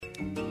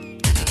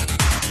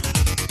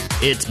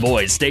It's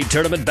Boys State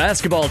Tournament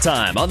basketball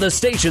time on the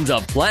stations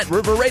of Platte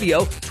River Radio,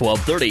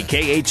 1230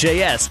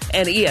 KHAS,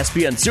 and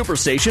ESPN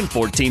Superstation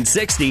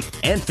 1460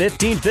 and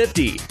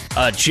 1550.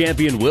 A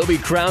champion will be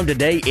crowned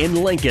today in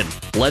Lincoln.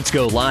 Let's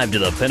go live to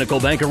the Pinnacle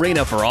Bank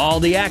Arena for all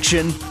the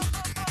action.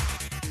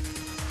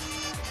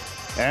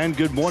 And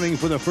good morning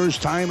for the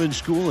first time in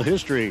school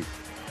history.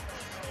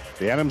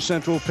 The Adams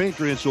Central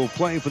Patriots will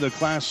play for the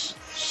Class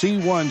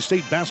C1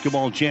 State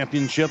Basketball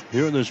Championship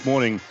here this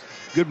morning.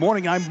 Good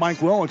morning, I'm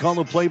Mike Well. I'll call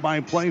the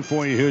play-by-play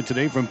for you here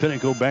today from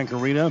Pinnacle Bank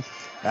Arena.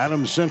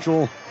 Adams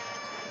Central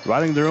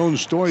writing their own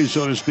story,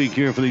 so to speak,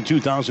 here for the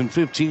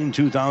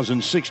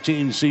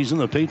 2015-2016 season.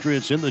 The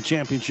Patriots in the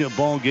championship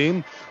ball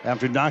game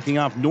after knocking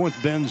off North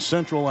Bend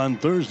Central on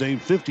Thursday,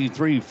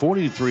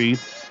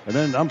 53-43, and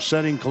then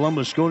upsetting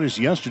Columbus SCOTUS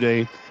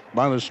yesterday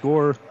by the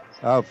score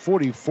of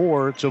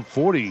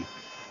 44-40.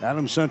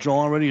 Adams Central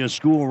already a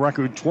school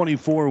record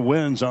 24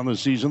 wins on the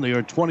season. They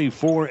are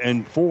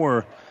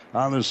 24-4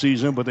 on the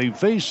season, but they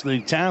face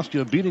the task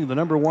of beating the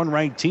number one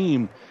ranked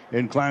team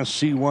in Class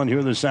C1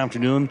 here this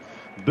afternoon.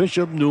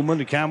 Bishop Neumann,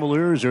 the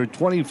Cavaliers, are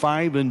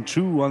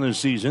 25-2 on the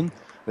season.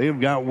 They have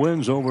got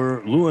wins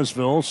over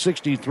Louisville,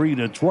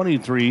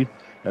 63-23,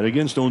 and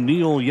against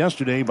O'Neill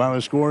yesterday by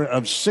the score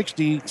of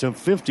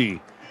 60-50.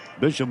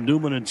 Bishop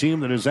Neumann, a team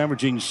that is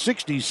averaging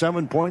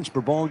 67 points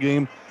per ball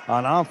game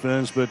on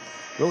offense, but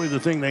really the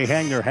thing they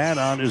hang their hat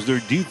on is their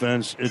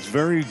defense. It's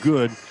very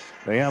good.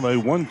 They have a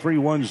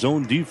 1-3-1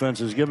 zone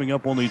defense, is giving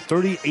up only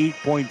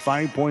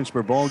 38.5 points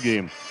per ball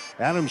game.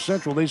 Adams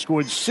Central, they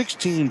scored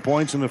 16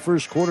 points in the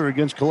first quarter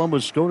against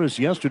Columbus SCOTUS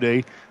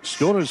yesterday.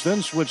 SCOTUS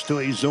then switched to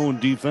a zone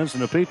defense,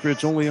 and the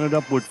Patriots only ended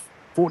up with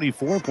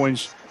 44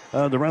 points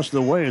the rest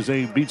of the way as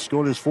they beat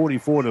SCOTUS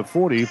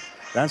 44-40.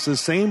 That's the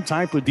same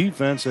type of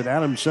defense that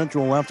Adams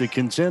Central will have to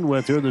contend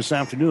with here this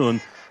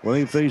afternoon when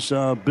they face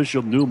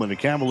Bishop Neumann. The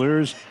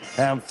Cavaliers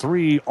have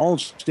three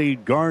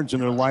all-state guards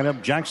in their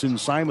lineup. Jackson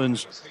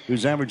Simons,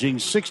 who's averaging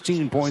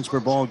 16 points per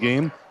ball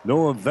game.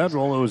 Noah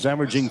Vedral, who's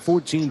averaging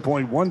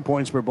 14.1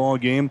 points per ball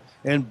game.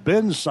 And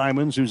Ben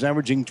Simons, who's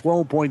averaging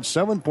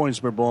 12.7 points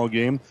per ball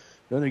game.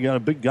 Then they got a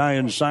big guy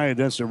inside.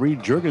 That's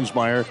Reed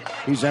Juergensmeyer.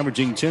 He's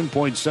averaging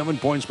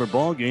 10.7 points per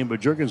ball game.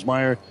 But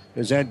Juergensmeyer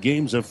has had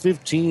games of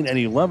 15 and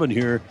 11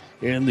 here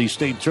in the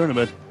state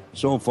tournament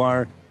so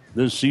far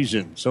this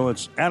season. So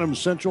it's Adams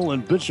Central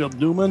and Bishop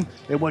Neumann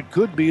in what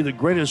could be the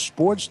greatest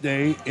sports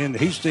day in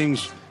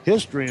Hastings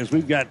history, as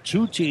we've got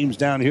two teams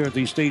down here at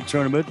the state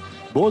tournament,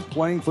 both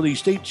playing for the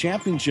state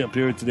championship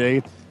here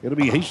today. It'll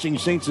be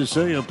Hastings St.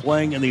 Cecilia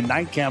playing in the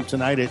nightcap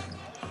tonight at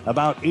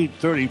about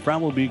 8:30.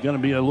 Probably going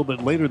to be a little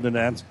bit later than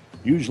that.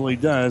 Usually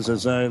does,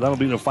 as that'll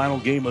be the final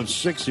game of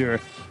 6 here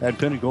at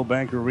Pinnacle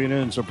Bank Arena.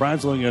 And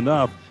surprisingly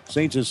enough,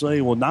 St.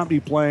 Cecilia will not be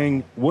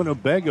playing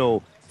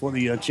Winnebago for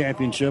the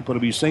championship.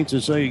 It'll be St.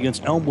 Cecilia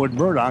against Elmwood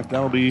Murdoch.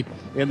 That'll be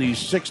in the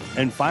sixth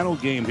and final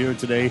game here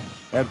today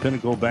at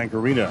Pinnacle Bank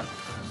Arena.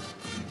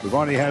 We've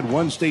already had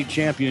one state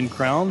champion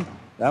crowned.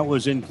 That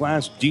was in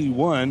Class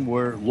D1,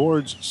 where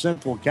Lourdes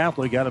Central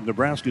Catholic out of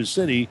Nebraska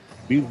City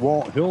beat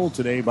Walt Hill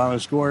today by a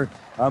score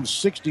of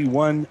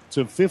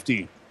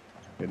 61-50.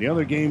 And the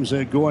other games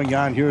going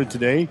on here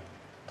today,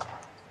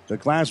 the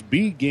Class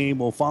B game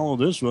will follow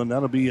this one.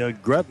 That'll be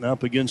Gretna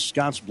up against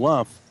Scotts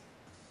Bluff.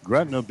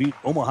 Gretna beat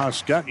Omaha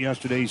Skutt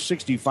yesterday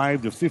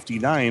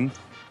 65-59.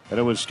 And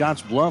it was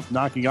Scotts Bluff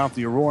knocking off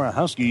the Aurora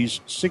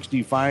Huskies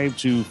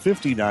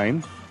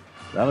 65-59.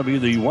 That'll be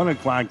the 1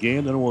 o'clock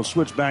game. Then we'll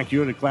switch back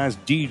here to Class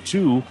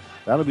D2.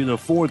 That'll be the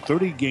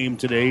 4:30 game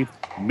today.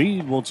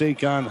 Meade will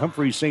take on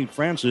Humphrey St.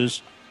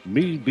 Francis.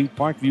 Meade beat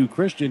Parkview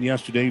Christian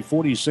yesterday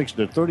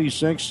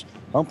 46-36.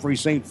 Humphrey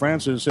St.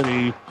 Francis hit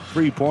a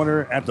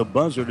three-pointer at the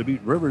buzzer to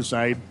beat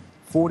Riverside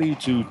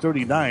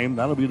 40-39.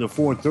 That'll be the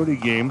 4:30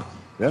 game.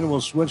 Then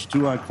we'll switch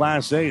to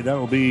Class A.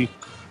 That'll be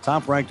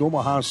top-ranked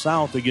Omaha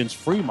South against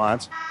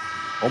Fremont.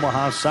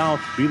 Omaha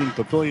South beating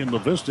Papillion La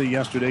Vista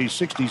yesterday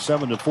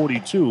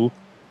 67-42.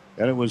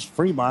 And it was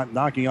Fremont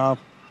knocking off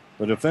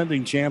the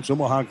defending champs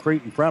Omaha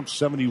Creighton Prep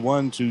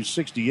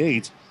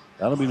 71-68.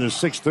 That'll be the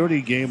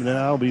 6:30 game, and then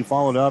that'll be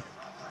followed up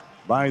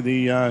by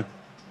the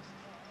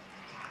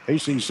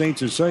Hastings St.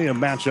 Cecilia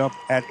matchup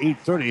at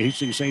 8:30.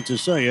 Hastings St.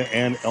 Cecilia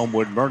and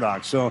Elmwood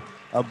Murdoch. So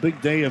a big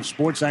day of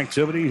sports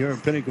activity here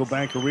at Pinnacle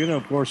Bank Arena.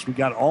 Of course, we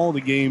got all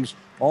the games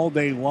all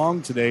day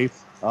long today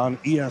on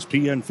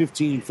ESPN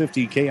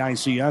 1550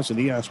 KICS and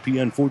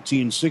ESPN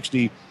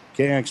 1460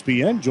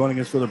 KXPN. Joining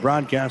us for the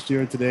broadcast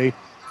here today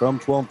from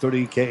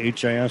 1230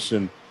 KHIS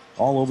and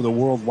all over the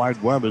World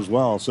Wide Web as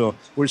well. So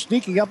we're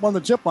sneaking up on the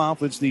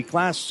tip-off. It's the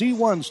Class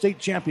C1 State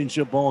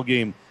Championship ball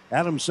game.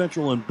 Adams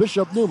Central and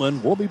Bishop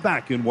Neumann will be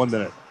back in 1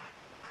 minute.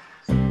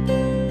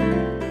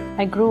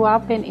 I grew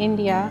up in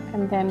India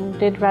and then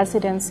did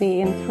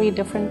residency in 3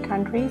 different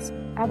countries.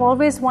 I've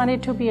always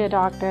wanted to be a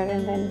doctor,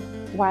 and then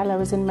while I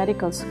was in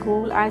medical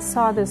school, I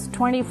saw this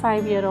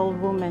 25-year-old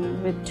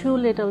woman with 2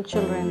 little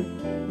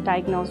children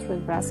diagnosed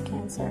with breast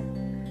cancer.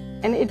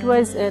 And it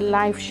was a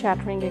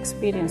life-shattering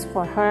experience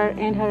for her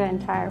and her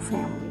entire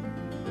family.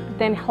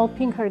 Then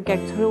helping her get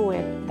through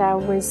it,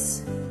 that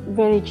was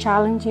very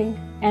challenging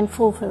and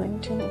fulfilling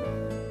to me.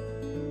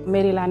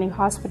 Mary Lanning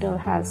Hospital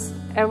has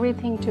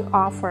everything to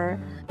offer,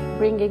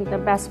 bringing the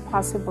best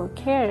possible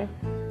care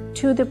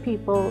to the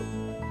people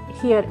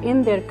here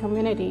in their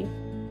community.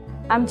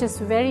 I'm just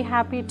very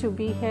happy to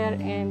be here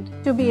and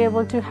to be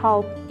able to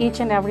help each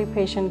and every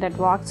patient that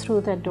walks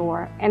through the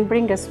door and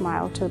bring a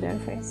smile to their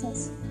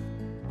faces.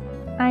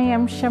 I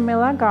am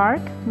Shamila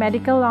Garg,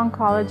 medical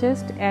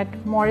oncologist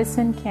at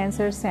Morrison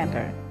Cancer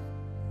Center.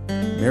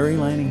 Mary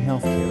Lanning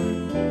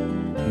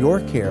Healthcare.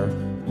 Your care,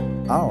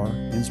 our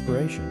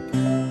inspiration.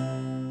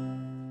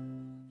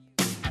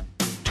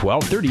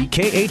 1230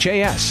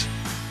 KHAS.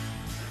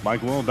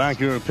 Mike Will back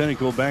here at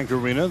Pinnacle Bank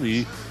Arena.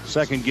 The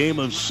second game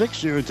of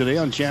 6 here today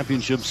on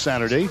Championship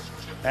Saturday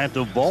at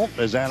the Vault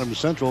as Adams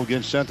Central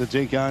gets set to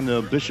take on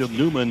Bishop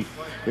Neumann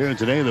here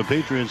today. The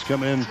Patriots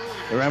come in.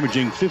 They're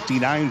averaging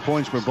 59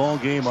 points per ball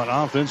game on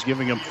offense,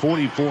 giving up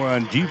 44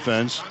 on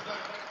defense.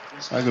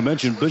 Like I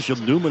mentioned, Bishop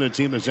Neumann, a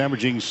team that's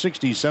averaging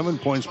 67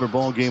 points per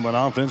ball game on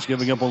offense,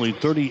 giving up only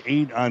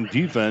 38 on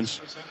defense.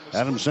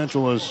 Adams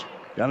Central has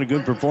got a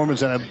good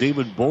performance out of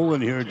David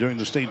Bolin here during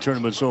the state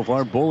tournament so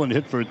far. Bolin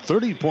hit for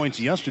 30 points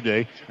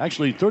yesterday,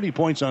 actually 30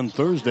 points on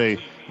Thursday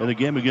in the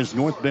game against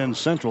North Bend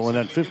Central in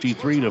that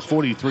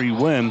 53-43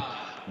 win.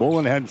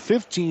 Bolin had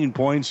 15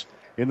 points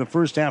in the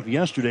first half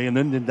yesterday and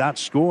then did not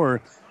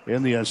score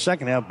in the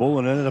second half.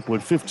 Bolin ended up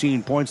with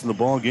 15 points in the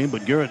ball game,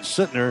 but Garrett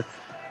Sittner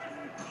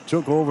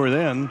took over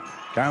then.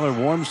 Kyler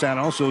Warmstad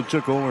also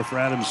took over for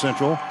Adams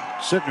Central.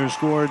 Sittner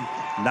scored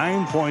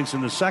 9 points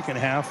in the second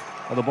half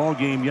of the ball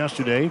game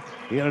yesterday.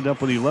 He ended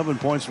up with 11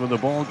 points for the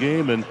ball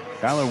game, and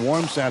Kyler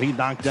Warmstad, he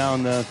knocked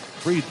down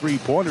 3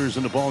 3-pointers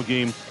in the ball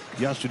game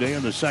yesterday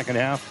in the second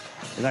half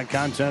in that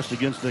contest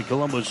against the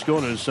Columbus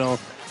Scotus. So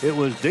it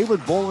was David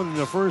Bolin in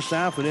the first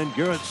half, and then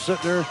Garrett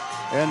Sittner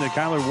and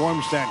Kyler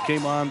Warmstad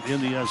came on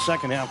in the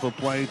second half of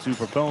play to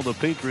propel the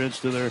Patriots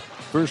to their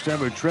first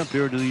ever trip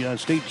here to the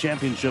state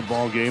championship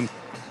ball game.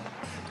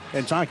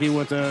 And talking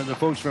with the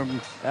folks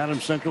from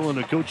Adams Central and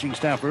the coaching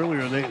staff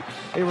earlier, they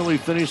really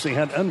finished. They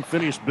had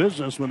unfinished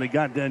business when they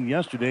got done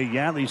yesterday.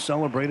 Yeah, they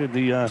celebrated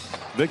the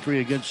victory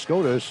against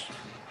Scotus,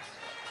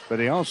 but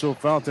they also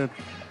felt that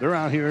they're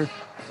out here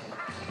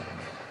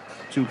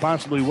to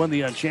possibly win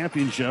the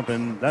championship,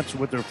 and that's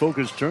what their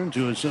focus turned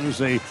to as soon as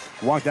they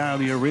walked out of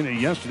the arena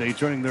yesterday,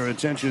 turning their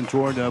attention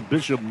toward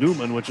Bishop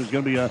Neumann, which is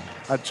going to be a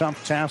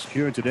tough task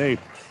here today.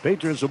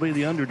 Patriots will be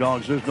the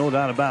underdogs, there's no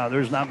doubt about it.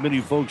 There's not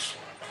many folks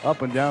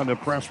up and down the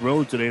press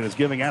road today that's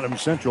giving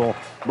Adams Central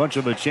much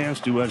of a chance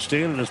to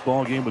stay in this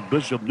ball game with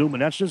Bishop Neumann.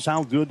 That's just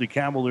how good the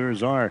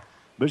Cavaliers are.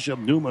 Bishop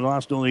Neumann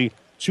lost only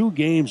 2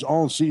 games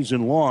all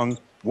season long.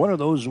 One of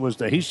those was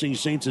the Hastings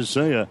St.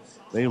 Cecilia.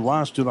 They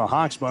lost to the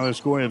Hawks by a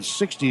score of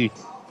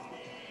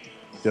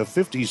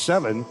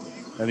 60-57,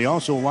 and they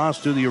also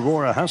lost to the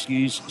Aurora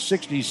Huskies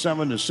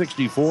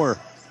 67-64.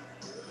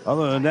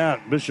 Other than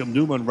that, Bishop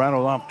Neumann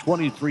rattled off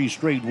 23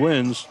 straight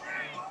wins.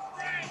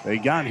 They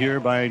got here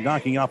by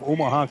knocking off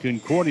Omaha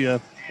Concordia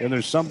in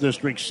their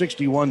sub-district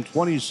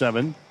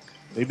 61-27.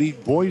 They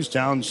beat Boys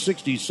Town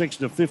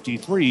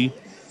 66-53.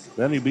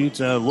 Then they beat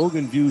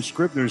Logan View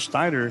Scribner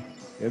Steiner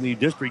in the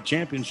district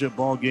championship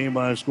ball game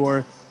by a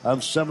score of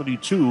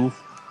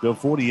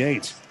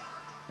 72-48.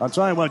 I'll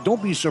tell you what,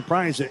 don't be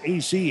surprised that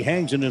AC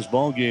hangs in this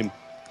ball game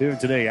here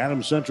today.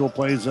 Adams Central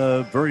plays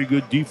a very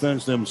good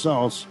defense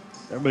themselves.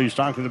 Everybody's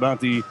talking about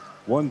the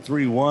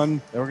 1-3-1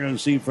 that we're going to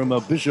see from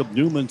Bishop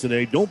Neumann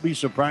today. Don't be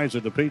surprised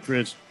that the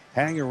Patriots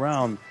hang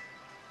around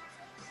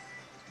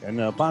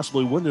and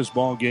possibly win this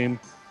ball game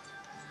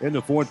in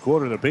the fourth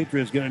quarter. The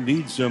Patriots going to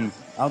need some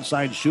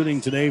outside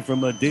shooting today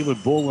from David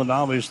Bolin,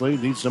 obviously.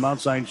 Need some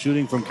outside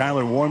shooting from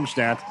Kyler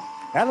Warmstad.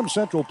 Adams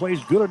Central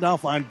plays good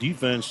enough on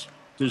defense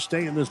to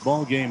stay in this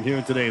ball game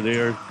here today. They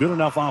are good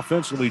enough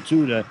offensively,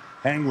 too, to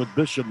hang with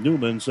Bishop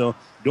Neumann. So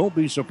don't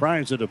be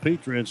surprised that the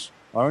Patriots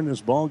are in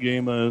this ball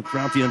game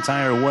throughout the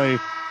entire way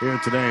here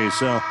today.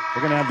 So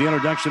we're going to have the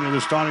introduction of the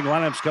starting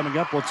lineups coming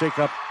up. We'll take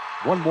up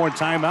one more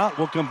timeout.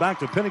 We'll come back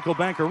to Pinnacle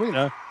Bank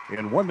Arena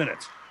in 1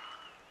 minute.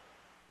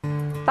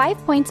 5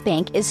 Points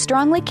Bank is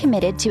strongly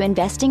committed to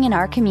investing in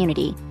our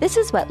community. This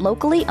is what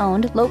locally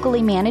owned,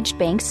 locally managed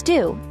banks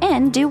do,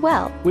 and do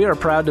well. We are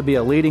proud to be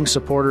a leading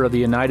supporter of the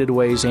United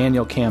Way's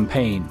annual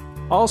campaign.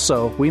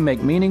 Also, we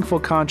make meaningful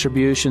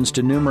contributions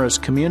to numerous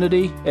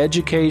community,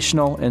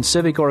 educational, and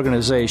civic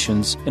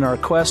organizations in our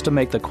quest to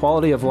make the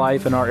quality of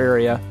life in our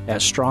area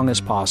as strong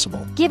as possible.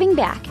 Giving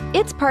back.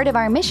 It's part of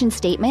our mission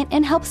statement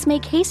and helps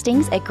make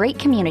Hastings a great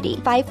community.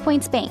 5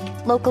 Points Bank.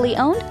 Locally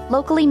owned,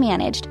 locally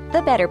managed.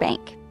 The better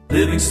bank.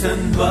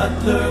 Livingston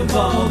Butler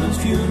Volvin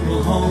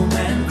Funeral Home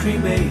and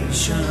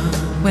Cremation.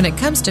 When it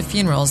comes to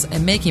funerals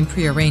and making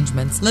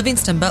pre-arrangements,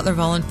 Livingston Butler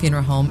Volvin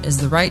Funeral Home is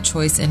the right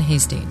choice in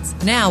Hastings.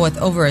 Now, with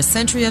over a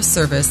century of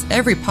service,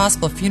 every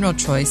possible funeral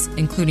choice,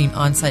 including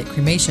on-site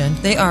cremation,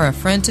 they are a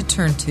friend to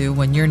turn to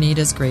when your need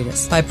is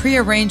greatest. By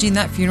pre-arranging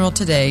that funeral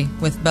today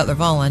with Butler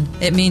Volvin,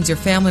 it means your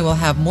family will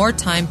have more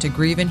time to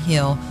grieve and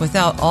heal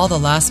without all the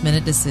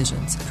last-minute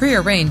decisions.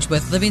 Pre-arrange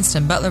with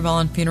Livingston Butler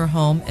Volvin Funeral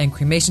Home and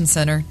Cremation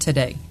Center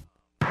today.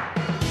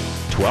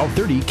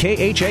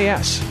 1230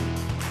 KHAS.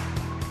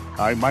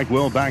 All right, Mike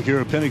Will back here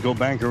at Pinnacle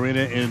Bank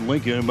Arena in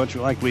Lincoln, much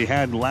like we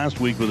had last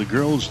week with the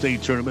girls'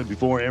 state tournament.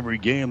 Before every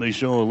game, they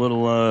show a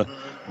little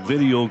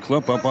video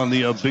clip up on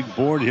the big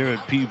board here at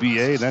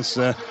PBA. That's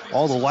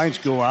all the lights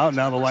go out.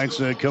 Now the lights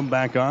come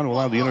back on. We'll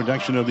have the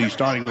introduction of the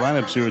starting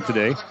lineups here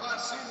today.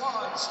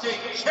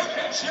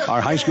 Our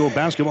high school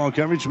basketball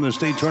coverage from the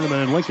state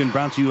tournament in Lincoln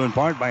brought to you in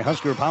part by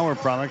Husker Power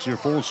Products, your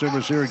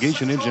full-service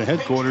irrigation engine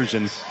headquarters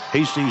in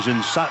Hastings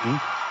and Sutton.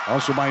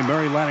 Also by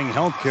Mary Lanning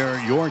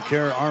Healthcare, your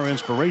care, our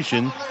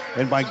inspiration.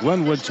 And by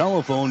Glenwood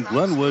Telephone,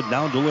 Glenwood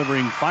now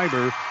delivering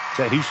fiber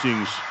to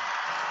Hastings.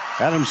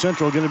 Adams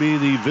Central going to be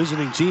the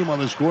visiting team on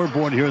the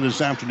scoreboard here this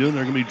afternoon.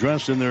 They're going to be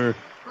dressed in their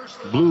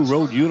blue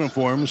road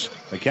uniforms.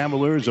 The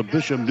Cavaliers of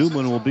Bishop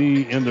Neumann will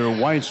be in their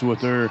whites with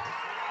their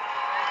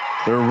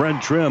red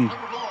trim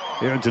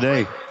here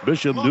today.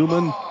 Bishop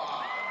Neumann,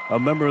 a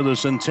member of the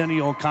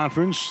Centennial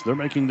Conference. They're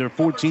making their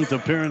 14th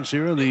appearance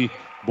here in the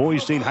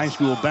Boys State High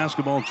School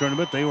basketball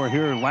tournament. They were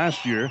here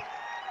last year.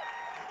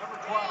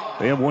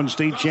 They have won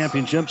state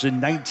championships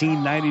in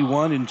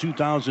 1991, in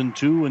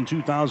 2002, in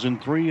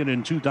 2003, and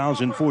in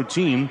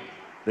 2014.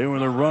 They were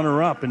the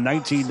runner-up in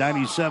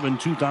 1997,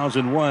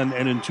 2001,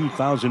 and in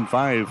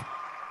 2005.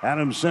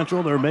 Adams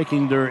Central, they're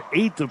making their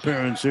 8th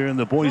appearance here in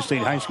the Boys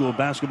State High School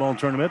basketball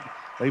tournament.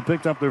 They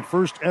picked up their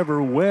first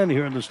ever win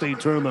here in the state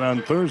tournament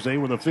on Thursday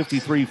with a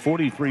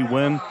 53-43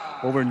 win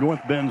over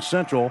North Bend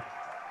Central.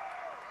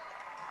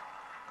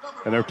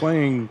 And they're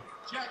playing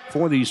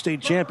for the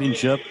state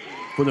championship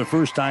for the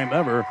first time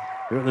ever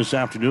here this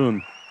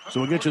afternoon. So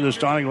we'll get you the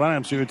starting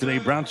lineups here today,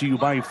 brought to you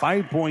by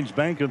 5 Points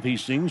Bank of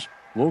Hastings.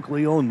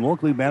 Locally owned,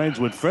 locally managed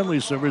with friendly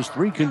service,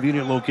 3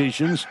 convenient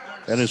locations,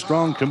 and a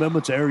strong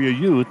commitment to area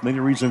youth. Many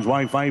reasons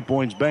why 5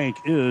 Points Bank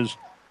is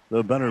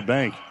the better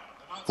bank.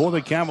 For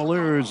the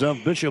Cavaliers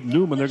of Bishop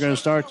Neumann, they're going to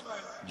start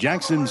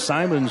Jackson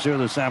Simons here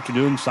this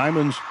afternoon.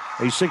 Simons,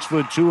 a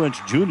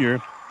 6'2"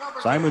 junior.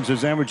 Simons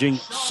is averaging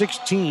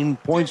 16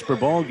 points per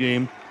ball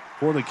game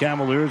for the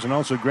Cavaliers and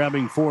also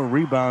grabbing 4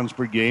 rebounds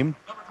per game.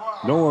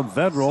 Noah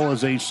Vedral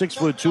is a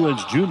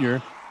 6'2"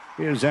 junior.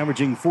 He is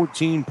averaging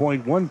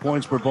 14.1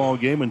 points per ball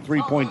game and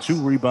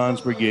 3.2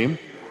 rebounds per game.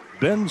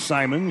 Ben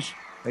Simons,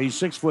 a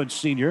 6'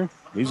 senior.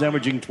 He's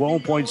averaging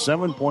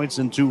 12.7 points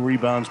and 2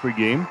 rebounds per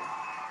game.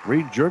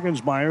 Reed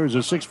Juergensmeyer is a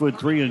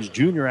 6'3"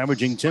 junior,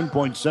 averaging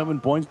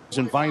 10.7 points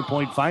and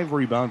 5.5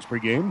 rebounds per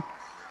game.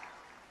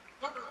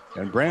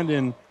 And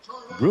Brandon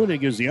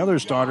Brunig is the other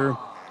starter.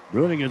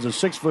 Brunig is a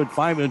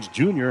 6'5"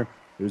 junior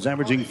who's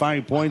averaging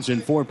 5 points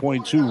and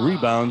 4.2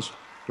 rebounds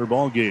per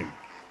ball game.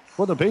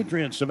 For the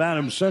Patriots of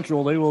Adams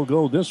Central, they will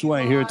go this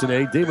way here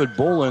today. David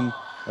Bolin,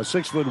 a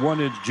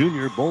 6'1"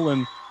 junior.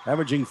 Bolin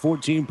averaging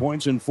 14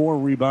 points and 4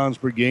 rebounds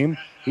per game.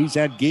 He's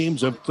had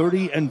games of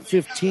 30 and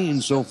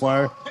 15 so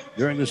far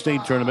during the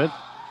state tournament.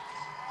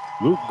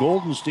 Luke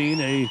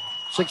Goldenstein, a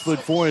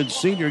 6'4"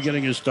 senior,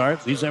 getting his start.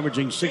 He's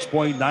averaging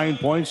 6.9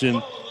 points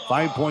and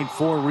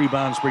 5.4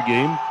 rebounds per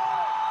game.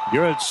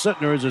 Garrett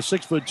Sittner is a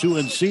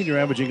 6'2" senior,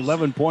 averaging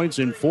 11 points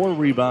and 4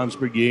 rebounds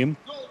per game.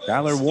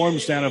 Tyler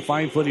Warmstad, a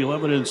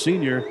 5'11"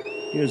 senior,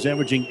 he is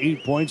averaging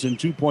 8 points and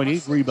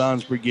 2.8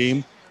 rebounds per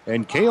game.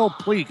 And Cale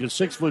Pleak, a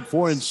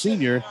 6'4"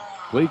 senior.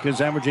 Pleak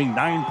is averaging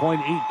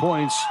 9.8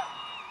 points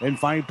and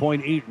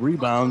 5.8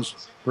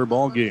 rebounds per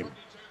ball game.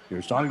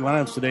 Your starting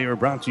lineups today are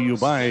brought to you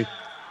by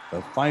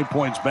the 5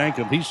 Points Bank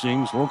of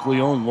Hastings, locally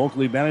owned,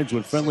 locally managed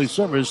with friendly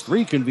service,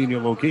 3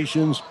 convenient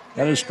locations,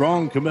 and a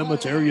strong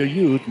commitment to area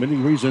youth. Many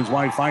reasons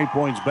why 5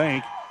 Points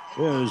Bank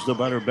is the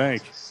better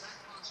bank.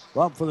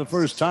 Well, for the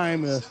first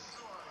time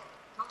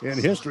in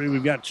history,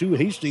 we've got 2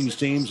 Hastings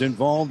teams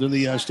involved in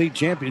the state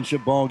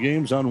championship ball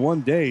games on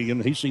one day.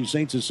 And Hastings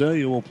St.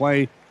 Cecilia will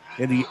play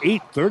in the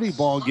 8:30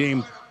 ball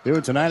game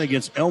here tonight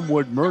against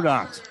Elmwood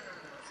Murdoch.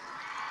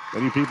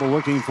 Many people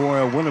looking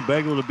for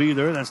Winnebago to be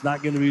there. That's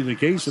not going to be the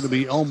case. It'll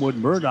be Elmwood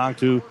Murdoch,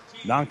 who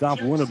knocked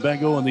off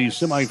Winnebago in the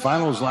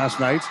semifinals last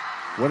night,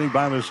 winning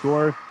by the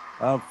score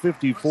of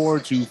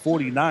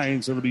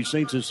 54-49. So it'll be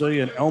St.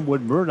 Cecilia and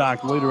Elmwood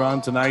Murdoch later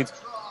on tonight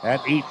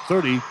at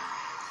 8:30.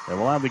 And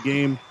we'll have the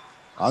game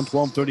on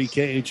 1230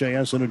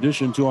 KHAS in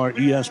addition to our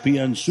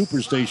ESPN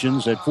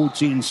superstations at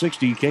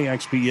 1460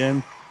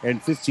 KXPN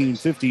and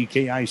 1550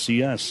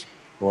 KICS.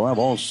 We'll have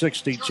all 6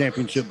 state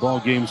championship ball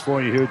games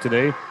for you here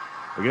today.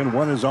 Again,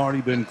 one has already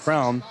been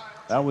crowned.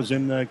 That was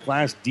in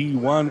Class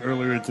D1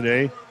 earlier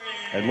today.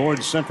 And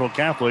Lord Central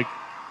Catholic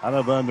out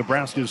of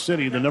Nebraska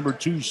City, the number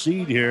 2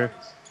 seed here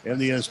in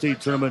the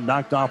state tournament,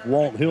 knocked off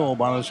Walt Hill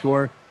by a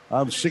score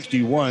of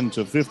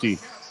 61-50.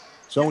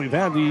 So we've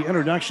had the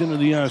introduction of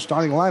the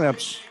starting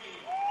lineups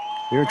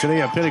here today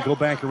at Pinnacle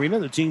Bank Arena.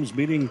 The teams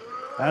meeting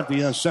at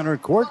the center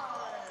court.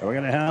 And we're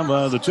going to have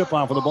the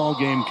tip-off of the ball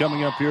game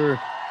coming up here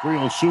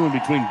real soon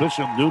between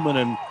Bishop Neumann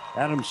and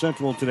Adams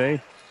Central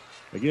today.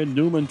 Again,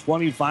 Neumann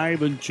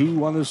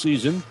 25-2 on the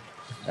season.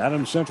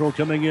 Adams Central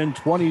coming in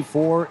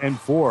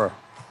 24-4.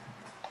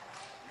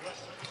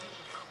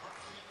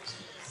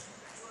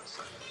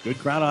 Good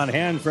crowd on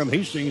hand from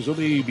Hastings will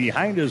be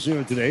behind us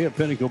here today at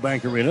Pinnacle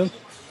Bank Arena.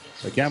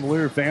 the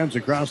Cavalier fans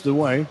across the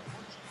way.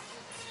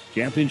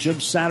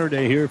 Championship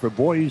Saturday here for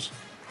boys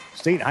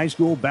state high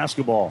school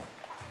basketball.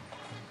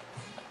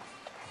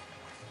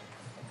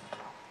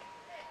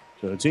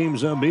 So the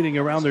teams meeting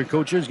around their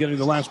coaches, getting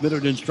the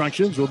last-minute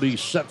instructions. Will be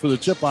set for the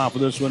tip-off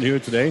of this one here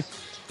today.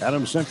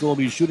 Adams Central will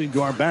be shooting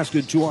to our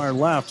basket to our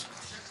left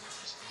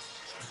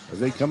as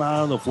they come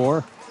out on the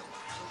floor,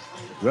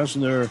 dressed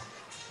in their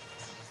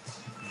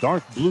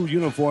dark blue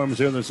uniforms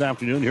here this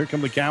afternoon. Here come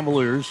the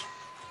Cavaliers.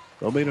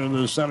 They'll meet in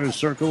the center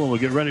circle, and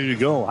we'll get ready to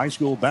go. High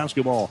school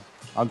basketball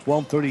on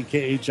 1230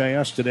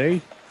 KHIS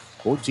today,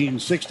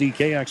 1460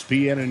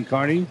 KXPN in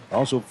Kearney,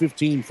 also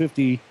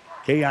 1550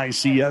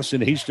 KICS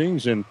in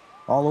Hastings, and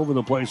all over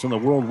the place on the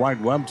World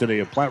Wide Web today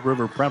at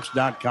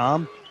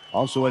PlatteRiverPreps.com,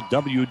 also at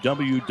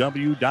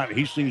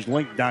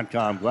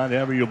www.hastingslink.com. Glad to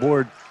have you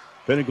aboard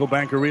Pinnacle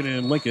Bank Arena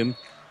in Lincoln.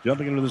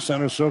 Jumping into the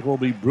center circle will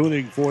be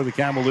Bruning for the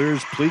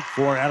Cavaliers, Pleak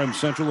for Adams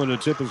Central, and the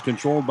tip is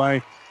controlled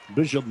by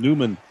Bishop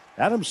Neumann.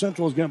 Adams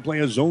Central is going to play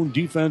a zone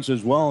defense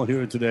as well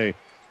here today.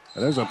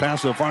 And there's a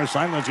pass to the far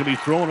sideline. It's going to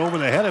be thrown over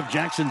the head of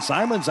Jackson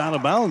Simons out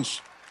of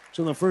bounds.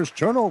 So the first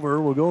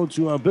turnover will go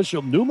to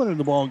Bishop Neumann in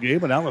the ball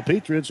game, and now the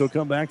Patriots will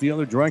come back the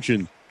other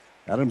direction.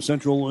 Adams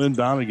Central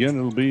inbound again.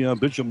 It'll be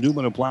Bishop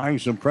Neumann applying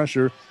some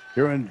pressure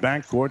here in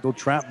backcourt. They'll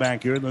trap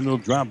back here, then they'll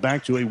drop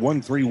back to a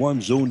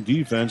 1-3-1 zone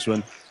defense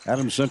when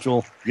Adams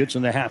Central gets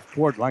in the half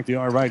court like they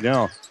are right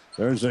now.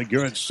 There's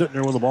Garrett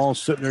Sittner with the ball.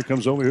 Sittner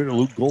comes over here to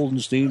Luke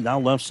Goldenstein, now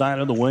left side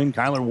of the wing.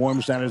 Kyler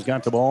Warmstad has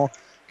got the ball.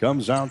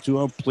 Comes out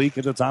to a Pleak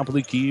at the top of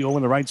the key. Over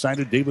the right side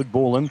to David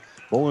Bolin.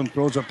 Bolin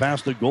throws it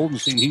past to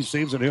Goldenstein. He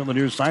saves it here on the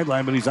near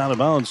sideline, but he's out of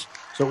bounds.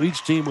 So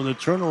each team with a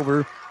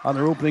turnover on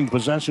their opening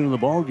possession of the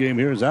ball game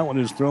here as that one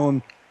is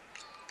thrown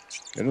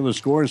into the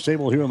scorer's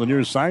table here on the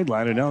near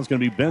sideline. And now it's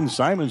going to be Ben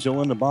Simons. He'll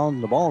win the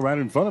ball right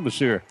in front of us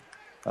here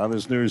on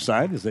this near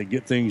side as they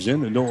get things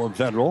in to Noah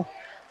Federal.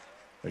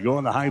 They go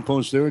on the high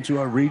post there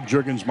to Reed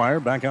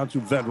Jurgensmeyer. Back out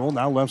to Federal.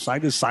 Now left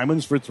side to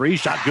Simons for three.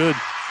 Shot good.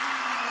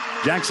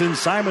 Jackson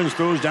Simons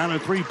throws down a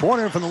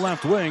three-pointer from the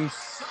left wing.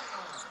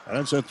 And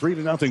it's a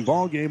 3-0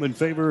 ball game in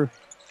favor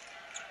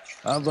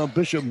of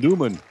Bishop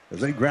Neumann as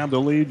they grab the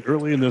lead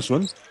early in this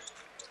one.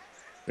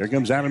 Here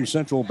comes Adams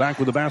Central back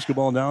with the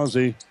basketball now as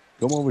they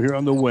come over here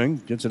on the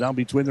wing. Gets it out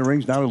between the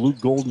rings now to Luke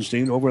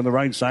Goldenstein over on the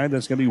right side.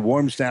 That's going to be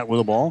Warmstad with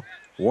the ball.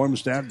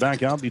 Warmstad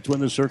back out between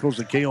the circles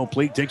to K.O.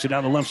 Pleak. Takes it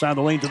down the left side of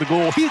the lane to the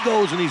goal. He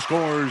goes and he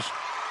scores.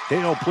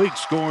 K.O. Pleak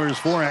scores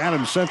for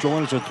Adams Central,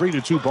 and it's a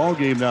 3-2 ball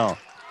game now.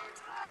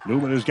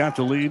 Neumann has got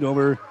the lead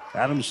over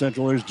Adams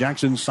Central. There's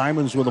Jackson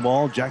Simons with the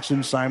ball.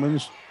 Jackson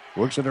Simons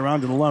works it around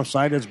to the left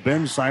side. That's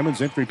Ben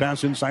Simons. Entry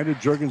pass inside to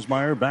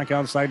Jurgensmeyer. Back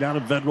outside down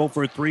to Vedral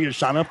for a three. A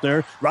shot up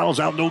there. Rattles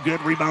out. No good.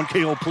 Rebound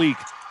K.O. Pleak.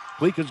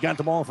 Pleak has got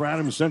the ball for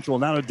Adams Central.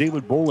 Now to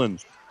David Bolin.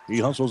 He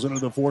hustles into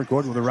the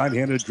forecourt with a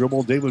right-handed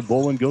dribble. David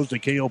Bolin goes to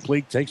K.O.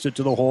 Pleak. Takes it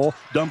to the hole.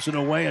 Dumps it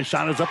away. A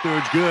shot is up there.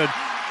 It's good.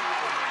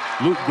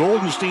 Luke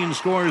Goldenstein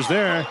scores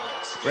there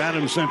for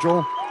Adams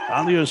Central.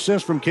 On the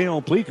assist from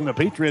K.O. Pleak, and the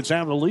Patriots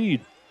have the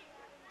lead.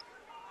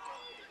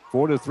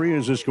 4-3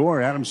 is the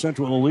score. Adams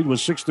Central in the lead with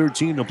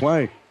 6:13 to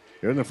play.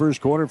 Here in the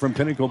first quarter from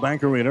Pinnacle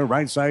Bank Arena.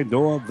 Right side,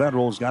 Noah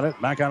Vedral's got it.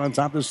 Back out on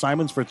top to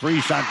Simons for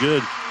three. Shot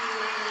good.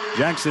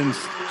 Jackson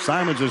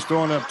Simons has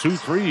thrown up 2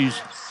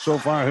 threes so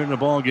far here in the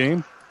ball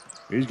game.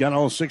 He's got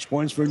all 6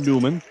 points for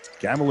Neumann.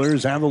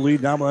 Cavaliers have the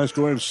lead now by a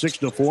score of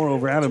 6-4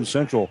 over Adams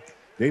Central.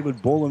 David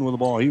Bolin with the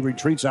ball. He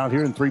retreats out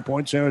here in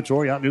 3-point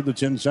territory out near the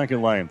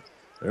 10-second line.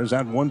 There's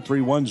that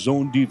 1-3-1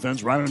 zone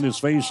defense. Right on his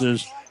face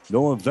is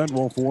Noah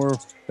Vedral for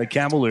the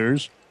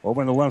Cavaliers.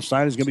 Over on the left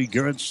side is going to be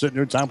Garrett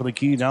Sittner. Top of the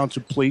key down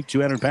to Pleat.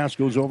 200 pass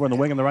goes over on the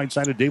wing on the right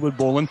side of David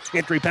Bolin.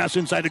 Entry pass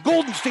inside to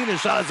Goldenstein.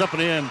 His shot is up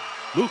and in.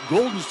 Luke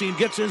Goldenstein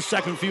gets his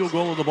second field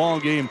goal of the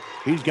ball game.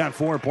 He's got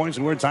 4 points,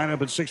 and we're tied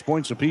up at 6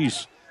 points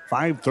apiece.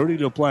 5:30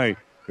 to play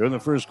here in the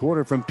first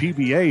quarter from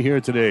PBA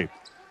here today.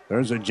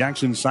 There's a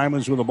Jackson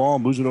Simons with the ball.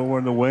 Moves it over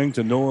in the wing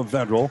to Noah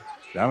Vedral.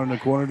 Down in the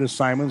corner to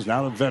Simons.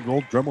 Now to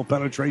Vedral. Dribble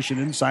penetration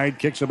inside.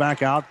 Kicks it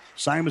back out.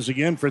 Simons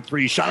again for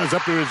three. Shot is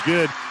up there. Is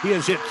good. He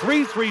has hit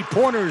 3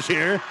 3-pointers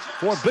here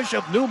for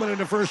Bishop Neumann in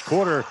the first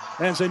quarter.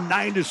 And it's a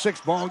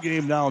 9-6 ball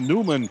game now.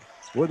 Neumann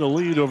with the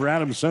lead over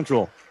Adams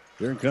Central.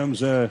 Here comes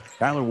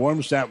Tyler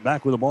Warmstad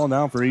back with the ball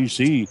now for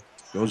EC.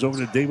 Goes over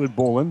to David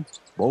Bolin.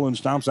 Bolin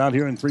stomps out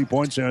here in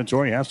 3-point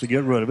territory. Has to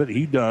get rid of it.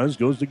 He does.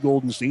 Goes to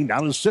Goldenstein.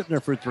 Down to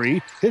Sittner for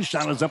three. His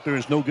shot is up there.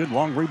 It's no good.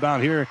 Long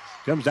rebound here.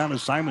 Comes down to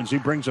Simons. He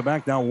brings it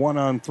back now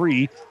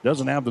 1-on-3.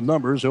 Doesn't have the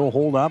numbers. He'll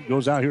hold up.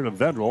 Goes out here to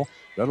Vedral.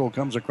 Vedral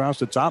comes across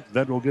the top.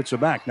 Vedral gets it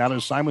back. Now to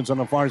Simons on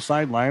the far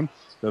sideline.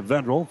 The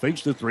Vedral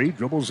fakes the three.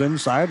 Dribbles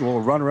inside.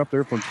 Little runner up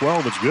there from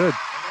 12. It's good.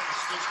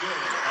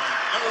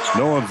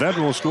 Noah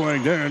Vedral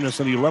scoring there. And it's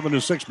an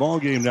 11-6 ball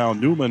game now.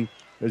 Neumann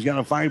has got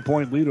a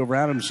 5-point lead over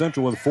Adams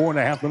Central with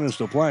 4.5 minutes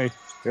to play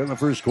here in the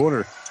first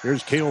quarter.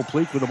 Here's K.O.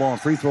 Pleak with the ball.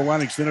 Free throw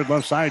line extended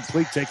left side.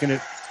 Pleak taking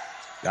it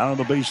down on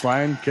the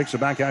baseline. Kicks it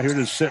back out here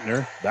to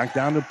Sittner. Back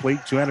down to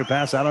Pleak. 200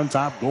 pass out on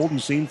top.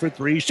 Goldenstein for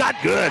three. Shot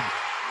good.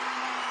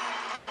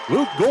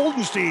 Luke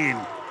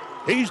Goldenstein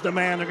He's the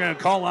man they're going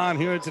to call on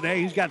here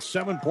today. He's got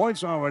 7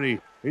 points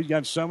already. He's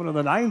got 7 of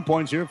the 9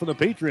 points here for the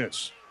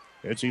Patriots.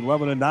 It's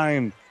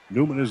 11-9.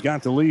 Newman has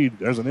got the lead.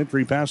 There's an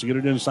entry pass to get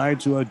it inside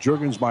to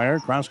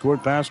Jurgensmeyer.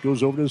 Cross-court pass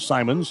goes over to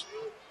Simons.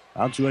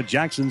 Out to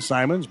Jackson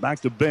Simons.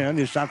 Back to Ben.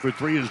 His shot for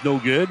 3 is no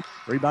good.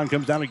 Rebound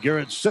comes down to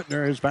Garrett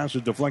Sittner. His pass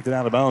is deflected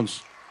out of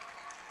bounds.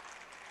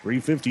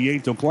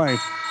 3:58 to play.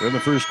 They're in the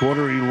first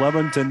quarter.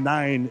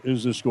 11-9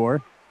 is the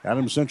score.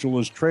 Adams Central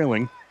is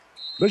trailing.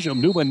 Bishop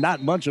Neumann,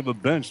 not much of a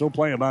bench. They'll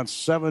play about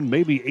 7,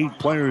 maybe 8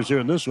 players here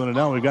in this one. And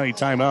now we've got a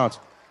timeout.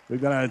 We've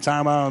got a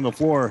timeout on the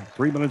floor.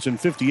 3 minutes and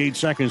 58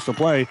 seconds to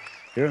play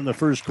here in the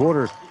first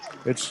quarter.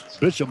 It's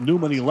Bishop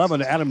Neumann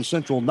 11, Adams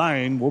Central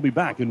 9. We'll be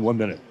back in 1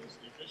 minute.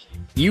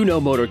 You know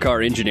Motor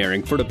Car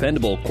Engineering for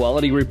dependable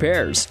quality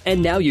repairs.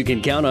 And now you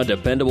can count on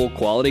dependable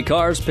quality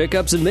cars,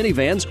 pickups, and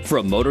minivans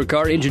from Motor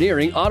Car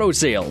Engineering Auto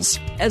Sales.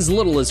 As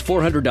little as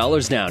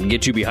 $400 down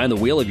gets you behind the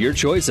wheel of your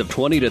choice of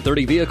 20 to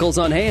 30 vehicles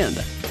on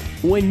hand.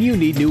 When you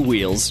need new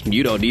wheels,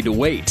 you don't need to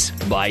wait.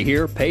 Buy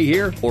here, pay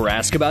here, or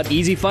ask about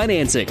easy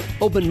financing.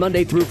 Open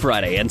Monday through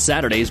Friday and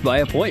Saturdays by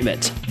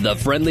appointment. The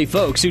friendly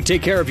folks who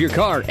take care of your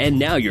car and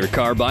now your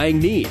car buying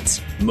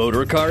needs.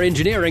 Motor Car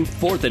Engineering,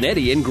 4th and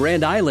Eddy in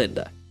Grand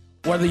Island.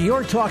 Whether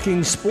you're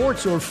talking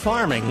sports or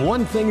farming,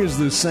 one thing is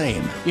the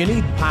same. You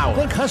need power.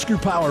 Think Husker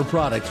Power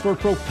products for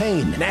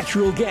propane,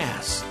 natural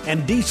gas,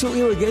 and diesel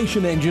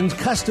irrigation engines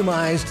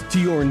customized to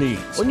your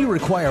needs. When you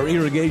require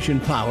irrigation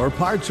power,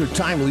 parts, or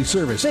timely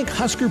service, think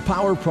Husker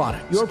Power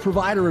products, your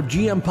provider of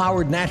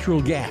GM-powered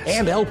natural gas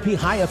and LP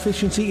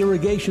high-efficiency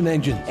irrigation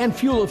engine and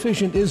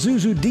fuel-efficient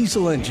Isuzu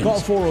diesel engines. Call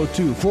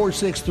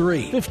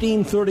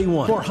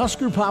 402-463-1531 for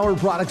Husker Power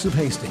Products of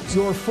Hastings,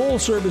 your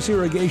full-service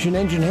irrigation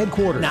engine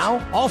headquarters.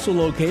 Now, also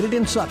located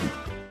in Sutton.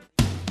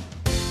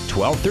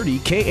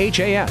 1230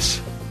 KHAS.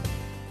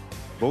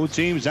 Both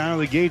teams out of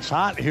the gates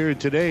hot here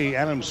today.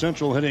 Adams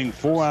Central hitting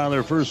 4 out of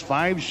their first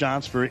 5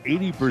 shots for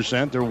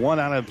 80%. They're 1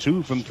 out of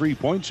 2 from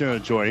three-point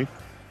territory.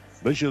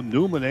 Bishop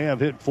Neumann, they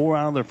have hit 4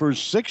 out of their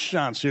first 6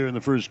 shots here in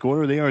the first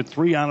quarter. They are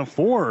 3 out of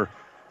 4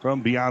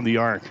 from beyond the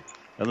arc.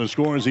 And the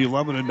score is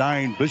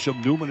 11-9. Bishop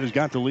Neumann has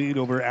got the lead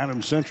over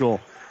Adams Central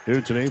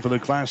here today for the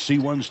Class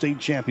C1 state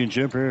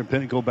championship here at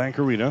Pinnacle Bank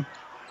Arena.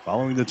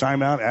 Following the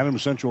timeout,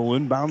 Adams Central will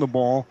inbound the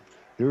ball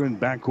here in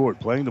backcourt.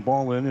 Playing the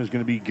ball in is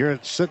going to be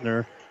Garrett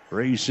Sittner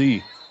for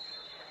AC.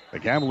 The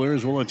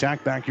Cavaliers will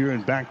attack back here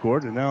in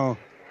backcourt, and now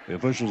the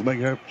officials make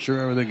sure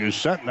everything is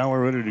set. Now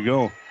we're ready to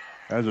go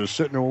as a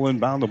Sittner will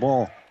inbound the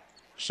ball.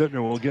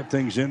 Sittner will get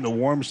things in to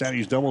Warmstad.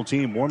 He's double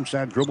teamed.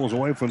 Warmstad dribbles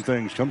away from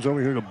things. Comes over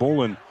here to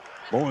Bolin.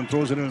 Bolin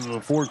throws it into the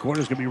forecourt.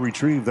 It's going to be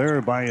retrieved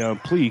there by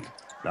Pleak.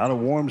 Now to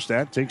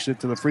Warmstad. Takes it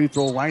to the free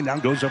throw line. Now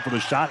goes up for the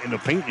shot in the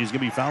paint. He's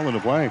going to be fouled in the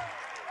play.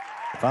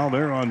 Foul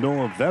there on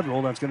Noah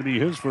Vedral. That's going to be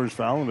his first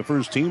foul and the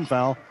first team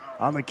foul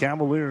on the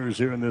Cavaliers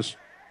here in this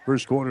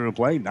first quarter of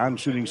play.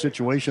 Non-shooting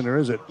situation, or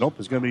is it? Nope,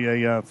 it's going to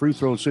be a free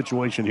throw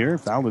situation here.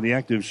 Foul to the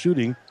active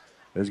shooting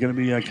is going to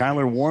be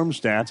Kyler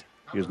Warmstad.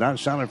 He has not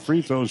shot a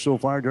free throw so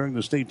far during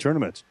the state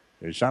tournament.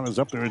 His shot is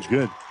up there. It's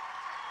good.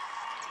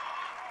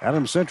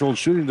 Adams Central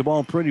shooting the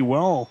ball pretty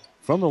well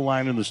from the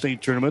line in the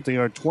state tournament. They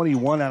are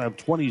 21 out of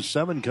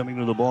 27 coming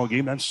to the ball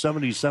game. That's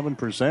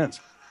 77%.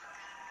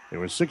 They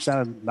were 6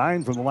 out of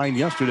 9 from the line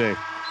yesterday.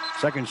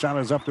 Second shot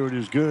is up there. It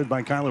is good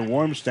by Kyler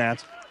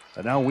Warmstad.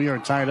 And now we are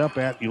tied up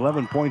at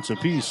 11 points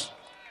apiece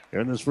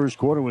here in this first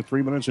quarter with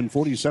 3 minutes and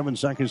 47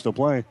 seconds to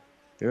play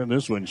here in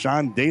this one.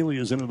 Sean Daly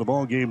is into the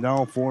ball game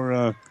now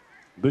for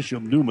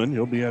Bishop Neumann.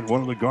 He'll be at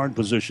one of the guard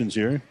positions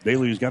here.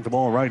 Daly's got the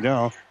ball right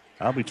now.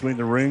 Out between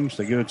the rings.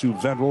 They get it to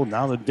Vedral.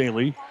 Now to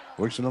Daly.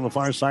 Works it on the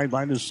far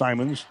sideline to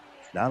Simons.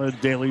 Now to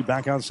Daly.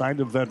 Back outside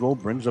to Vedral.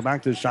 Brings it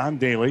back to Sean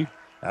Daly.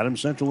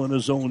 Adams Central in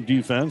his zone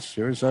defense.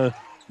 Here's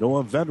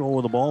Noah Vedral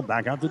with the ball.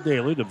 Back out to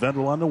Daly. To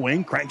Vedral on the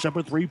wing. Cranks up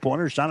a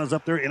three-pointer. Shot is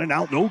up there. In and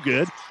out. No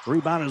good.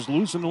 Rebound is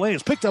loose and the lay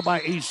is picked up by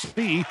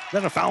AC.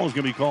 Then a foul is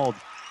going to be called.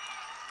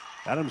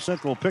 Adams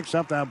Central picks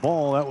up that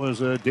ball. That was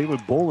David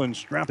Bolin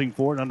strapping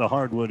for it on the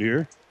hardwood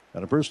here.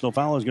 And a personal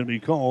foul is going to be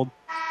called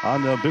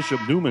on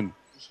Bishop Neumann.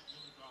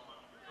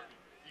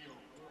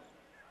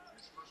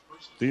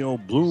 Theo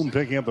Bloom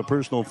picking up the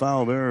personal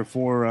foul there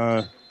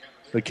for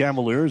the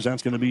Cavaliers.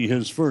 That's going to be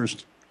his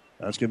first.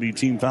 That's going to be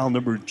team foul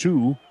number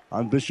 2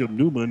 on Bishop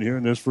Neumann here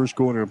in this first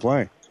quarter of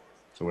play.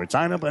 So we're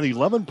tying up at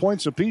 11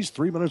 points apiece,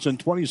 3 minutes and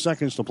 20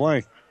 seconds to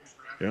play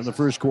here in the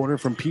first quarter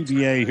from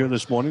PBA here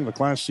this morning, the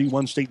Class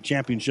C1 state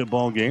championship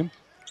ball game.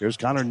 Here's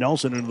Connor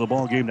Nelson into the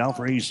ball game now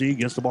for AC.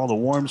 Gets the ball to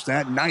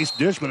Warmstad. Nice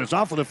dish, but it's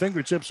off of the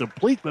fingertips of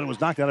Pleak, but it was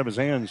knocked out of his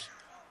hands.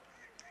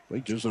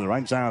 Pleak just on the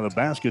right side of the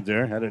basket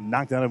there. Had it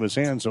knocked out of his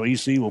hands, so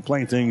AC will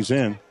play things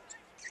in.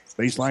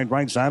 Baseline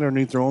right side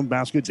underneath their own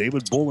basket.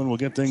 David Bolin will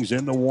get things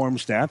in to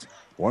Warmstad.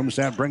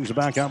 Warmstad brings it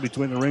back out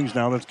between the rings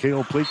now. That's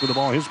Cale Pleak with the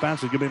ball. His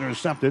pass is going to be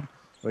intercepted.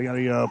 We got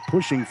a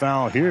pushing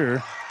foul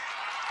here.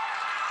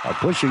 A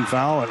pushing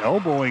foul, an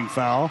elbowing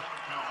foul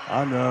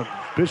on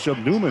Bishop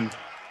Neumann.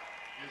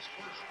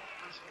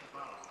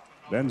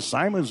 Ben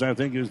Simons, I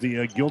think, is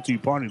the guilty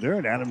party there.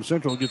 And Adams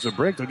Central gets a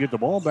break. They'll get the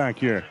ball back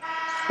here.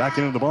 Back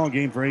into the ball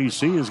game for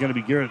AC is going to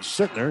be Garrett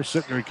Sittner.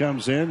 Sittner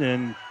comes in,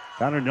 and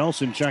Connor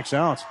Nelson checks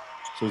out.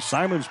 So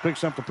Simons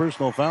picks up the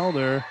personal foul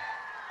there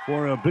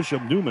for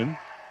Bishop Neumann.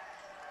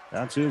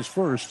 That's his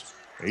first.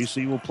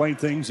 AC will play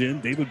things in.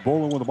 David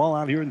Bolin with the ball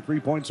out here in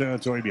three-point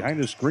territory behind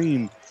the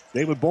screen.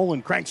 David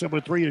Bolin cranks up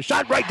a three. A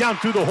shot right down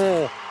through the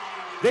hole.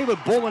 David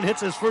Bolin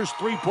hits his first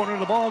three-pointer of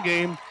the ball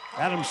game.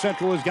 Adams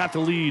Central has got the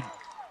lead.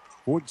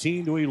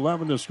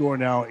 14-11 to score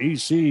now.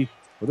 AC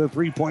with a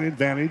three-point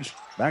advantage.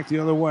 Back the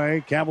other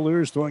way.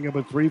 Cavaliers throwing up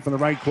a three from the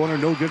right corner.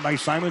 No good by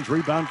Simons.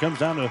 Rebound comes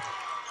down to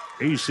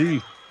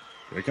AC.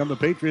 Here come the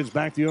Patriots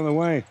back the other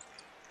way.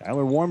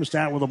 Tyler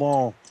Warmstadt with the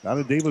ball. Now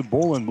to David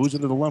Bolin. Moves it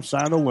to the left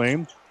side of the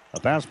lane. A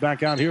pass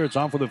back out here. It's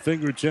off with the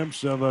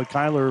fingertips of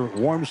Kyler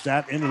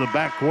Warmstadt into the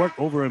backcourt.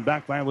 Over and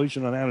back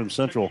violation on Adams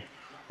Central.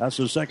 That's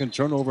the second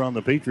turnover on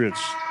the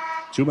Patriots.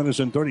 2 minutes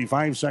and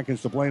 35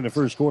 seconds to play in the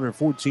first quarter.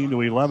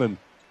 14-11.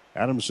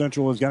 Adams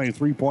Central has got a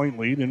three-point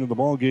lead. Into the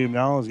ball game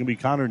now is going to be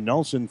Connor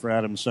Nelson for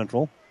Adams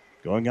Central.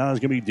 Going on is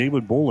going to be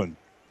David Bolin.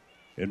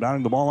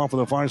 Inbounding the ball off of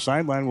the far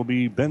sideline will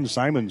be Ben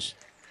Simons.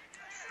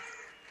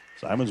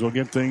 Simons will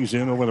get things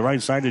in over the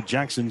right side to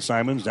Jackson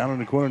Simons. Down in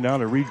the corner now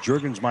to Reed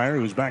Juergensmeyer,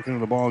 who's back into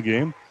the ball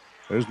game.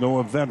 There's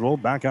Noah Vedral.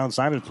 Back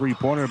outside, a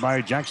three-pointer by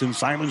Jackson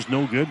Simons.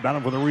 No good.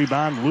 Battle for the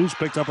rebound. Loose,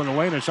 picked up in the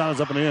lane. A shot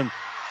is up and in.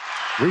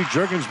 Reed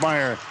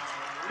Juergensmeyer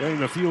getting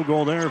the field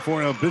goal there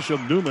for Bishop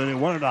Neumann. He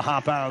wanted to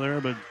hop out of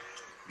there, but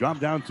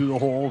dropped down through the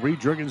hole. Reed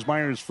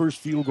Juergensmeyer's first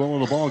field goal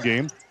of the ball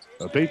game.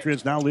 The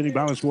Patriots now leading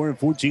by a score of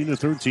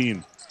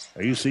 14-13.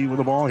 AC with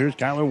the ball. Here's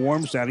Kyler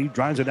Warmstadt. He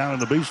drives it down in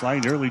the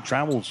baseline. Nearly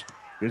travels.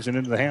 Gets it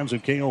into the hands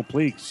of K.O.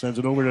 Pleak. Sends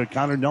it over to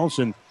Connor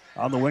Nelson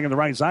on the wing on the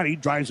right side. He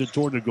drives it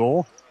toward the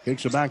goal.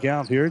 Kicks it back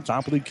out here.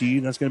 Top of the key.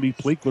 That's going to be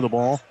Pleak with the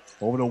ball.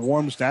 Over to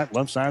Warmstadt.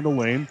 Left side of the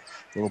lane.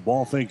 Little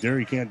ball fake there.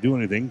 He can't do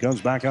anything.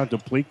 Comes back out to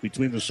Pleak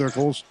between the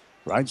circles.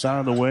 Right side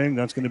of the wing.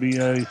 That's going to be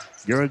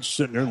Garrett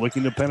Sittner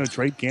looking to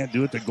penetrate. Can't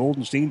do it to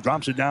Goldenstein.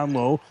 Drops it down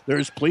low.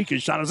 There's Pleak.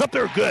 His shot is up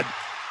there. Good.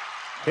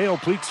 K.O.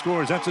 Pleak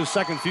scores. That's his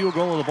second field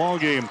goal of the ball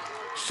game.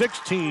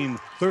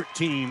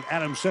 16-13.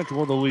 Adams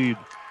Central with the lead.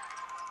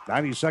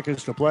 90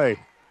 seconds to play.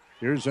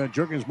 Here's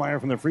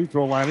Juergensmeyer from the free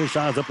throw line. His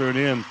shot is up there and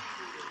in.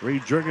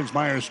 Reed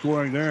Juergensmeyer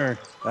scoring there.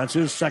 That's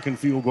his second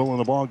field goal in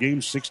the ball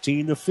game.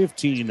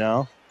 16-15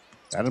 now.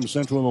 Adams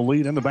Central in the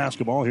lead in the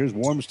basketball. Here's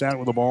Warmstadt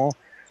with the ball.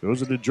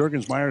 Goes it to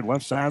Juergensmeyer,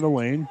 left side of the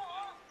lane.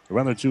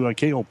 Rather to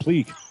K.O.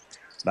 Pleak.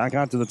 Back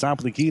out to the top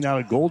of the key now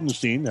to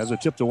Goldenstein. Has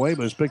it tipped away,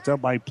 but it's picked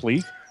up by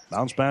Pleak.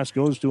 Bounce pass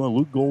goes to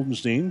Luke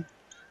Goldenstein.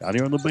 Down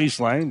here on the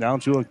baseline, down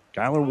to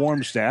Kyler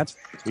Warmstadt.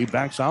 He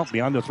backs out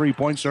beyond the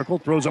three-point circle,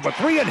 throws up a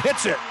three and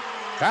hits it.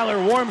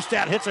 Kyler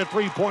Warmstadt hits a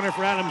three-pointer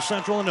for Adams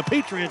Central, and the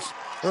Patriots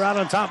are out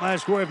on top by a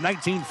score of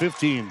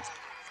 19-15.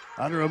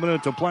 Under a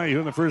minute to play here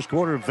in the first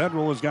quarter.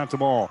 Vedral has got the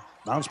ball.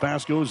 Bounce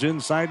pass goes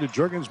inside to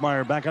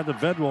Juergensmeyer. Back out to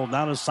Vedral.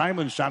 Now to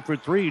Simons. Shot for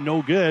three.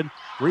 No good.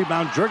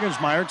 Rebound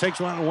Juergensmeyer takes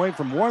one away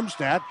from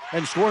Warmstadt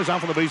and scores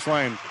off of the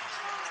baseline.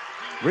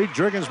 Reed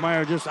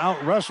Juergensmeyer just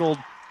out-wrestled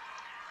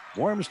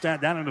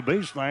Warmstadt down in the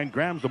baseline.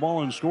 Grabs the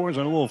ball and scores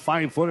on a little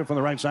 5-footer from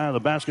the right side of the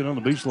basket on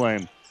the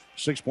baseline.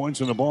 6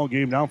 points in the ball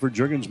game now for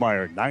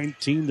Juergensmeyer.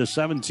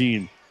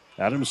 19-17.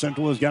 Adams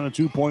Central has got a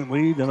 2-point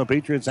lead, and the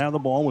Patriots have the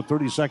ball with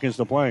 30 seconds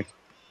to play.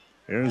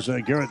 Here's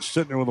Garrett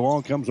Sittner with the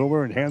ball. Comes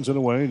over and hands it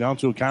away down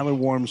to Kyler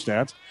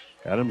Warmstadt.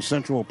 Adams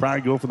Central will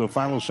probably go for the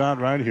final shot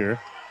right here.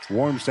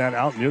 Warmstadt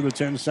out near the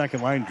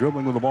 10-second line,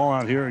 dribbling with the ball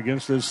out here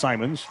against this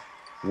Simons.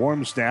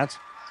 Warmstadt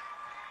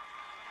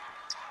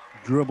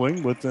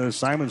dribbling with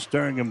Simons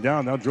staring him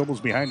down. Now dribbles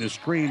behind the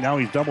screen. Now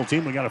he's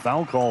double-teamed. We got a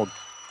foul called.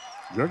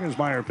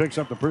 Juergensmeyer picks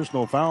up the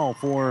personal foul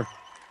for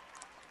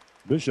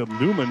Bishop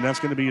Neumann. That's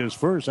going to be his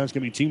first. That's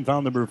going to be team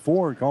foul number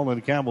 4 called by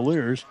the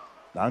Cavaliers.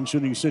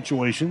 Non-shooting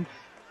situation.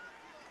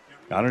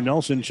 Connor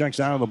Nelson checks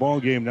out of the ball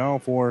game now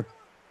for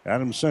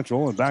Adams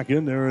Central. And back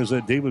in there is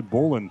David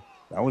Bolin.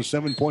 That was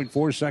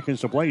 7.4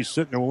 seconds to play.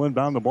 Sittner will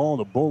inbound the ball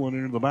to Bolin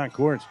into the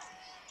backcourt.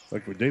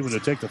 Look for David to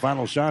take the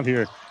final shot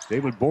here.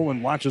 David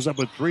Bolin watches up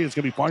with three. It's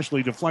going to be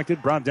partially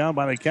deflected, brought down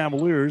by the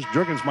Cavaliers.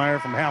 Juergensmeyer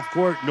from half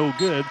court, no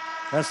good.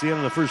 That's the end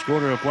of the first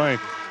quarter of play.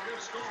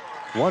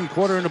 1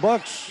 quarter in the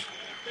books.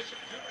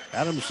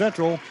 Adams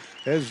Central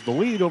has the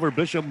lead over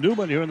Bishop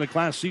Neumann here in the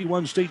Class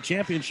C1 State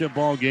Championship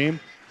ball game.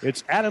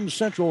 It's Adams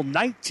Central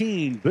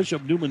 19,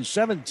 Bishop Neumann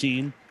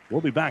 17. We'll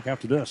be back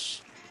after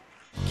this.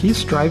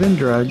 Keith's Drive-In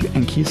Drug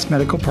and Keith's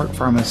Medical Park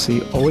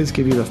Pharmacy always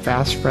give you the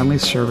fast, friendly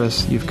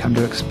service you've come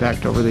to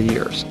expect over the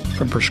years.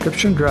 From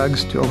prescription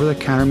drugs to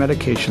over-the-counter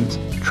medications,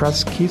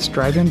 trust Keith's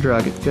Drive-In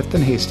Drug at 5th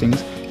and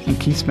Hastings and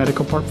Keith's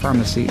Medical Park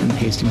Pharmacy in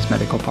Hastings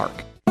Medical Park.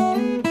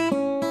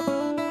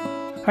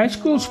 High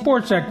school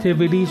sports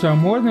activities are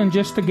more than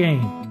just a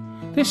game.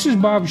 This is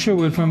Bob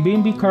Sherwood from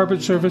B&B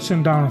Carpet Service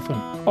in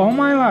Doniphan. All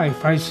my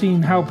life, I've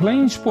seen how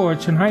playing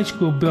sports in high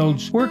school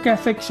builds work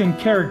ethics and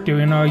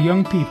character in our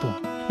young people.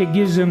 It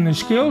gives them the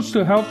skills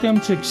to help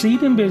them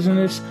succeed in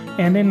business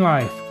and in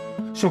life.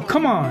 So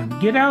come on,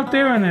 get out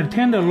there and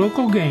attend a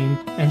local game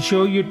and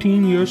show your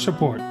team your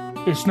support.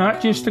 It's not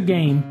just a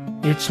game,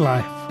 it's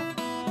life.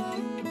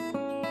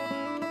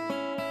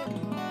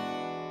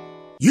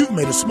 You've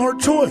made a smart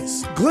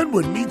choice.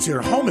 Glenwood meets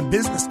your home and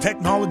business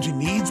technology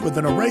needs with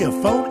an array of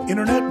phone,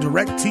 internet,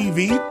 direct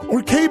TV,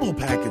 or cable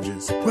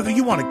packages. Whether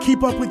you want to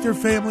keep up with your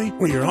family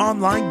or your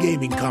online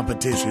gaming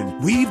competition,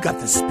 we've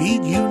got the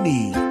speed you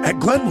need. At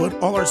Glenwood,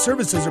 all our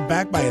services are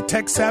backed by a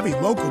tech-savvy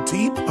local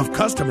team of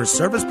customer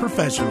service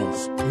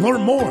professionals.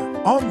 Learn more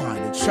online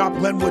at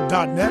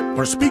shopglenwood.net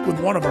or speak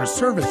with one of our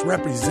service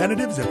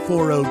representatives at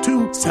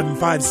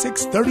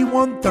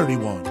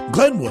 402-756-3131.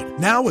 Glenwood,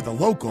 now with a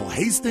local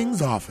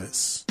Hastings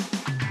office.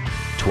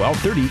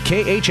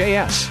 1230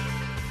 KHAS.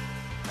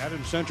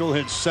 Adams Central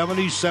hit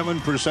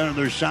 77% of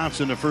their shots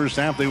in the first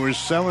half. They were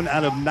 7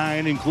 out of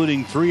 9,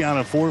 including 3 out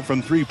of 4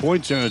 from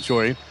three-point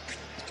territory.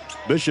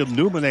 Bishop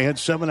Neumann, they had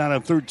 7 out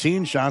of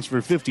 13 shots for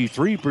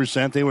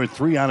 53%. They were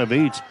 3 out of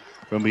 8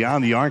 from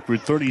beyond the arc for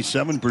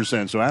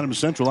 37%. So Adams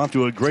Central off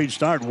to a great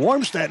start.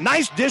 Warmstead,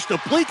 nice dish to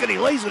Pleak, and he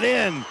lays it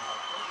in.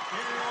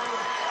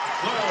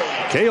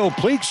 K.O.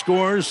 Pleak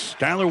scores.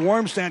 Tyler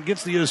Warmstead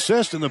gets the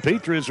assist, and the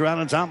Patriots are out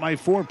on top by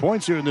 4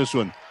 points here in this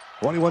one.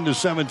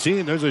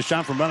 21-17. There's a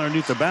shot from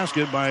underneath the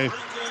basket by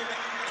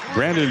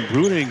Brandon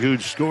Bruning, who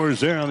scores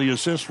there on the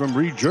assist from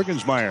Reed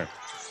Jurgensmeyer.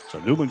 So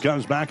Newman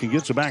comes back and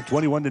gets it back.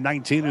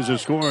 21-19 is the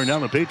score, and now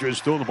the Patriots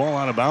throw the ball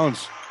out of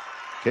bounds.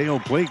 K.O.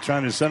 Pleak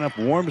trying to set up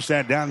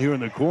Warmstead down here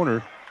in the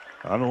corner.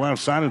 On the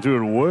left side and threw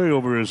it way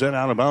over his head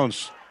out of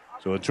bounds.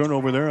 So a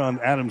turnover there on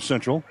Adams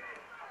Central.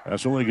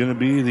 That's only going to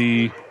be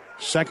the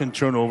second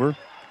turnover.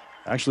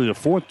 Actually, the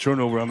fourth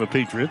turnover on the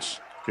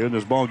Patriots here in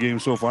this ball game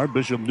so far.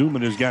 Bishop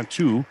Neumann has got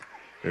 2.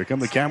 Here come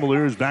the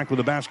Cavaliers back with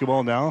the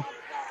basketball now.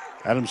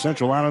 Adams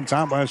Central out on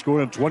top by a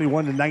score of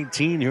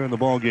 21-19 here in the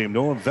ball game.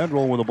 Noah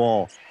Vedral with the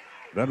ball.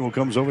 Vedral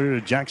comes over here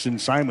to Jackson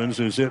Simons,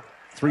 who's hit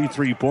 3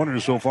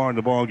 3-pointers so far in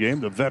the ball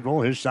game. The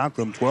Vedral, his shot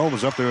from 12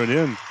 is up there and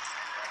in.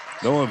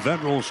 Noah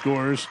Vedral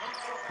scores.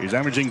 He's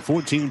averaging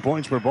 14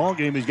 points per ball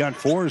game. He's got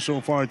 4 so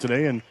far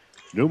today, and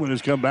Newman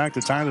has come back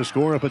to tie the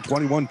score up at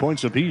 21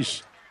 points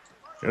apiece.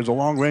 There's a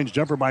long-range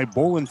jumper by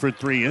Bolin for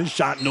 3. His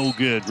shot no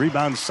good.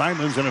 Rebound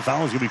Simons, and a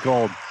foul is going to be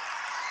called.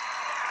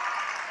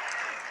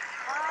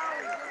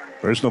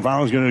 Personal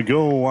foul is going to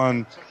go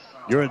on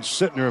Garrett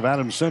Sittner of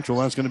Adams Central.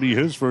 That's going to be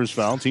his first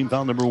foul. Team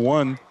foul number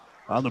 1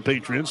 on the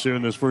Patriots here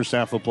in this first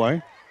half of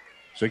play.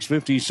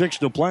 6:56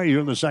 to play here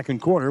in the second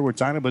quarter. We're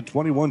tied up at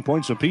 21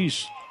 points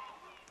apiece.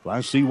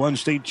 Last C1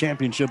 state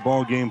championship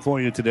ball game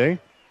for you today.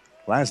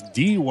 Last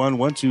D1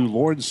 went to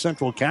Lord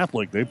Central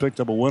Catholic. They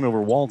picked up a win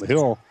over Walton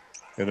Hill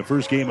in the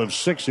first game of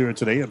 6 here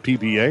today at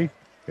PPA.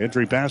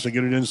 Entry pass to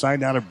get it inside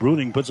now to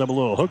Bruning. Puts up a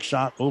little hook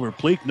shot over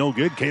Pleak. No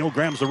good. Kale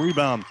grabs the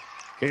rebound.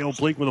 Kale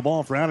Pleak with the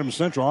ball for Adams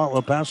Central.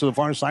 Outlet pass to the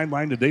far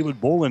sideline to David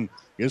Bolin.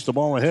 Gets the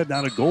ball ahead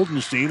now to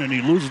Goldenstein, and he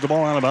loses the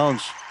ball out of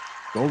bounds.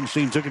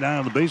 Goldenstein took it down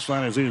on the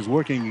baseline as he was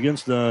working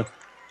against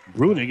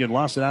Bruning and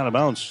lost it out of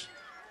bounds.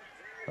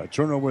 A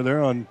turnover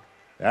there on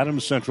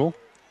Adams Central.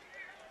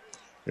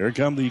 Here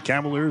come the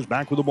Cavaliers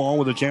back with the ball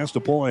with a chance to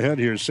pull ahead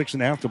here.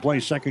 6.5 to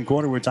play second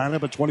quarter. We're tied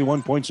up at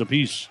 21 points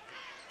apiece.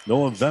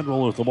 Noah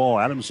Vedral with the ball.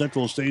 Adams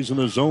Central stays in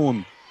the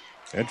zone.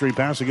 Entry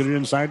pass to get it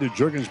inside to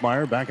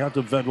Jurgensmeyer. Back out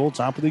to Vedral,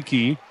 top of the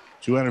key.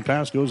 200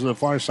 pass goes to the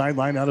far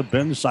sideline out of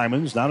Ben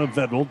Simons. Down to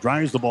Vedral,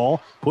 drives the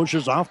ball,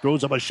 pushes off,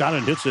 throws up a shot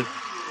and hits it.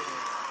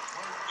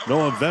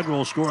 Noah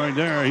Vedral scoring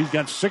there. He's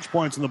got 6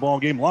 points in the ball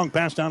game. Long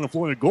pass down the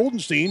floor to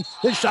Goldenstein.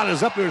 His shot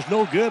is up there. It's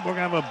no good. We're going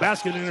to have a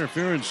basket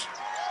interference.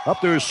 Up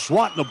there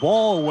swatting the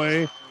ball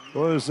away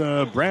was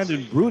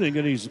Brandon Bruning,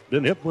 and he's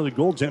been hit with a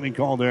goaltending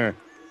call there.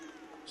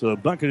 So the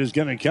bucket is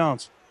going to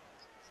count.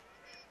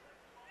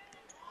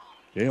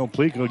 Dale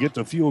Pleak will get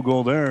the field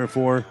goal there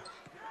for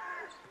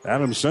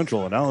Adams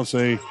Central. And now it's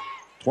a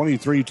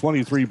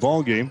 23-23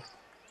 ball game.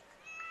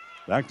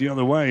 Back the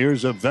other way.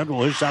 Here's a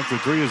Vedral. His shot for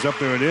 3 is up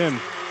there and in.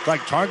 It's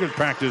like target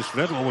practice.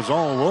 Vedral was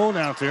all alone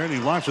out there, and he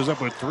launches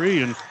up with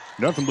 3, and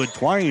nothing but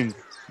twine.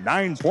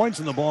 9 points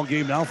in the ball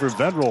game now for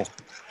Vedral.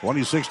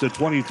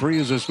 26-23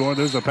 is the score.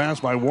 There's a pass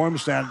by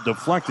Warmstead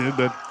deflected,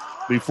 but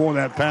before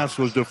that pass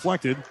was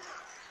deflected,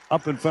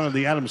 up in front of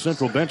the Adams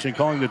Central bench and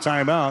calling the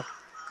timeout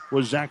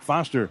was Zach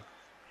Foster.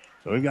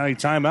 So we've got a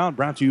timeout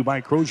brought to you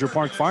by Crozier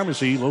Park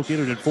Pharmacy,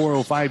 located at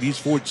 405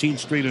 East 14th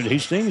Street in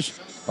Hastings.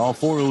 Call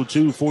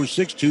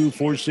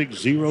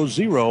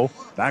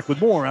 402-462-4600. Back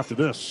with more after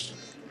this.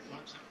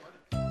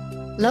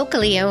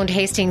 Locally owned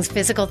Hastings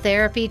Physical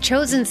Therapy,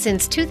 chosen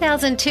since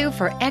 2002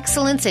 for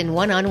excellence in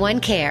one-on-one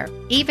care.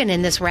 Even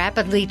in this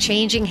rapidly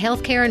changing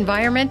healthcare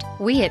environment,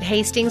 we at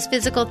Hastings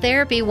Physical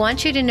Therapy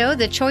want you to know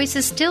the choice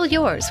is still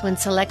yours when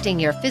selecting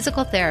your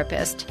physical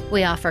therapist.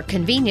 We offer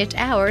convenient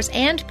hours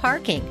and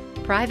parking.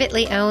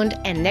 Privately owned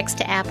and next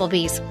to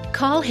Applebee's.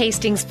 Call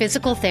Hastings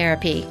Physical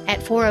Therapy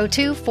at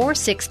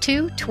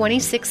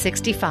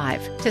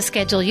 402-462-2665 to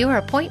schedule your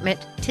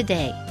appointment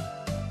today.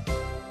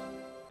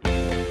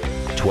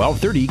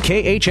 1230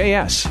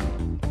 KHAS.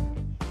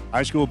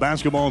 High school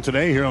basketball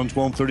today here on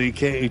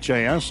 1230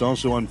 KHAS,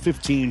 also on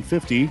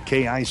 1550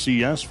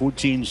 KICS,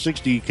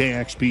 1460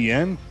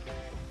 KXPN,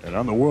 and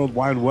on the World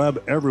Wide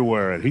Web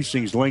everywhere at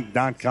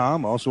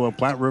HastingsLink.com, also at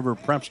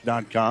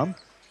PlatteRiverPreps.com.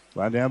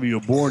 Glad to have you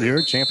aboard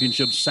here.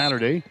 Championship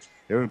Saturday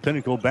here at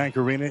Pinnacle Bank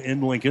Arena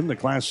in Lincoln. The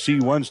Class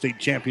C1 state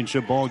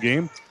championship ball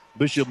game.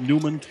 Bishop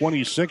Neumann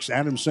 26,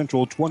 Adams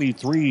Central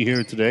 23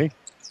 here today.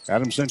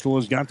 Adams Central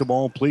has got the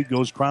ball. Pleat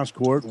goes cross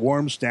court.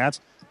 Warmstadt.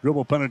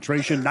 Dribble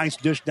penetration. Nice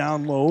dish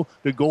down low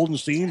to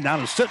Goldenstein. Now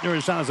to Sittner.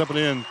 His shot is up and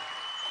in.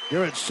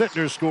 Garrett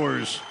Sittner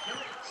scores.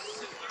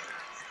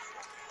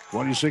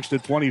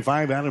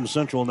 26-25. Adams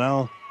Central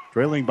now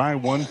trailing by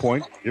 1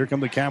 point. Here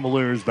come the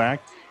Cavaliers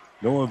back.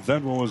 Noah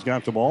Vedral has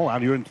got the ball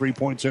out here in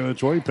 3-point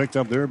territory. Picked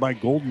up there by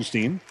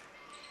Goldenstein.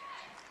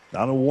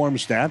 Down to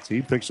Warmstadt.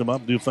 He picks him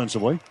up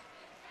defensively.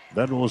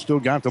 Vedral has still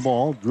got the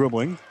ball.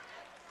 Dribbling.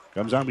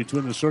 Comes out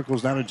between the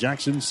circles down to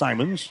Jackson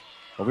Simons.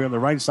 Over on the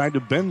right side to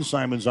Ben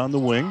Simons on the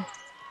wing.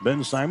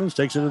 Ben Simons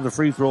takes it to the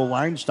free throw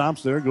line.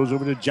 Stops there. Goes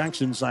over to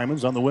Jackson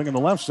Simons on the wing on the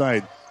left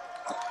side.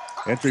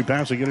 Entry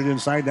pass to get it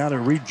inside down to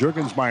Reed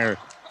Jurgensmeyer.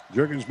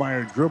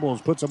 Jurgensmeyer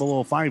dribbles, puts up a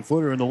little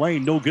 5-footer in the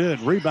lane. No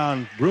good.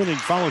 Rebound. Bruning,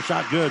 follow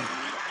shot good.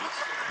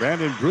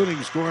 Brandon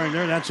Bruning scoring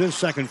there. That's his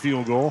second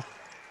field goal.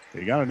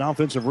 He got an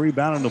offensive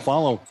rebound in the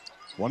follow.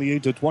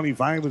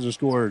 28-25 is the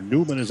score.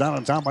 Neumann is out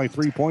on top by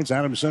 3 points.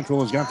 Adams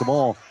Central has got the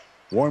ball.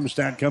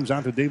 Warmstadt comes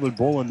out to David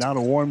Bolin. Now to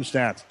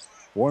Warmstadt.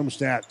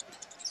 Warmstadt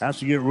has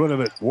to get rid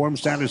of it.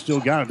 Warmstadt has still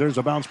got it. There's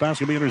a bounce pass.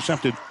 Going to be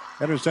intercepted.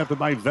 Intercepted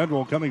by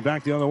Vedral coming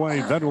back the other way.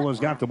 Vedral has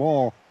got the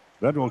ball.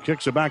 Vedral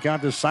kicks it back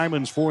out to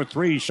Simons for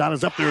 3. Shot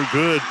is up there.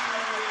 Good.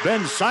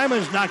 Ben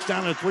Simons knocks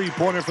down a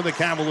 3-pointer for the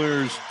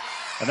Cavaliers.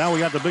 And now we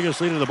got the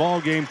biggest lead of the ball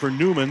game for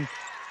Neumann.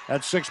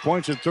 That's 6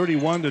 points at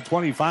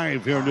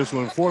 31-25 here in this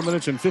one. 4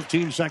 minutes and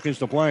 15 seconds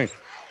to play.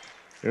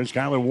 There's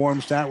Kyler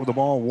Warmstadt with the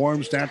ball.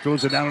 Warmstadt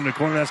throws it down in the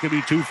corner. That's going to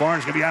be too far.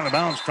 It's going to be out of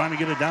bounds. Trying to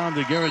get it down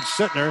to Garrett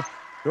Sittner.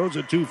 Throws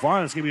it too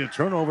far. It's going to be a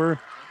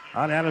turnover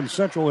on Adams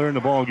Central here in the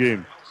ball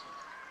game.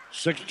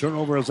 6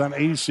 turnovers on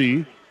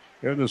AC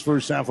here in this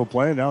first half of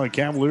play. Now the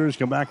Cavaliers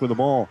come back with the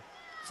ball.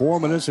 4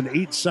 minutes and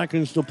 8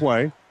 seconds to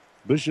play.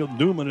 Bishop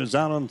Neumann is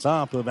out on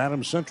top of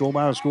Adams Central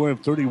by a score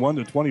of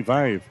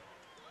 31-25.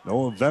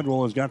 Noah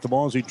Vedral has got the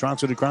ball as he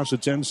trots it across the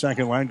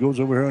 10-second line. Goes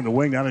over here on the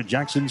wing. Now to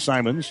Jackson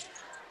Simons.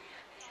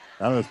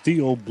 Now to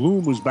Theo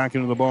Bloom, who's back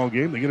into the ball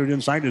game. They get it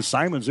inside to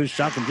Simons. This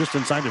shot from just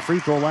inside the free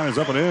throw line is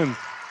up and in.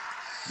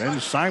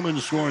 Ben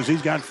Simons scores.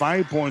 He's got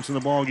 5 points in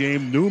the ball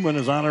game. Neumann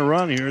is on a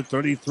run here,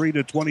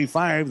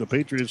 33-25. The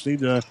Patriots need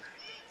to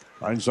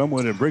find some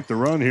way to break the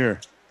run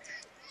here.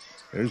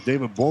 There's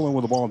David Bolin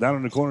with the ball down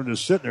in the corner to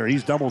Sittner.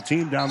 He's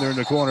double-teamed down there in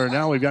the corner.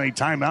 Now we've got a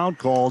timeout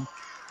called.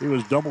 He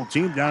was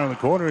double-teamed down in the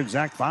corner, and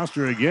Zach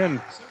Foster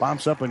again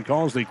pops up and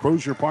calls the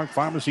Crozier Park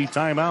Pharmacy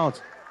timeout.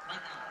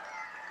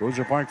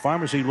 Crozier Park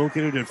Pharmacy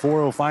located at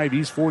 405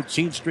 East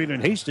 14th Street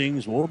in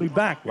Hastings. We'll be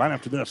back right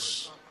after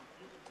this.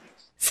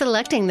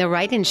 Selecting the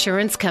right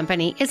insurance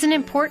company is an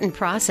important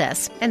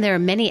process, and there are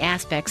many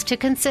aspects to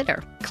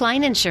consider.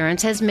 Klein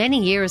Insurance has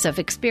many years of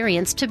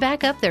experience to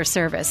back up their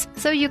service,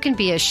 so you can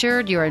be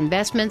assured your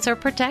investments are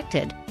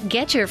protected.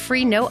 Get your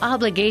free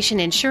no-obligation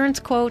insurance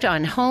quote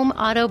on home,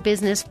 auto,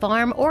 business,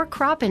 farm, or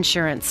crop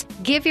insurance.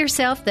 Give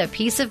yourself the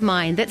peace of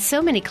mind that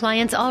so many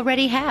clients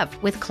already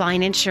have with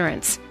Klein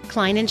Insurance.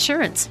 Klein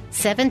Insurance,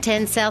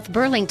 710 South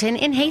Burlington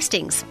in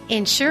Hastings.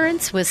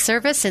 Insurance with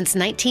service since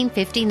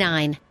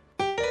 1959.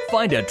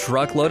 Find a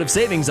truckload of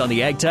savings on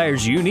the ag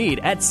tires you need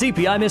at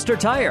CPI Mr.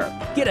 Tire.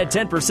 Get a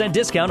 10%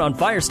 discount on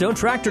Firestone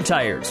tractor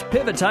tires,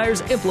 pivot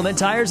tires, implement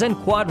tires, and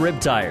quad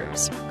rib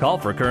tires. Call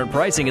for current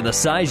pricing and the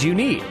size you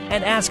need,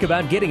 and ask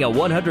about getting a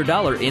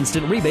 $100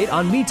 instant rebate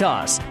on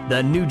Mitas,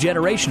 the new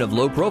generation of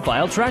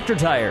low-profile tractor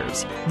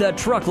tires. The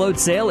truckload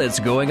sale is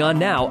going on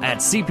now at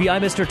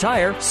CPI Mr.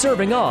 Tire,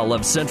 serving all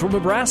of central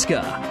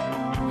Nebraska.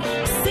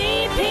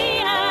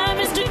 CPI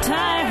Mr.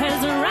 Tire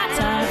has the right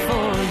tire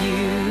for you.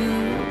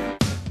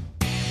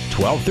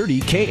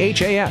 1230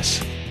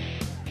 KHAS.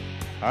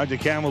 The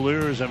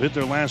Cavaliers have hit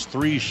their last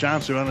 3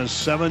 shots. They're on a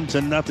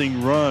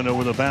 7-0 run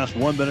over the past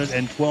 1 minute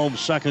and 12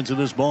 seconds of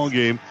this ball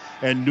game.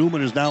 And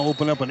Neumann has now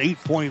opened up an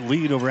 8-point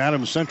lead over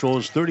Adams Central.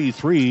 It's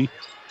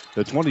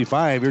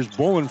 33-25. Here's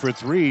Bolin for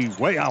 3.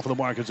 Way off of the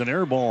mark. It's an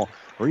air ball.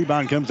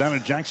 Rebound comes down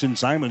to Jackson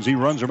Simons. He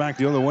runs her back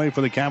the other way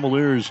for the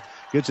Cavaliers.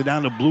 Gets it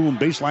down to Bloom.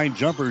 Baseline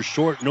jumper.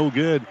 Short. No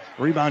good.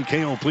 Rebound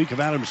K.O. Pleak of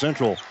Adams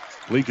Central.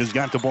 Pleak has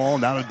got the ball.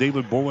 Now to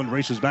David Bolin.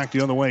 Races back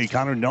the other way.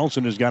 Connor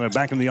Nelson has got it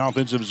back in the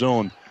offensive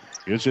zone.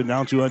 Gets it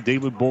now to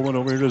David Bolin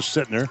over here to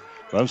Sittner.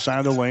 Left side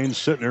of the lane.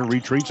 Sittner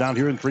retreats out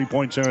here in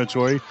 3-point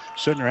territory.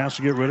 Sittner has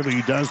to get rid of it.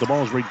 He does. The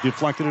ball is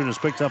deflected and is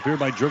picked up here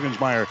by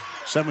Jurgensmeyer.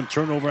 7th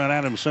turnover on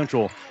Adams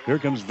Central. Here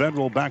comes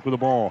Vedral back with the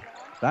ball.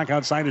 Back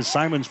outside is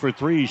Simons for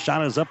 3.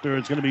 Shot is up there.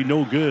 It's going to be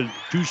no good.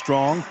 Too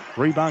strong.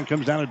 Rebound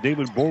comes down to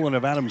David Bolin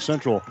of Adams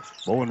Central.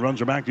 Bolin runs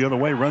her back the other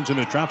way. Runs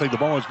into traffic. The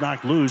ball is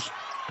knocked loose.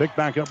 Picked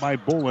back up by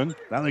Bolin.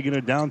 Now they get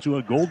it down to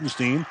a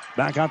Goldenstein.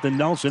 Back out to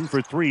Nelson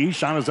for 3.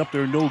 Shot is up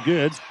there, no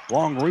good.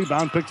 Long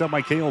rebound picked up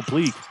by Cale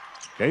Pleak.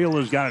 Cale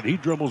has got it. He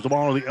dribbles the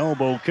ball to the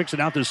elbow. Kicks it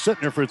out to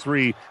Sittner for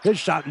 3. His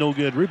shot no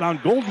good. Rebound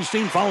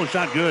Goldenstein. Follow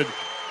shot good.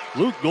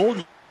 Luke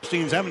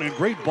Goldenstein's having a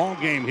great ball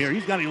game here.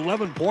 He's got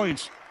 11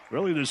 points.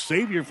 really the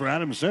savior for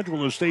Adams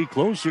Central to stay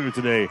close here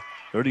today.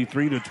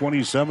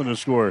 33-27 the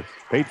score.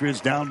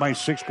 Patriots down by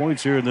 6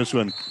 points here in this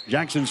one.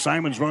 Jackson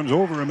Simons runs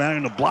over him,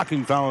 and a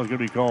blocking foul is going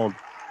to be called.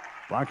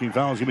 Blocking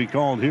foul is going to be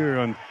called here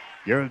on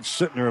Garrett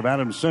Sittner of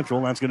Adams Central.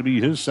 That's going to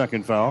be his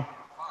second foul.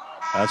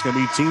 That's going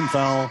to be team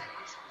foul.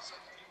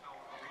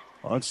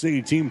 Let's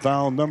see, team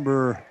foul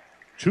number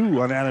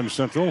 2 on Adams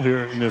Central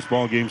here in this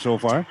ball game so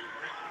far.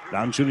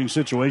 Down-shooting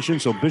situation,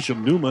 so Bishop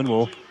Neumann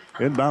will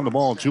inbound the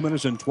ball. 2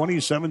 minutes and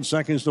 27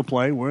 seconds to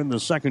play. We're in the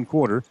second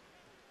quarter.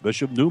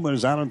 Bishop Neumann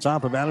is out on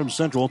top of Adams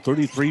Central,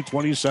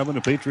 33-27.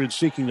 The Patriots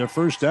seeking their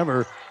first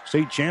ever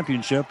state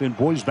championship in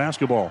boys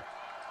basketball.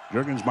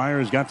 Jurgensmeyer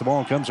has got the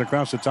ball, comes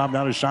across the top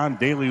now to Sean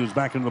Daly, who's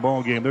back into the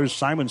ball game. There's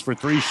Simons for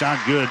 3, shot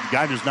good. The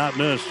guy does not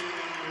miss.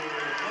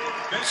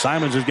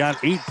 Simons has got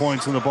 8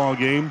 points in the ball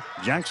game.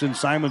 Jackson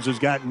Simons has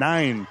got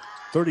 9,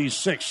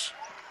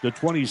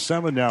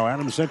 36-27 now.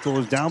 Adams Central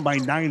is down by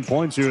 9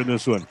 points here in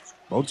this one.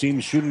 Both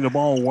teams shooting the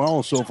ball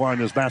well so far in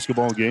this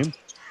basketball game.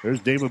 There's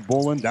David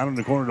Bolin down in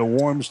the corner to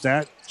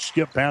Warmstadt.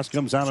 Skip pass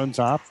comes out on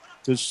top.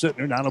 To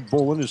Sittner, down to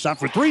Bolin. His shot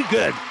for 3,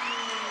 good.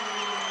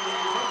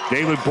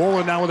 David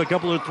Bolin now with a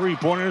couple of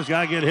three-pointers.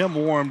 Got to get him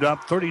warmed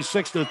up.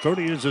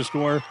 36-30 is the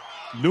score.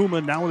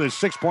 Neumann now with a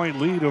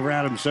 6-point lead over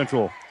Adams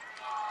Central.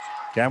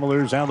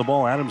 Cavaliers have the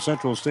ball. Adams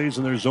Central stays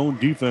in their zone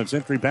defense.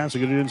 Entry pass to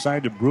get it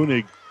inside to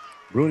Brunig.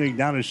 Brunig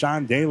down to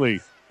Sean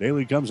Daly.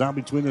 Daly comes out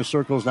between the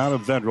circles now to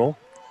Vedral.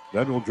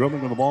 Vedral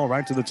dribbling with the ball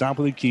right to the top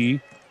of the key.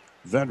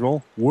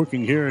 Vedral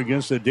working here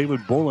against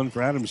David Bolin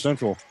for Adams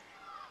Central.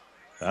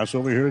 Pass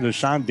over here to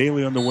Sean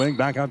Daly on the wing.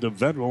 Back out to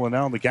Vedral, and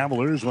now the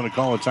Cavaliers want to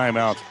call a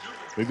timeout.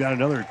 We've got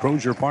another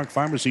Crozier Park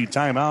Pharmacy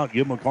timeout.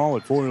 Give them a call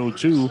at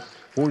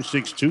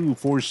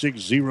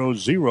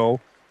 402-462-4600.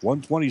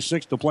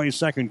 1:26 to play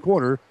second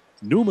quarter.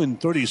 Neumann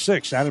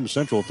 36, Adams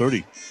Central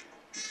 30.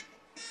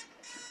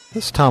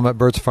 This is Tom at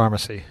Burt's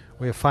Pharmacy.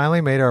 We have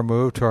finally made our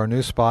move to our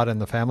new spot in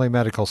the Family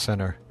Medical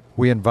Center.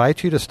 We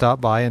invite you to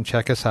stop by and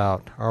check us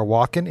out. Our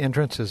walk-in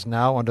entrance is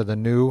now under the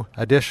new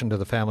addition to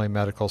the Family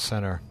Medical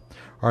Center.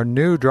 Our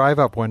new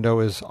drive-up window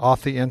is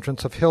off the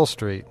entrance of Hill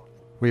Street.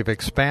 We've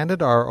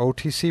expanded our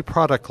OTC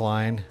product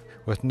line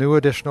with new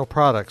additional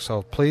products,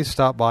 so please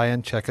stop by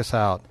and check us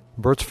out.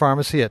 Burt's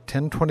Pharmacy at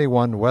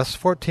 1021 West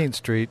 14th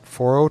Street,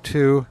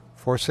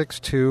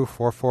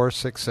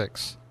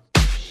 402-462-4466.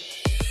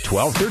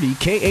 1230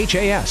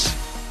 KHAS.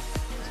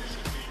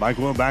 Mike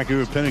Will back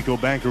here at Pinnacle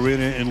Bank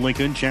Arena in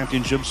Lincoln.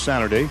 Championship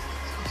Saturday.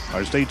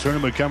 Our state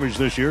tournament coverage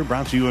this year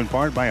brought to you in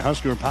part by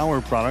Husker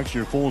Power Products,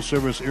 your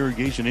full-service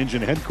irrigation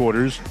engine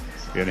headquarters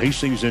in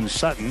Hastings and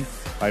Sutton.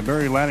 By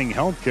Mary Lanning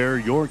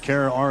Healthcare, your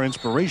care, our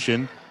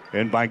inspiration.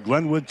 And by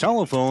Glenwood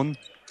Telephone,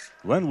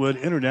 Glenwood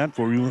Internet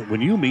for you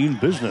when you mean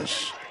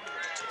business.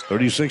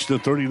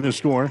 36-30 the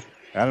score.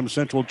 Adams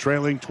Central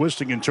trailing,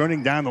 twisting and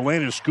turning down the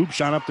lane. A scoop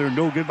shot up there,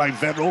 no good by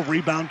Vedral.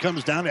 Rebound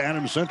comes down to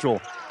Adams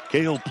Central.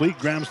 Cale Pleat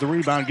grabs the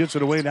rebound, gets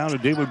it away down to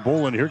David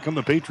Bolin. Here come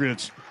the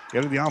Patriots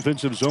into the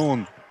offensive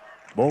zone.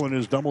 Bolin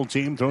is double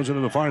teamed, throws it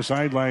to the far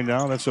sideline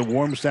now. That's a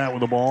Warmstadt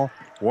with the ball.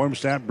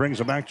 Warmstadt brings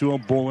it back to a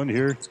Bolin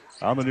here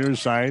on the near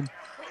side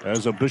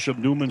as a Bishop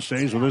Neumann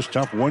stays with this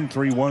tough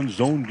 1-3-1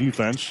 zone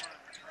defense.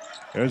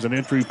 There's an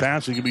entry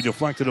pass. It can be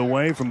deflected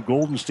away from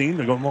Goldenstein.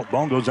 The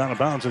ball goes out of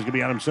bounds. It's going to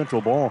be Adams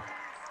Central ball.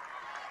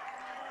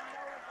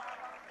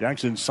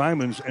 Jackson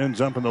Simons ends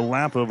up in the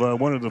lap of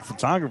one of the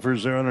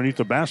photographers there underneath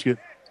the basket.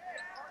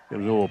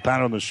 Gives a little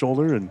pat on the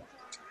shoulder and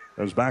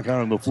goes back out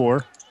on the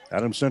floor.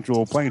 Adams Central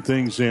will play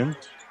things in.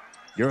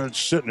 Garrett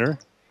Sittner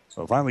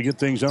will finally get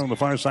things out on the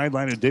far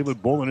sideline. And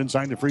David Bolin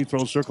inside the free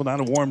throw circle down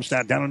to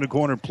Warmstadt. Down in the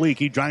corner, Pleak.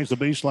 He drives the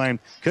baseline.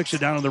 Kicks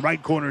it down in the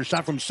right corner.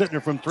 Shot from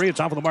Sittner from 3. It's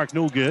off of the mark.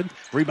 No good.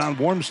 Rebound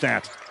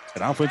Warmstadt.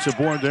 An offensive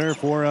board there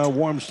for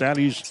Warmstadt.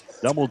 He's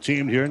double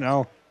teamed here.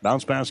 Now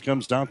bounce pass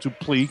comes down to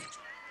Pleak.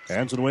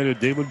 Hands it away to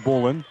David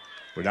Bolin.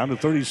 We're down to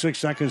 36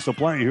 seconds to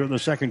play here in the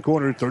second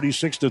quarter.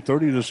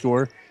 36-30 the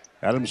score.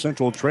 Adams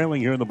Central trailing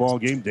here in the ball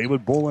game.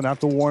 David Bolin out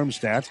to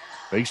Warmstadt.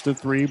 Fakes the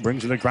 3,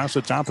 brings it across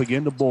the top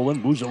again to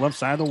Bolin. Moves it left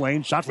side of the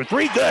lane. Shot for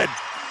 3, good.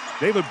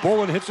 David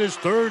Bolin hits his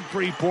third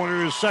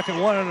three-pointer, his second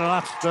one in the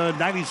last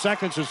 90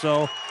 seconds or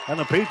so. And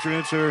the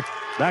Patriots are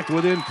back to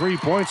within 3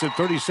 points at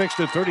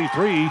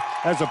 36-33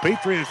 as the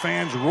Patriot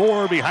fans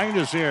roar behind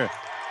us here.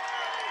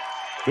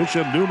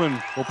 Bishop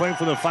Neumann will play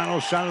for the final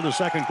shot of the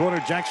second quarter.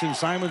 Jackson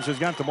Simons has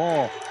got the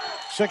ball.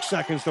 6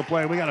 seconds to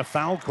play. We got a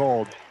foul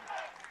called.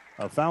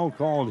 A foul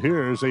called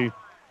here as they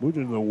moved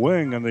into the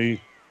wing on the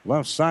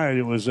left side.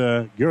 It was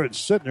Garrett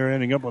Sittner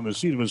ending up on the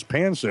seat of his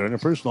pants there. And a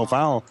personal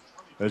foul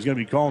is going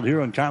to be called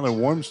here on Kyler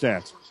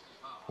Warmstadt.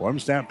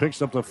 Warmstadt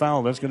picks up the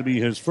foul. That's going to be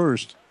his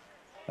first.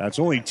 That's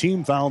only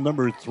team foul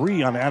number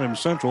 3 on Adams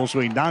Central,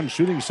 so a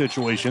non-shooting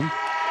situation.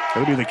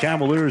 Going to be the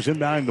Cavaliers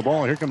inbounding the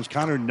ball. Here comes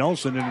Connor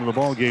Nelson into the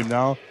ball game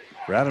now.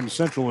 For Adams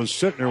Central, as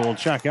Sittner will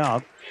check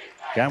out.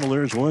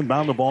 Cavaliers will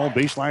inbound the ball.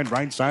 Baseline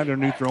right side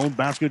underneath their own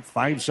basket.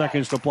 5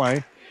 seconds to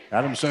play.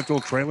 Adams Central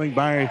trailing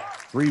by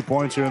 3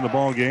 points here in the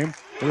ball game.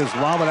 They just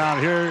lob it out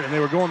here, and they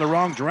were going the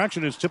wrong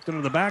direction. It's tipped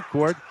into the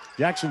backcourt.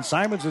 Jackson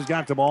Simons has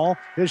got the ball.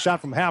 His shot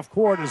from half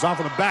court is off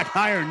of the back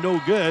iron, no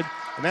good.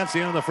 And that's the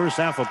end of the first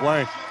half of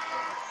play.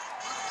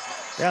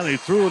 Yeah, they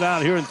threw it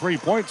out here in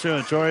three-point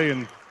territory,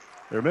 and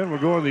their men were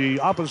going the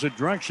opposite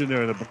direction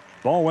there. The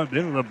ball went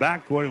into the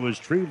backcourt. It was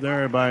retrieved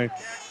there by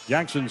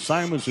Jackson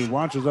Simons, who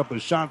launches up a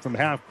shot from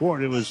half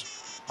court. It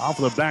was off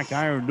of the back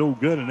iron, no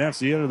good, and that's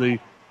the end of the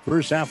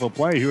first half of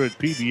play here at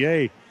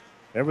PBA.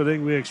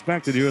 Everything we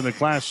expected here in the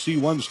Class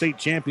C1 state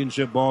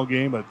championship ball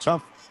game. A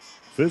tough,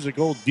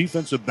 physical,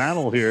 defensive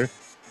battle here.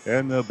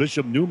 And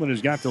Bishop Neumann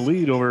has got the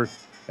lead over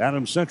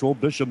Adams Central.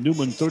 Bishop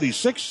Neumann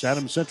 36,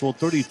 Adams Central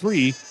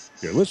 33.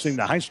 You're listening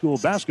to high school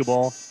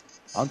basketball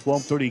on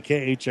 1230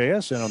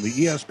 KHAS and on the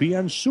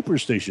ESPN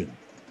Superstation.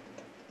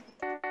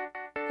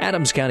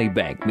 Adams County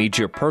Bank meets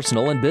your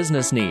personal and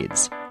business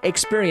needs.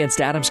 Experienced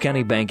Adams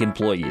County Bank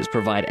employees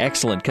provide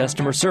excellent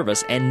customer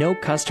service and know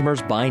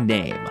customers by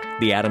name.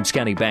 The Adams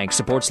County Bank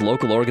supports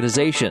local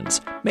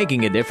organizations,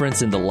 making a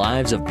difference in the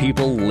lives of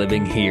people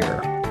living here.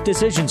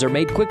 Decisions are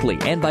made quickly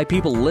and by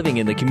people living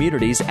in the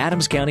communities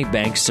Adams County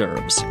Bank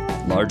serves.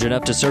 Large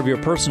enough to serve your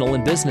personal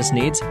and business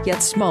needs,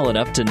 yet small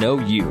enough to know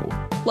you.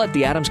 Let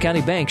the Adams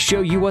County Bank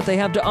show you what they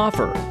have to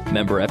offer.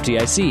 Member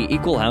FDIC,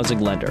 Equal Housing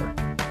Lender.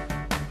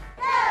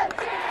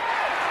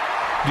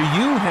 Do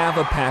you have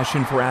a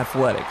passion for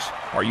athletics?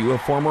 Are you a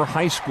former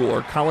high school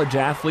or college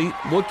athlete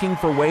looking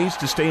for ways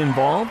to stay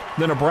involved?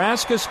 The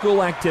Nebraska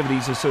School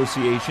Activities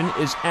Association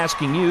is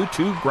asking you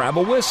to grab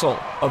a whistle.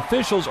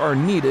 Officials are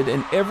needed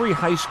in every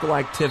high school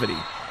activity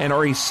and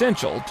are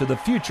essential to the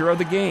future of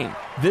the game.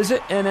 Visit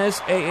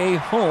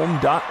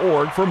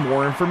nsaahome.org for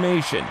more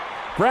information.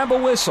 Grab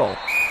a whistle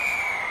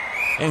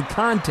and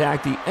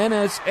contact the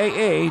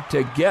NSAA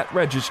to get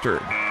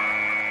registered.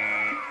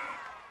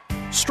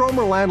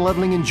 Stromer Land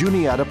Leveling in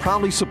Juniata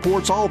proudly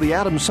supports all the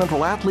Adams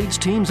Central athletes,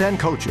 teams, and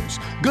coaches.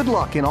 Good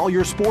luck in all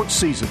your sports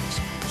seasons.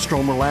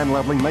 Stromer Land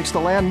Leveling makes the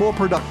land more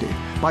productive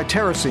by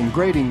terracing,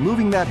 grading,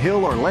 moving that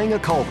hill, or laying a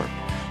culvert.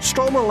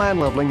 Stromer Land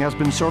Leveling has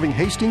been serving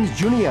Hastings,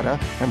 Juniata,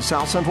 and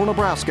South Central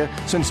Nebraska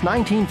since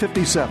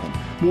 1957.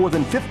 More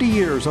than 50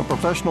 years of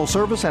professional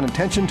service and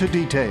attention to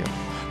detail.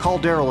 Call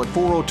Darrell at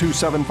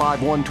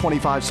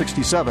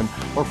 402-751-2567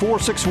 or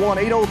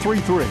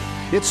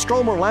 461-8033. It's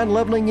Stromer Land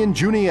Leveling in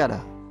Juniata.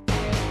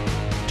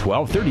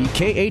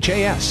 1230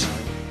 KHAS.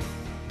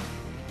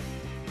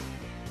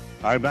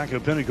 All right, back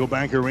at Pinnacle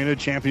Bank Arena,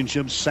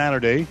 championship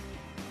Saturday.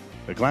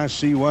 The Class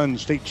C1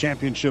 state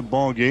championship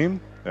ball game.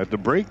 At the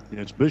break,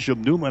 it's Bishop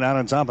Neumann out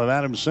on top of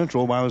Adams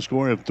Central by a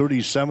score of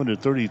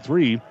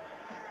 37-33.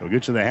 We'll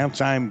get to the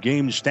halftime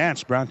game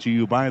stats brought to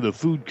you by the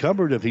Food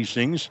Cupboard of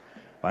Hastings.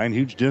 Find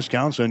huge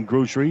discounts on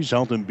groceries,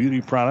 health and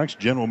beauty products,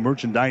 general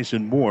merchandise,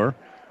 and more.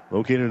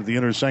 Located at the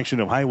intersection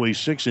of Highway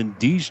 6 and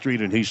D Street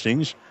in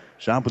Hastings.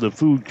 Shop at the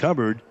Food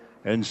Cupboard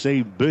and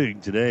save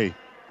big today.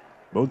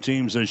 Both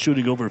teams are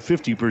shooting over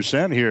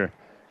 50% here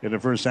in the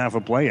first half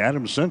of play.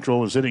 Adams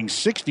Central is hitting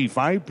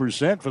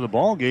 65% for the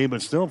ball game,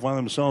 but still find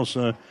themselves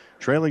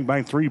trailing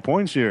by 3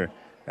 points here.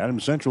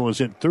 Adams Central has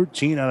hit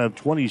 13 out of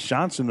 20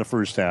 shots in the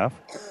first half.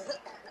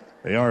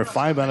 They are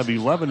 5 out of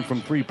 11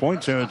 from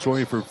three-point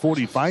territory for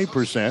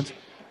 45%.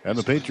 And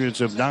the Patriots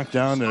have knocked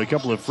down a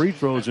couple of free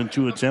throws in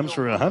 2 attempts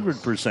for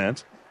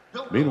 100%.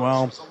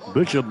 Meanwhile,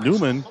 Bishop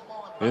Neumann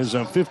is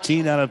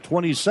 15 out of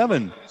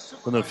 27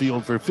 from the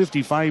field for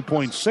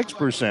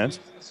 55.6%.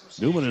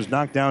 Neumann has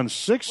knocked down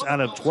 6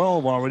 out of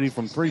 12 already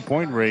from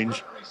three-point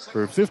range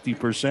for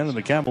 50%, and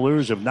the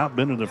Cavaliers have not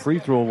been to the free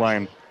throw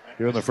line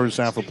here in the first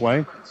half of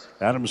play.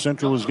 Adams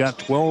Central has got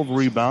 12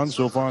 rebounds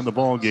so far in the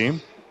ball game.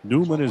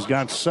 Neumann has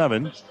got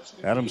 7.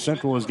 Adams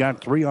Central has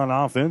got 3 on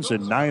offense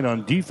and 9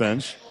 on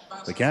defense.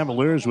 The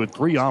Cavaliers with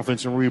 3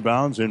 offensive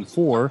rebounds and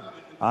 4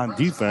 on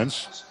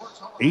defense.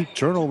 8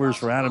 turnovers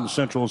for Adams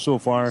Central so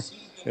far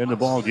in the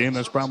ball game.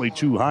 That's probably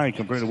too high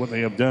compared to what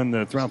they have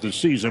done throughout the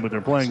season, but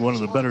they're playing one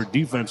of the better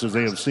defenses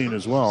they have seen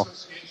as well.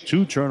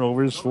 2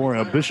 turnovers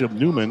for Bishop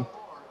Neumann.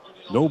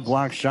 No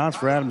block shots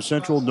for Adams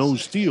Central, no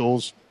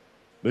steals.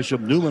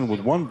 Bishop Neumann with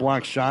 1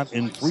 block shot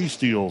and 3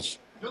 steals.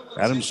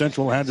 Adams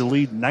Central had to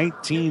lead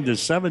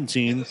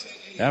 19-17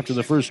 after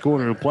the first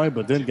quarter of play,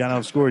 but then got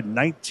outscored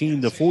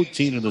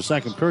 19-14 in the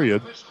second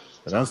period.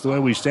 And that's the way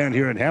we stand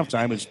here at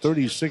halftime. It's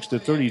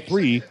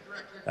 36-33.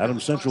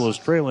 Adams Central is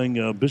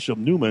trailing Bishop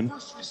Neumann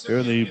here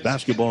in the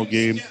basketball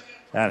game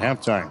at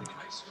halftime.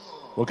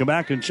 We'll come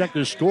back and check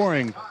the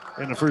scoring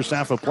in the first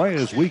half of play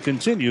as we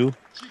continue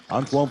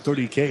on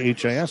 1230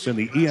 KHAS and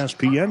the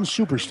ESPN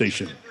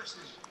Superstation.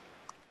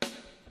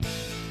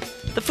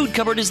 The Food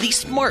Cupboard is the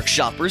smart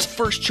shopper's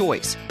first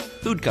choice.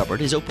 Food Cupboard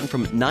is open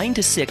from 9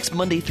 to 6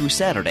 Monday through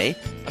Saturday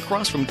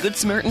across from Good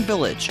Samaritan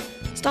Village.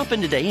 Stop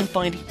in today and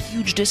find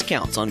huge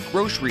discounts on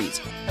groceries,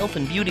 health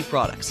and beauty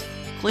products,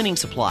 cleaning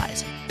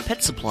supplies,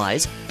 pet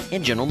supplies,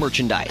 and general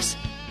merchandise.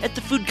 At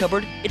the Food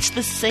Cupboard, it's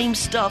the same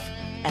stuff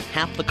at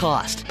half the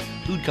cost.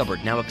 Food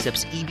Cupboard now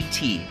accepts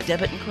EBT,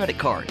 debit, and credit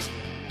cards.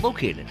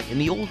 Located in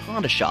the old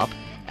Honda shop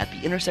at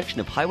the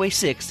intersection of Highway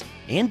 6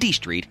 and D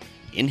Street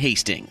in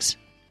Hastings.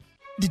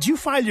 Did you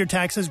file your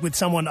taxes with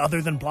someone other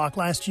than Block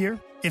last year?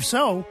 If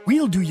so,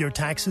 we'll do your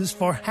taxes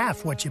for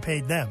half what you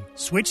paid them.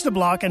 Switch to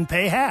Block and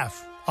pay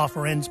half.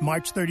 Offer ends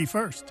March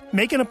 31st.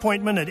 Make an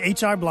appointment at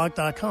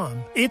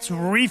hrblock.com. It's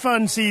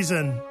refund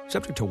season.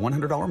 Subject to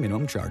 $100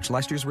 minimum charge.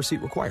 Last year's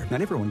receipt required.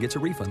 Not everyone gets a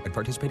refund at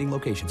participating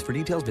locations. For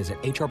details,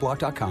 visit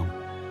hrblock.com.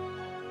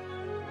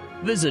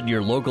 Visit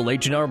your local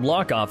H&R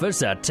Block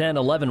office at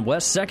 1011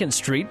 West 2nd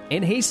Street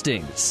in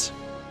Hastings.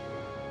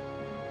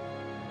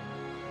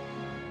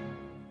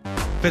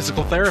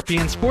 Physical Therapy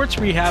and Sports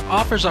Rehab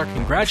offers our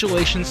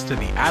congratulations to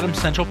the Adams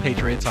Central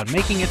Patriots on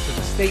making it to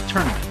the state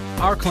tournament.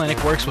 Our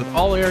clinic works with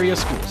all area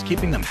schools,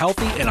 keeping them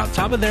healthy and on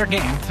top of their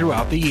game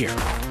throughout the year.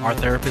 Our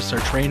therapists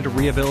are trained to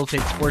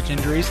rehabilitate sports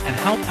injuries and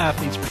help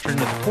athletes return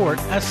to the court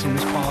as soon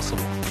as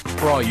possible.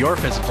 For all your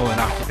physical and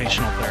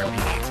occupational therapy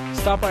needs,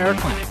 stop by our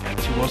clinic at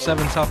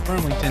 207 South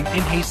Burlington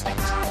in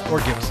Hastings or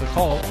give us a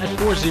call at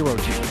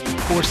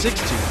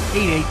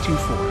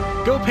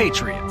 402-462-8824. Go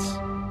Patriots!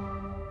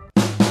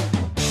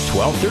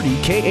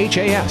 1230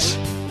 KHAS.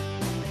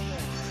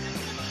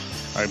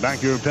 All right, back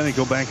here at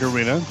Pinnacle Bank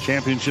Arena.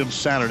 Championship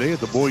Saturday at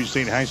the Boys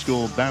State High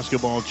School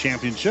Basketball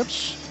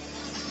Championships.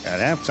 At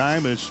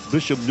halftime, it's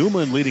Bishop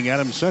Neumann leading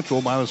Adams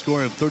Central by the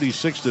score of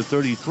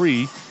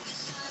 36-33.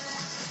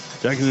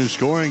 Taking the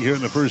scoring here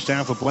in the first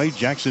half of play,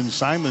 Jackson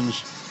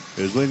Simons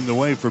is leading the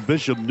way for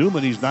Bishop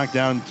Neumann. He's knocked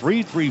down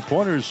 3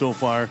 3-pointers so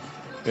far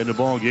in the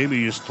ball game.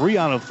 He is 3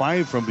 out of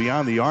 5 from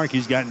beyond the arc.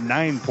 He's got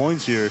 9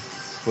 points here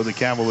for the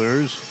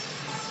Cavaliers.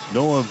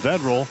 Noah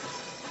Vedral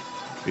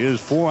is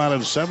 4 out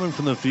of 7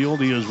 from the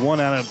field. He is 1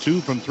 out of 2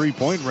 from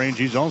three-point range.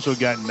 He's also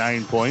got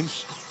 9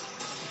 points.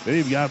 Then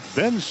you've got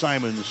Ben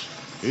Simons.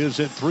 He is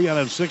hit 3 out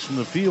of 6 from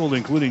the field,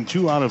 including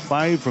 2 out of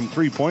 5 from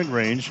three-point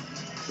range.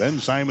 Ben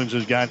Simons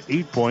has got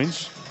 8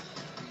 points.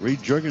 Reed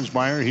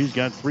Jurgensmeyer, he's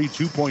got 3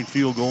 two-point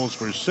field goals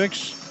for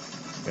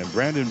 6. And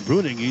Brandon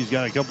Bruning, he's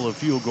got a couple of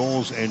field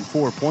goals and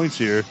 4 points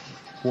here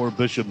for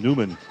Bishop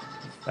Neumann.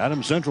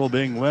 Adams Central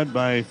being led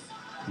by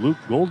Luke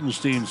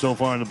Goldenstein so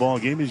far in the ball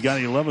game. He's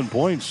got 11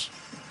 points.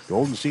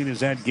 Goldenstein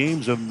has had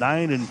games of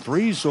 9 and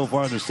 3 so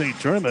far in the state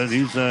tournament.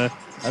 He's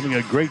having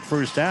a great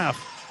first half.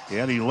 He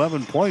had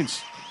 11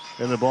 points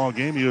in the ball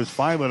game. He was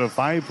 5 out of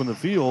 5 from the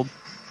field.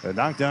 And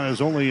knocked down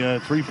his only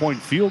 3-point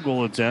field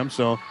goal attempt.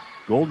 So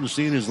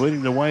Goldenstein is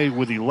leading the way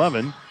with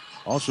 11.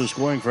 Also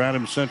scoring for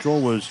Adams Central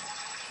was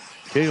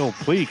Cale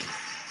Pleak.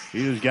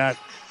 He has got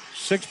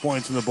 6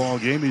 points in the ball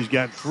game. He's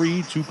got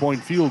 3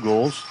 two-point field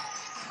goals.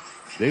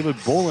 David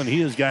Bolin, he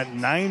has got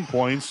 9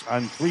 points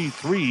on 3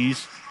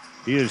 threes.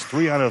 He is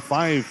 3 out of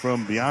 5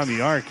 from beyond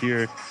the arc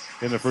here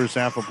in the first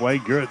half of play.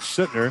 Garrett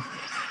Sittner,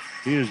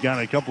 he has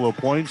got a couple of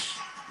points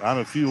on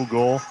a field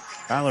goal.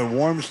 Tyler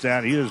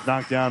Warmstad, he has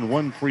knocked down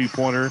 1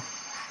 3-pointer,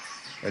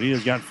 and he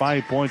has got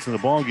 5 points in the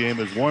ball game,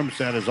 as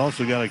Warmstad has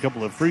also got a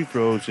couple of free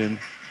throws in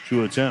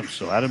 2 attempts.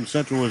 So Adams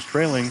Central is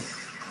trailing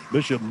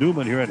Bishop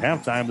Neumann here at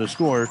halftime. The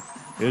score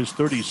is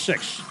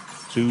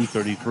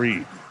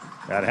 36-33.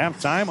 At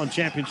halftime on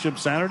Championship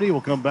Saturday,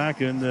 we'll come back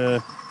and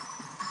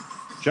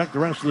check the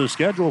rest of the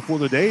schedule for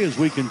the day as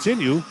we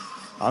continue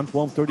on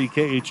 1230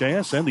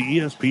 KHAS and the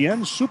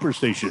ESPN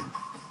Superstation.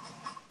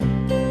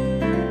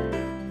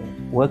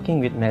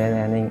 Working with Mary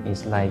Lanning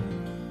is like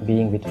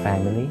being with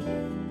family.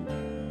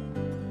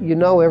 You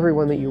know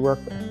everyone that you work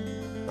with.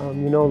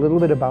 You know a little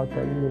bit about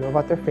them. You know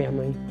about their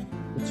family.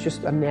 It's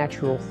just a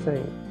natural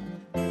thing.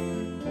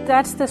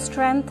 That's the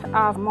strength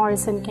of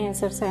Morrison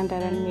Cancer Center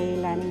and Mary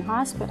Lanning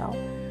Hospital,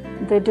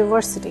 the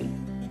diversity,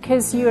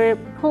 because you're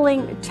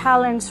pulling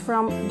talents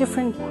from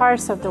different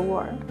parts of the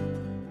world.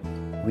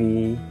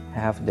 We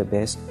have the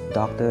best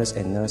doctors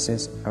and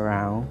nurses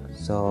around,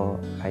 so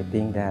I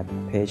think that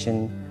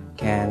patients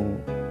can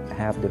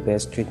have the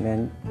best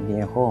treatment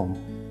near home.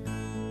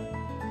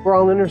 We're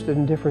all interested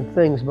in different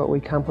things, but we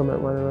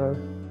complement one another.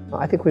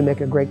 I think we make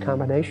a great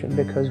combination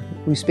because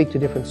we speak to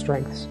different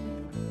strengths.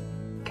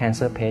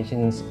 Cancer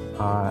patients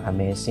are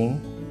amazing.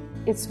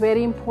 It's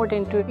very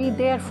important to be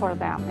there for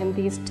them in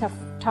these tough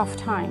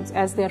times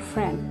as their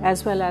friend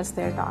as well as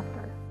their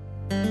doctor.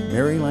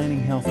 Mary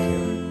Lanning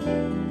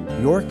Healthcare.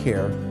 Your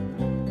care,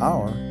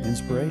 our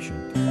inspiration.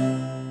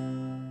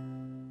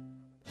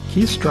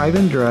 Keith's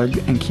Drive-In Drug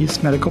and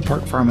Keith's Medical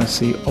Park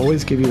Pharmacy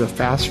always give you the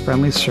fast,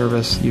 friendly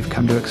service you've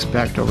come to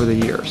expect over the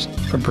years.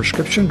 From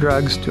prescription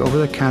drugs to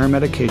over-the-counter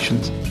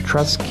medications,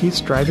 trust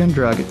Keith's Drive-In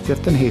Drug at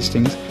 5th and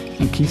Hastings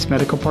and Keith's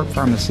Medical Park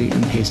Pharmacy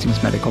in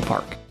Hastings Medical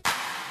Park.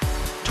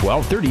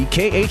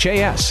 1230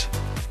 KHAS.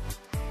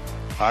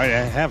 All right,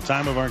 at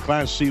halftime of our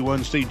Class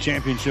C1 state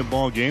championship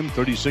ball game,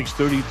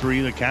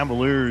 36-33. The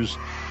Cavaliers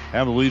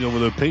have the lead over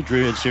the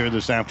Patriots here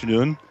this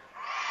afternoon.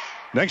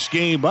 Next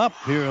game up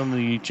here on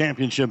the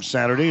championship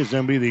Saturday is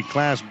going to be the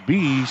Class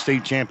B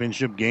state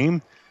championship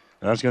game.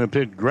 That's going to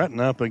pit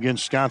Gretna up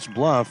against Scotts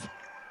Bluff.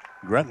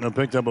 Gretna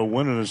picked up a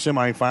win in the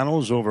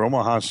semifinals over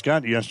Omaha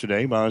Scott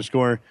yesterday by a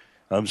score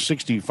of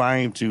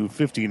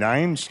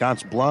 65-59.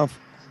 Scotts Bluff,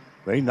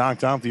 they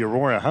knocked off the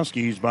Aurora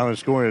Huskies by the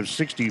score of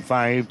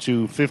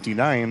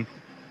 65-59.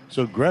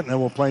 So Gretna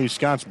will play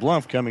Scotts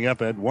Bluff coming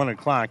up at 1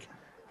 o'clock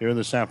here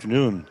this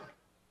afternoon.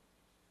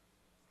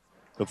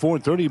 The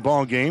 4:30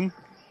 ball game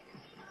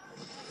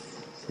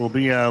will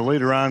be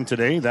later on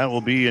today. That will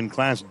be in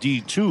Class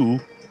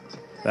D2.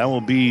 That will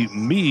be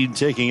Meade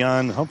taking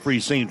on Humphrey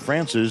St.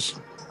 Francis.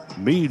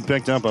 Meade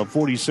picked up a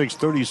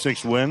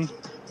 46-36 win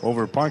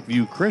over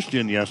Parkview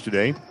Christian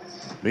yesterday.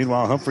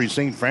 Meanwhile, Humphrey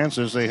St.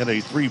 Francis, they had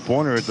a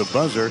three-pointer at the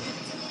buzzer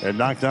and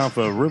knocked off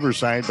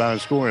Riverside by a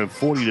score of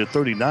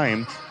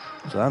 40-39.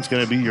 So that's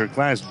going to be your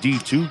Class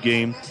D2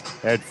 game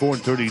at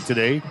 4:30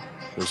 today.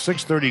 The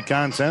 6:30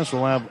 contest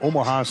will have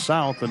Omaha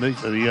South,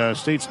 the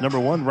state's number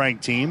one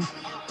ranked team,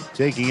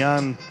 taking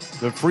on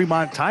the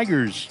Fremont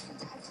Tigers.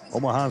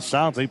 Omaha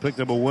South, they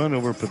picked up a win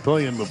over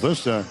Papillion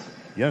Vista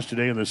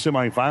yesterday in the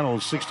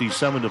semifinals,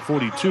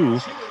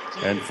 67-42.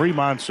 And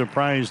Fremont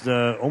surprised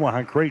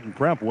Omaha Creighton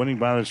Prep, winning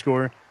by the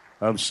score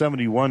of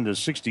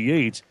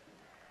 71-68.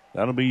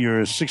 That'll be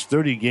your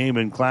 6:30 game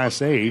in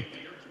Class A.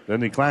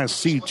 Then the Class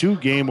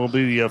C2 game will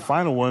be the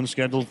final one,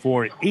 scheduled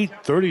for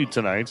 8:30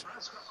 tonight.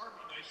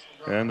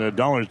 And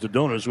dollars to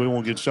donuts, we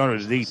won't get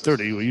started at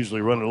 8:30. We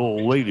usually run a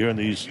little late here in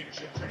these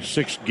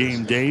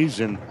 6-game days,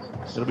 and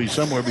it'll be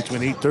somewhere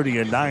between 8:30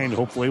 and 9.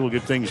 Hopefully we'll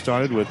get things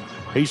started with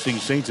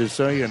Hastings St.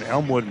 Cecilia and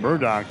Elmwood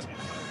Murdoch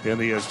in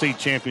the state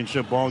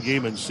championship ball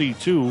game in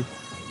C2.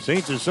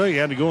 St. Cecilia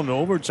had to go into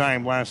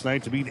overtime last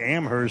night to beat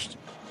Amherst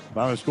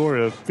by a score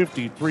of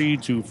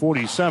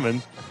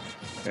 53-47.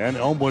 And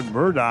Elmwood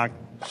Murdoch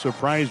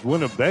surprised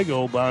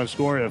Winnebago by a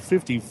score of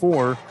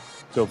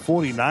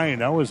 54-49.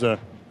 That was the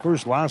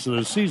first loss of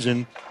the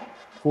season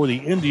for the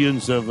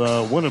Indians of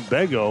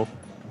Winnebago.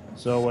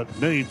 So what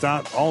many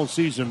thought all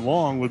season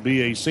long would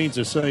be a St.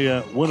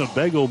 Cecilia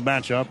Winnebago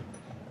matchup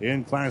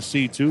in Class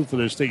C2 for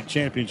the state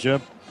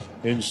championship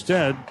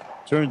instead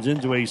turns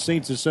into a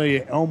St.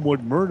 Cecilia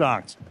Elmwood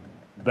Murdoch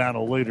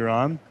battle later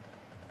on.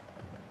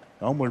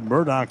 Elmwood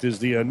Murdoch is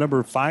the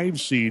number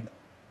 5 seed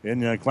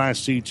in Class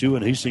C2,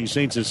 and Hastings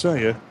St.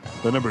 Cecilia,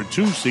 the number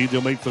 2 seed. They'll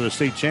make for the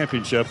state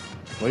championship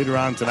later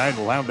on tonight.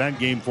 We'll have that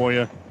game for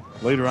you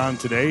later on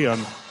today on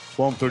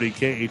 1230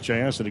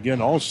 KHIS. And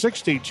again, all 6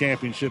 state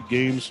championship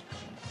games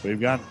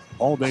we've got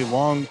all day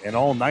long and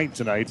all night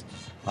tonight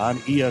on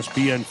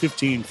ESPN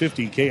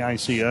 1550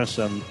 KICS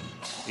and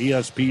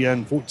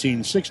ESPN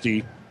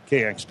 1460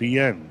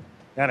 KXPN.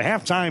 At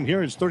halftime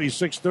here, it's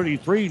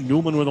 36-33.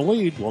 Neumann with a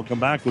lead. We'll come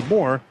back with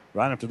more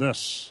right after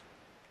this.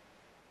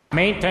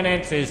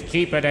 Maintenance is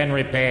cheaper than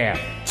repair.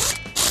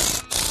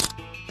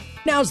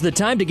 Now's the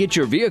time to get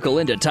your vehicle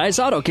into Tice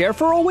Auto Care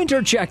for a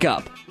winter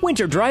checkup.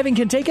 Winter driving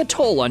can take a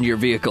toll on your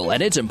vehicle,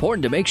 and it's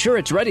important to make sure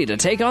it's ready to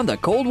take on the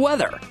cold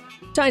weather.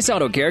 Tice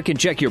Auto Care can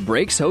check your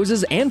brakes,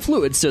 hoses, and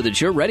fluids so that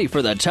you're ready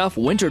for the tough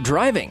winter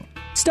driving.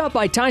 Stop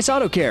by Tice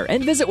Auto Care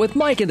and visit with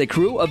Mike and the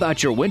crew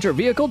about your winter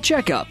vehicle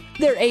checkup.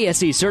 They're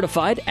ASE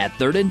certified at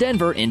 3rd and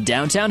Denver in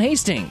downtown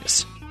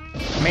Hastings.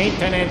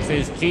 Maintenance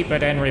is cheaper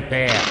than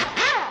repair.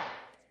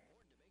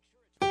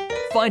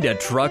 Find a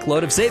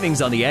truckload of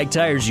savings on the ag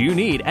tires you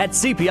need at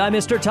CPI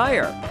Mr.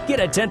 Tire. Get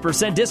a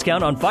 10%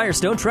 discount on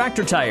Firestone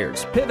tractor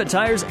tires, pivot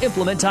tires,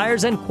 implement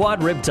tires, and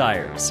quad rib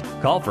tires.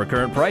 Call for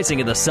current pricing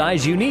in the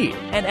size you need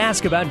and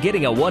ask about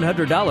getting a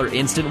 $100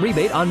 instant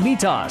rebate on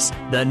Mitas,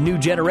 the new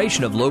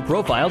generation of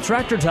low-profile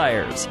tractor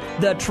tires.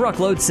 The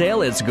truckload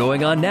sale is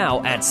going on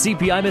now at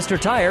CPI Mr.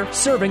 Tire,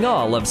 serving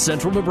all of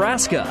central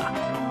Nebraska.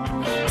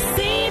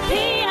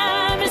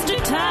 CPI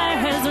Mr. Tire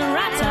has a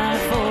right tire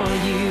for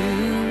you.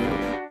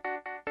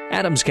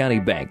 Adams County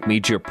Bank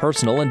meets your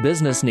personal and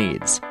business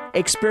needs.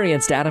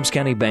 Experienced Adams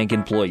County Bank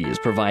employees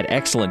provide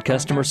excellent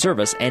customer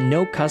service and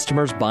know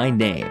customers by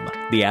name.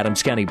 The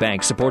Adams County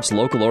Bank supports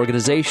local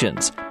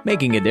organizations,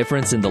 making a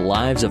difference in the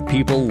lives of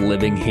people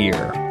living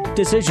here.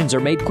 Decisions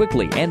are made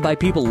quickly and by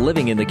people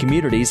living in the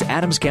communities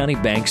Adams County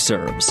Bank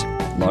serves.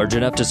 Large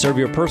enough to serve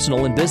your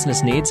personal and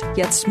business needs,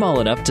 yet small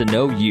enough to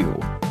know you.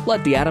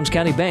 Let the Adams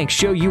County Bank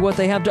show you what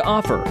they have to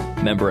offer.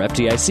 Member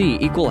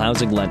FDIC, Equal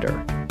Housing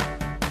Lender.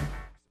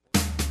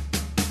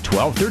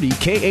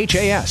 1230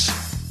 KHAS.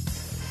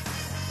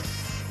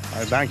 All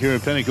right, back here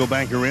at Pinnacle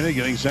Bank Arena,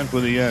 getting set for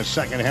the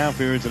second half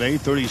here today,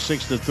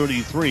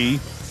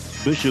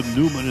 36-33. Bishop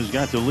Neumann has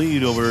got the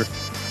lead over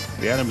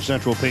the Adams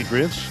Central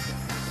Patriots.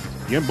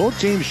 Again, both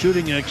teams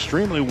shooting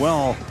extremely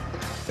well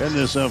in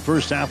this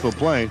first half of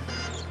play.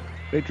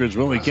 Patriots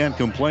really can't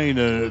complain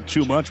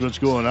too much what's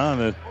going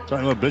on.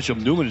 Talking about Bishop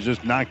Neumann has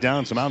just knocked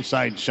down some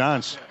outside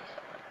shots,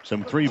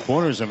 some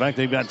three-pointers. In fact,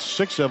 they've got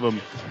 6 of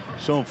them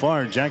so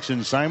far.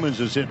 Jackson Simons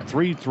has hit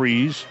 3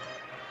 threes.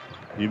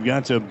 You've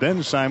got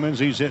Ben Simons,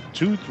 he's hit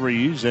 2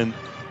 threes, and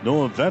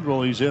Noah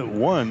Vedral, he's hit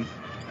 1.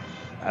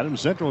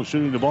 Adams Central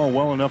shooting the ball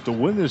well enough to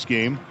win this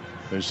game.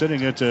 They're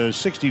sitting at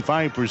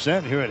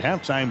 65% here at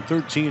halftime,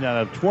 13 out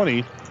of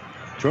 20.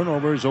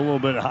 Turnovers a little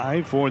bit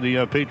high for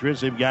the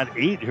Patriots. They've got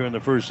 8 here in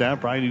the first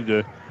half. Probably need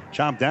to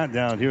chop that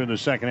down here in the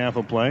second half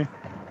of play.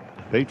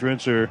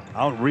 Patriots are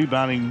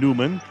out-rebounding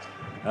Neumann.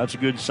 That's a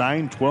good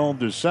sign,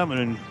 12-7,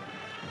 and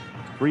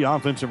 3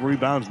 offensive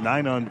rebounds,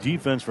 9 on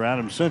defense for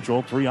Adams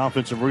Central. 3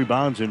 offensive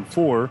rebounds and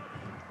 4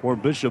 for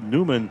Bishop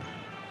Neumann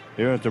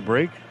here at the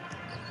break.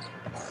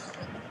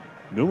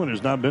 Neumann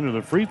has not been to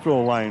the free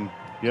throw line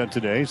yet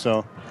today.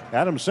 So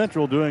Adams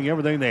Central doing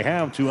everything they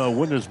have to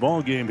win this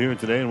ball game here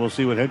today. And we'll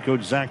see what head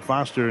coach Zach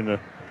Foster and the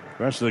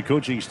rest of the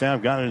coaching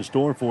staff got in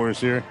store for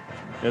us here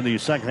in the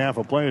second half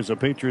of play as the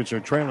Patriots are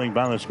trailing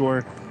by the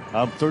score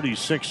of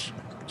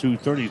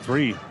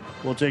 36-33.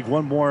 We'll take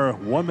one more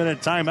 1-minute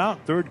timeout.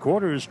 Third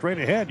quarter is straight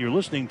ahead. You're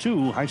listening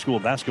to high school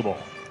basketball.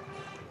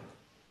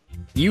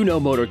 You know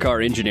Motor Car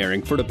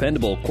Engineering for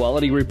dependable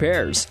quality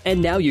repairs. And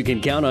now you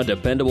can count on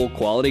dependable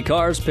quality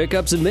cars,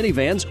 pickups, and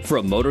minivans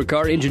from Motor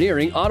Car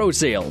Engineering Auto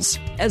Sales.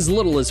 As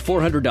little as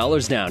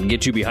 $400 down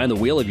gets you behind the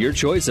wheel of your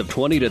choice of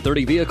 20 to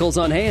 30 vehicles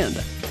on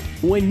hand.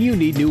 When you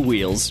need new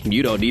wheels,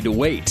 you don't need to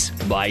wait.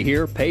 Buy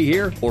here, pay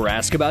here, or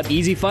ask about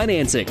easy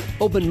financing.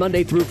 Open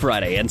Monday through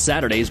Friday and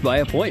Saturdays by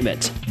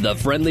appointment. The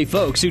friendly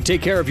folks who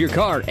take care of your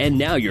car and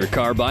now your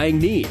car buying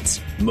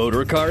needs.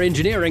 Motor Car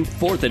Engineering,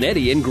 4th and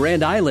Eddy in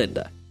Grand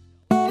Island.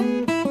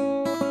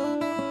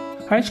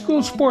 High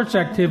school sports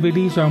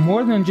activities are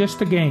more than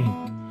just a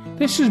game.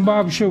 This is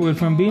Bob Sherwood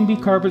from B&B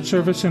Carpet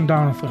Service in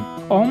Donovan.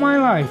 All my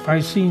life,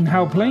 I've seen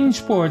how playing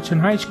sports in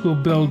high school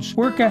builds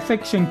work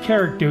ethics and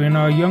character in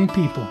our young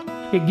people.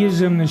 It gives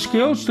them the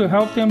skills to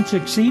help them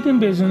succeed in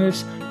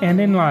business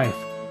and in life.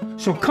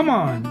 So come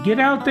on, get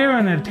out there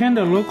and attend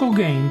a local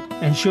game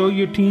and show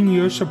your team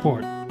your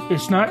support.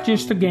 It's not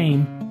just a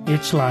game,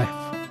 it's life.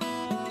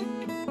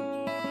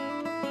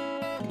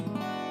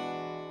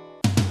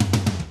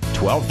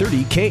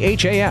 1230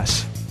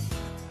 KHAS.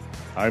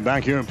 All right,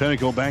 back here at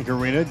Pinnacle Bank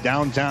Arena,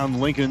 downtown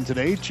Lincoln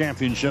today,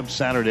 Championship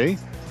Saturday.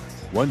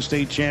 One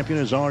state champion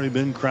has already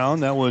been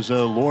crowned. That was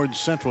Lord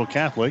Central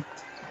Catholic,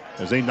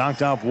 as they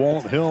knocked off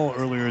Walt Hill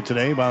earlier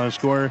today by a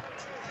score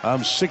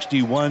of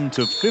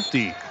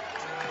 61-50.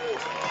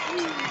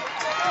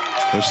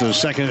 This is the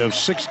second of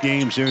 6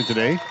 games here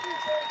today.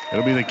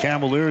 It'll be the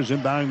Cavaliers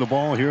inbounding the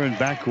ball here in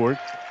backcourt.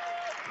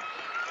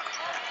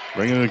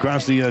 Bringing it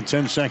across the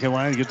 10-second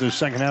line to get the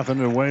second half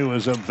underway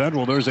was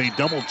Vedral. There's a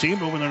double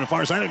team over there on the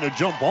far side, and a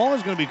jump ball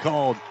is going to be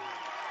called.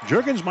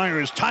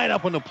 Juergensmeyer is tied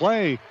up on the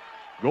play.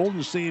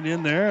 Goldenstein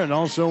in there, and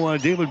also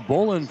David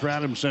Bolin for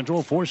Adams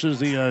Central forces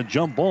the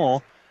jump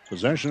ball.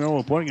 Possession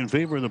arrow pointing in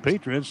favor of the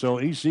Patriots, so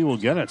EC will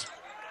get it.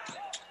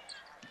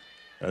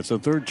 That's the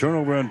third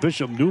turnover on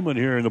Bishop Neumann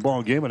here in the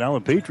ball game, and now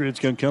the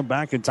Patriots can come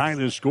back and tie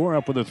this score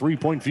up with a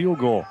 3-point field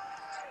goal.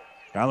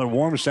 Tyler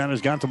Warmstad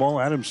has got the ball.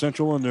 Adams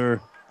Central in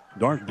their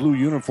dark blue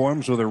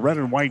uniforms with a red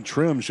and white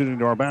trim shooting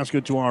to our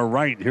basket to our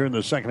right here in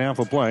the second half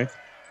of play.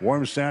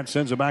 Warmstad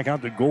sends it back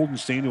out to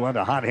Goldenstein, who had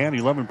a hot hand,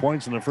 11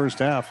 points in the first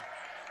half.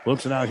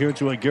 Flips it out here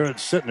to a Garrett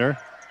Sittner.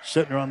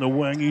 Sittner on the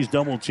wing. He's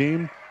double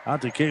teamed.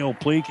 Out to K.O.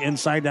 Pleak.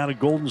 Inside down to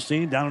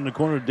Goldenstein. Down in the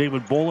corner to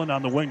David Bolin.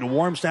 On the wing to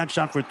Warmstad.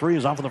 Shot for 3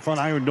 is off of the front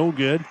iron. No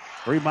good.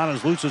 Rebound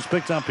is loose. Is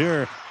picked up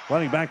here.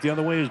 Running back the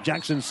other way is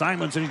Jackson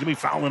Simons, and he's going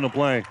to be fouling the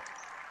play.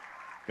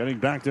 Getting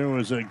back there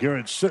was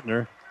Garrett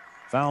Sittner.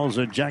 Fouls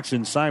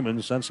Jackson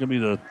Simons. That's going to be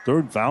the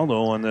third foul,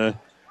 though, on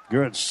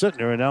Garrett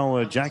Sittner. And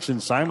now Jackson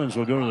Simons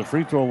will go to the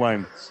free throw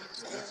line.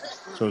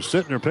 So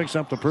Sittner picks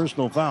up the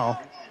personal foul.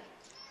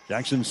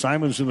 Jackson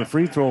Simons in the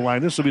free throw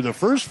line. This will be the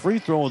first free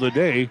throw of the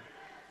day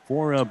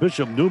for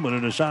Bishop Neumann.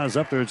 And the shot is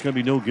up there. It's going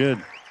to be no good.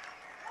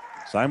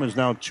 Simons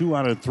now 2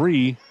 out of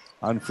 3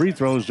 on free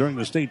throws during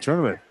the state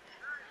tournament.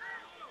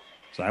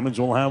 Simons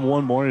will have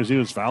one more as he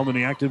was fouled in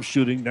the active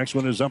shooting. Next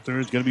one is up there.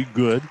 It's going to be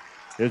good.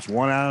 It's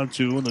 1 out of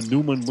 2, and the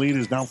Neumann lead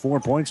is now 4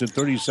 points at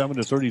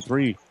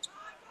 37-33.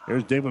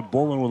 There's David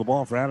Bolin with the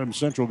ball for Adams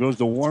Central. Goes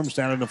to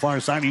Warmstad on the far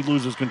side. He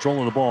loses control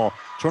of the ball.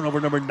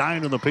 Turnover number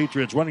 9 on the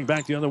Patriots. Running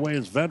back the other way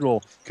is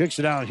Vedral. Kicks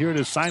it out. Here it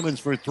is Simons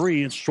for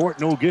 3. It's short,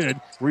 no good.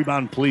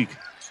 Rebound Pleak.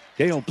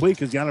 K.O. Pleak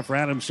has got it for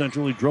Adams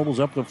Central. He dribbles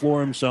up the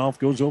floor himself.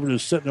 Goes over to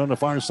sitting on the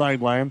far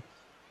sideline.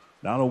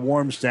 Now to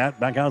Warmstad.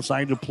 Back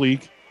outside to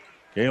Pleak.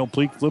 K.O.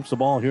 Pleak flips the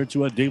ball here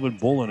to David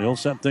Bolin. He'll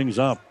set things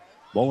up.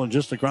 Bolin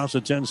just across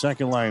the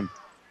 10-second line.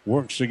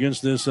 Works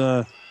against this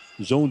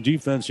zone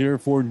defense here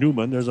for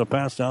Neumann. There's a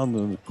pass down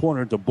the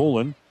corner to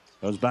Bolin.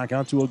 Goes back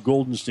out to a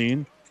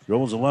Goldenstein.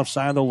 Dribbles the left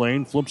side of the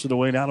lane. Flips it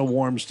away down to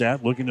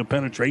Warmstad. Looking to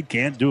penetrate.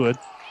 Can't do it.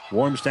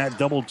 Warmstad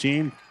double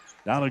team.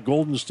 Down to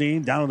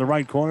Goldenstein. Down in the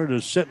right corner to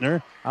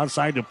Sittner.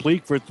 Outside to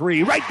Pleak for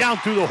 3. Right down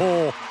through the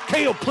hole.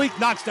 K.O. Pleak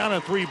knocks down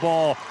a 3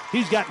 ball.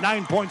 He's got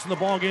 9 points in the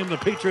ball game. The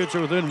Patriots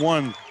are within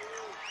 1.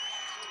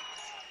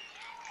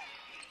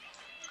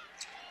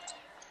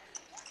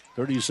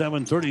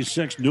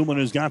 37-36. Neumann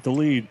has got the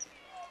lead.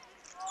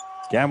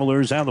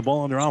 Cavaliers have the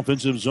ball in their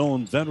offensive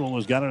zone. Vedral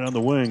has got it on the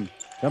wing.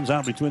 Comes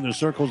out between the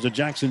circles to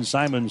Jackson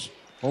Simons.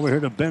 Over here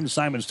to Ben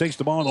Simons. Takes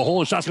the ball in the hole.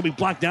 The shot's going to be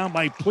blocked down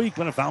by Pleak,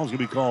 but a foul's going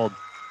to be called.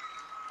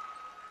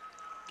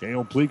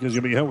 K.O. Pleak is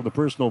going to be hit with a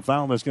personal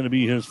foul. That's going to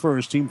be his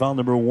first. Team foul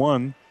number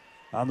 1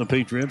 on the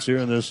Patriots here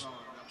in this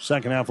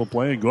second half of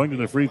play. And going to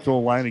the free throw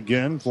line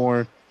again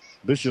for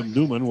Bishop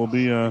Neumann will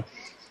be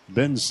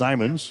Ben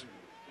Simons.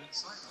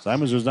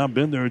 Simons has not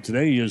been there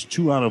today. He is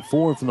 2 out of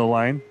 4 from the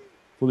line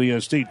for the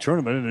state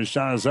tournament, and his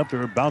shot is up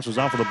there. It bounces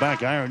off of the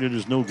back iron. It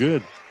is no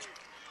good.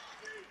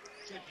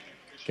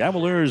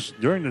 Cavaliers,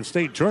 during the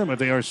state tournament,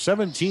 they are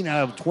 17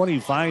 out of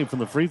 25 from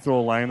the free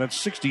throw line. That's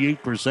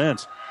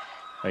 68%.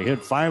 They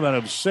hit 5 out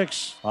of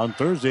 6 on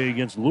Thursday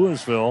against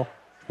Louisville.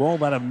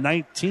 12 out of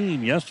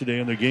 19 yesterday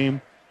in the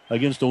game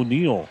against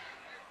O'Neill.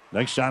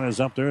 Next shot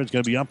is up there. It's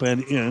going to be up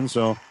and in.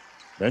 So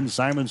Ben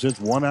Simons hits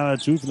 1 out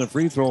of 2 from the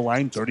free throw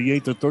line.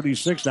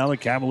 38-36. Now the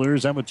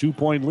Cavaliers have a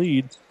 2-point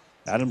lead.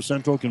 Adams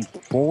Central can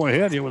pull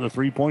ahead here with a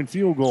 3-point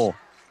field goal.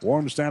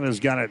 Warmstad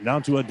has got it. Now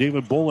to a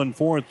David Bolin.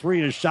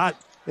 4-3. His shot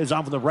is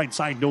off of the right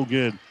side. No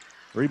good.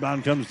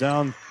 Rebound comes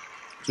down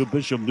to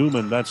Bishop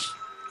Neumann. That's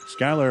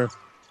Skylar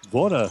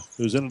Voda,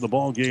 who's into the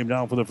ball game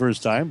now for the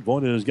first time.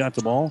 Voda has got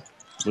the ball.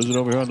 Moves it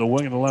over here on the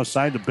wing on the left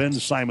side to Ben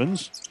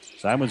Simons.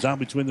 Simons out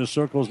between the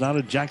circles now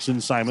to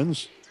Jackson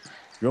Simons.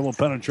 Dribble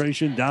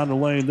penetration down the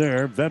lane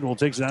there. Vedral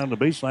takes it out on the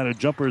baseline. A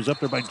jumper is up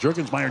there by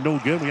Jerkensmeyer. No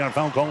good. We got a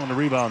foul call on the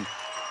rebound.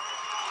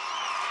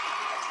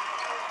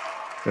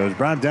 It was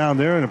brought down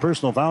there, and a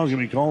personal foul is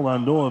going to be called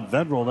on Noah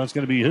Vedral. That's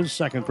going to be his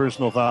second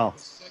personal foul.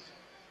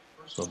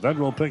 So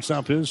Vedral picks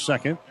up his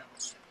second.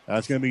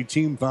 That's going to be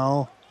team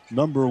foul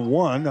number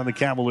 1 on the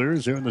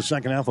Cavaliers here in the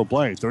second half of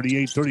play.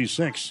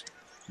 38-36.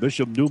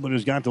 Bishop Neumann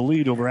has got the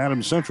lead over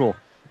Adams Central.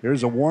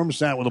 Here's a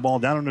Warmstad with the ball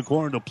down in the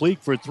corner to Pleak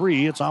for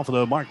 3. It's off of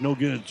the mark. No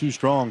good. Too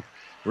strong.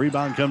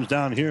 Rebound comes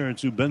down here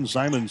to Ben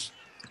Simons.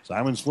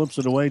 Simons flips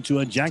it away to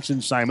a Jackson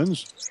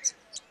Simons.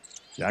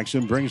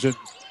 Jackson brings it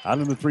out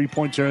in the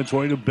 3-point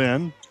territory to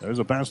Ben. There's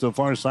a pass to the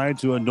far side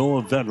to a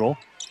Noah Vedral.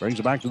 Brings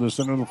it back to the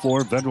center of the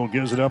floor. Vedral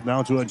gives it up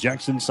now to a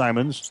Jackson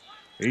Simons.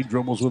 He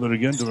dribbles with it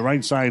again to the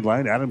right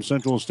sideline. Adams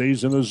Central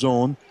stays in the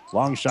zone.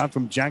 Long shot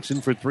from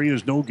Jackson for 3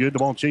 is no good. The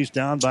ball chased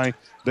down by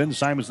Ben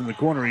Simons in the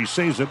corner. He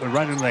saves it, but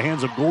right into the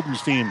hands of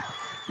Goldenstein.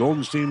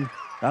 Goldenstein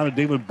out of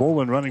David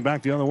Bolin running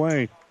back the other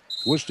way.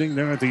 Twisting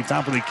there at the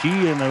top of the key,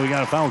 and we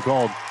got a foul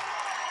called.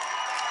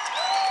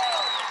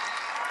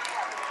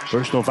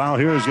 Personal foul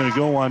here is going to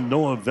go on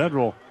Noah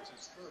Vedral.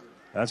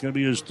 That's going to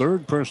be his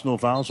third personal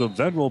foul, so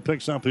Vedral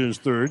picks up his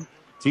third.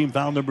 Team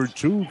foul number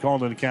 2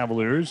 called on the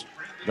Cavaliers.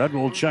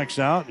 Vedral checks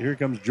out. Here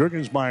comes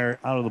Jergensmeyer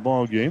out of the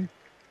ball game.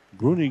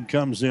 Bruning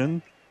comes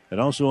in, and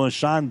also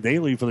Sean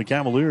Daly for the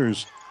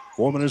Cavaliers.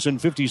 4 minutes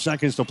and 50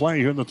 seconds to play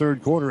here in the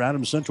third quarter.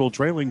 Adams Central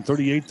trailing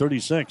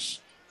 38-36.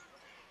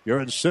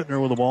 Garrett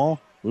Sittner with the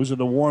ball. Moves it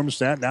to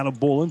Warmstad. Now to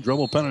Bullen.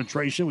 Dribble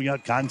penetration. We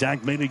got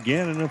contact made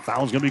again, and a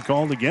foul's going to be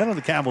called again on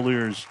the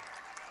Cavaliers.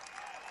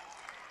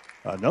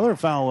 Another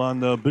foul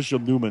on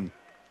Bishop Neumann.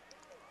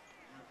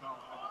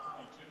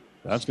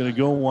 That's going to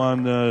go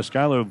on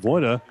Skylar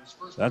Voida.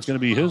 That's going to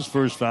be his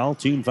first foul.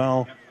 Team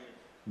foul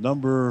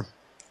number,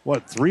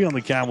 3 on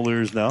the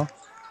Cavaliers now.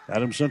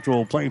 Adams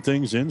Central playing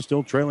things in,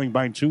 still trailing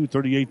by 2,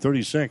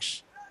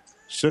 38-36.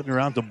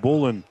 Sittner out to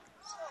Bullen.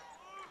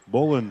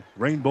 Bullen,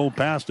 rainbow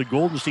pass to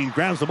Goldenstein.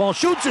 Grabs the ball,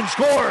 shoots and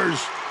scores!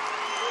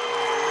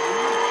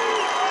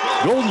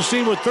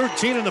 Goldenstein with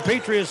 13, and the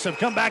Patriots have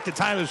come back to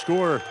tie the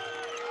score.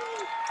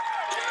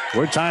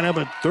 We're tied up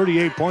at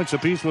 38 points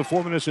apiece with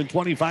 4 minutes and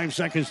 25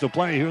 seconds to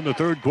play here in the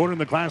third quarter in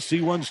the Class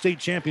C1 state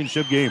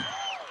championship game.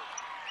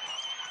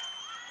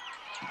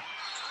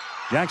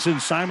 Jackson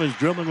Simons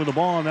dribbling with the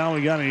ball. Now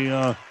we got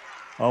a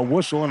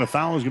whistle, and a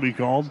foul is going to be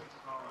called.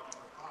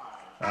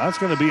 That's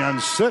going to be on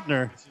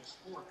Sittner.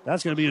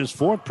 That's going to be his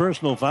 4th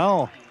personal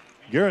foul.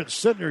 Garrett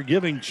Sittner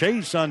giving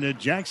chase on to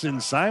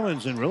Jackson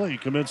Simons and really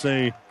commits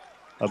a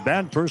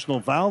bad personal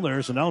foul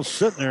there. So now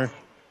Sittner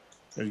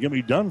is going to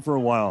be done for a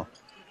while.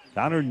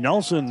 Connor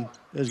Nelson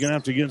is going to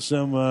have to get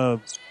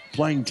some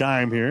playing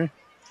time here.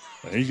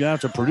 He's going to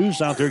have to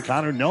produce out there.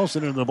 Connor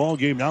Nelson in the ball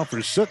game now for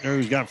Sittner,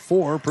 who's got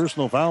 4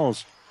 personal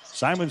fouls.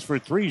 Simons for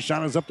 3.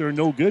 Shot is up there,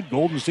 no good.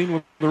 Goldenstein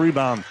with the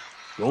rebound.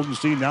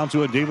 Goldenstein down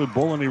to a David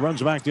Bolin. He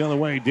runs back the other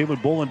way. David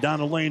Bolin down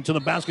the lane to the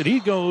basket. He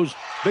goes.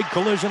 Big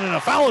collision, and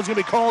a foul is going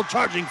to be called.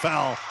 Charging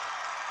foul.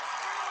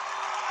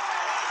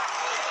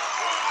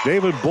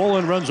 David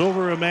Bolin runs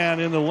over a man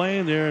in the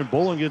lane there, and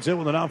Bolin gets hit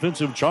with an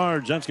offensive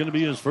charge. That's going to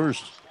be his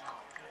first.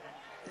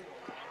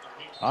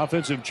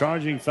 Offensive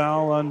charging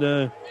foul on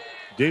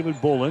David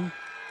Bolin.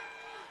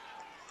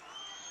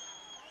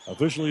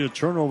 Officially a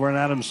turnover on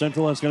Adams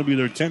Central. That's going to be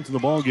their 10th of the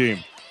ball game.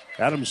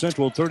 Adams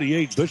Central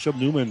 38, Bishop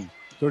Neumann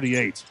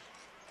 38.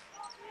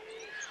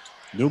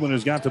 Neumann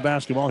has got the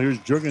basketball. Here's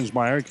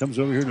Jergensmeyer. Comes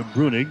over here to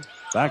Brunig.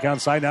 Back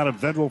outside now to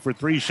Vedral for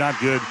 3. Shot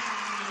good.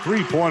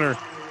 3-pointer.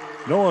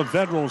 Noah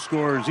Vedral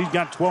scores. He's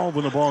got 12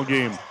 in the ball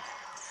game.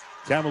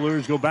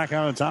 Cavaliers go back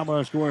out on top of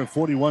the score at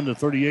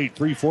 41-38.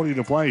 3:40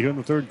 to play here in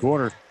the third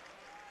quarter.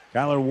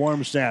 Kyler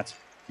Warmstad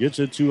gets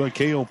it to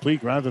K.O.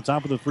 Pleak right at the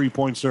top of the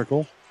 3-point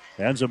circle.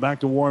 Hands it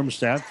back to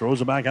Warmstad.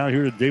 Throws it back out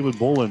here to David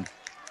Bolin.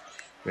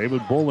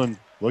 David Bolin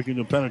looking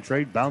to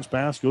penetrate. Bounce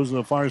pass goes to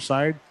the far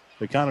side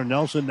to Connor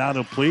Nelson. Now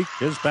to Pleak.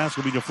 His pass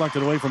will be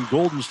deflected away from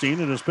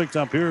Goldenstein and is picked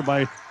up here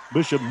by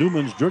Bishop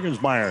Newman's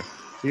Jergensmeyer.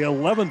 The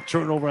 11th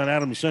turnover on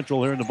Adams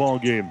Central here in the ball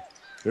game.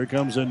 Here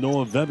comes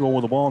Noah Vedral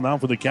with the ball now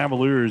for the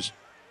Cavaliers.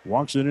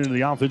 Walks it into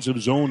the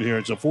offensive zone here.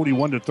 It's a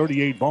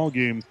 41-38 ball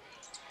game.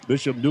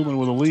 Bishop Neumann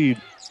with a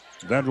lead.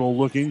 Vedral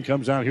looking,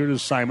 comes out here to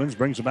Simons,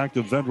 brings it back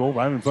to Vedral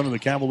right in front of the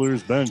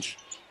Cavaliers bench.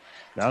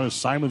 Now to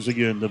Simons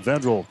again. The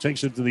Vedral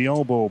takes it to the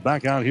elbow.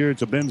 Back out here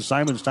to Ben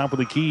Simons, top of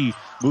the key.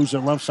 Moves it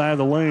left side of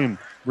the lane.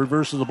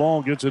 Reverses the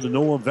ball, gets it to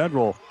Noah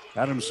Vedral.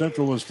 Adams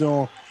Central is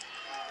still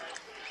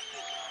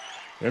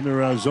in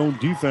their zone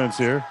defense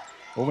here.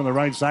 Over on the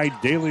right side,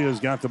 Daly has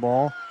got the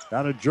ball.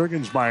 Down to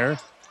Jurgensmeyer.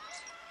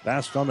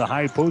 Passed on the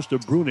high post to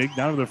Brunig.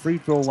 Down to the free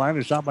throw line.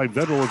 A shot by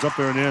Vedral is up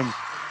there and in.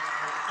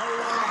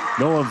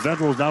 Noah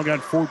Vedral's now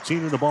got 14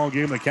 in the ball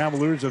game. The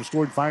Cavaliers have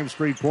scored 5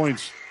 straight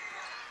points.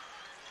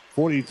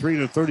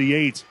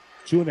 43-38.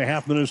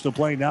 2.5 minutes to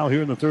play now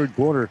here in the third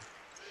quarter.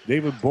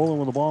 David Bolin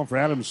with the ball for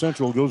Adams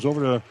Central. Goes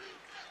over to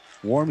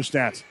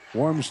Warmstadt.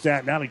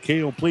 Warmstadt now to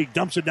K.O. Pleak.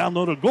 Dumps it down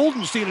low to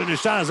Goldenstein, and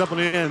his shot is up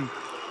and in.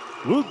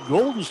 Luke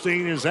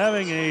Goldenstein is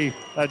having a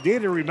day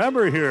to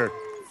remember here.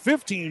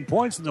 15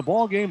 points in the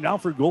ball game now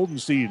for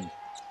Goldenstein.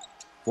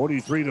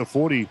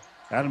 43-40.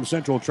 Adams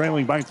Central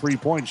trailing by 3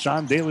 points.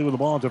 Sean Daly with the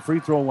ball at the free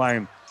throw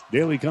line.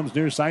 Daly comes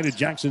near side to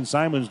Jackson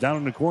Simons. Down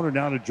in the corner,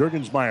 down to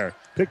Jurgensmeyer.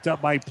 Picked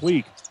up by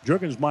Pleak.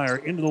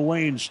 Jurgensmeyer into the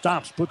lane.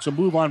 Stops. Puts a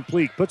move on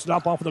Pleak. Puts it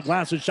up off of the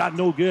glass. His shot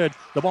no good.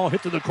 The ball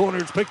hit to the corner.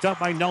 It's picked up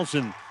by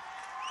Nelson.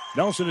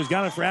 Nelson has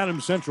got it for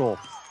Adams Central.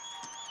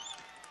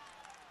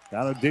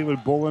 Down to David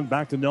Bolin.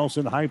 Back to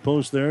Nelson. High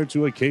post there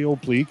to a K.O.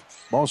 Pleak.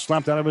 Ball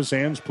slapped out of his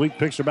hands. Pleak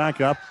picks her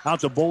back up.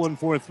 Out to Bolin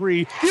for a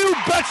three. You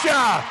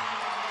betcha!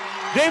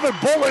 David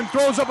Bolin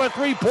throws up a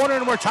three-pointer,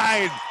 and we're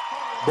tied.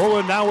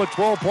 Bolin now with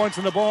 12 points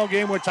in the ball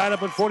game. We're tied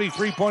up at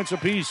 43 points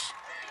apiece.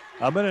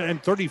 1 minute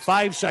and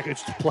 35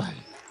 seconds to play.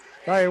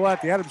 Tell you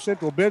what, the Adams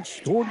Central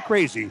bench going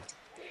crazy.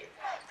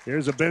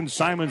 Here's a Ben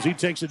Simons. He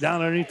takes it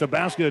down underneath the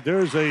basket.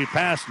 There's a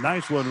pass.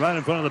 Nice one right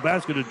in front of the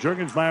basket to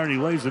Jurgensmeyer, and he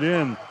lays it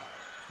in.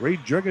 Reed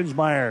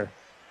Jurgensmeyer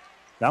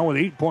now with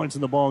 8 points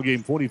in the ball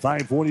game,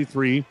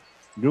 45-43.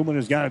 Neumann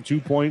has got a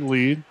 2-point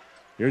lead.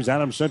 Here's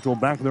Adams Central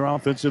back in their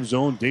offensive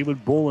zone.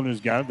 David Bolin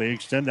has got it. They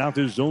extend out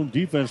their zone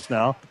defense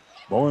now.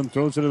 Bolin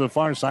throws it to the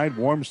far side.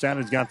 Warmstadt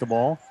has got the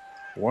ball.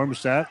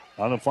 Warmstadt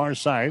on the far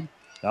side.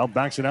 Now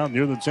backs it out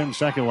near the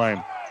 10-second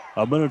line.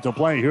 1 minute to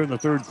play here in the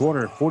third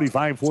quarter.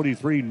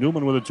 45-43.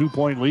 Neumann with a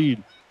 2-point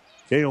lead.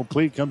 K.O.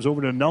 Pleak comes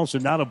over to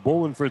Nelson. Now to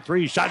Bolin for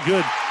three. Shot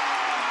good.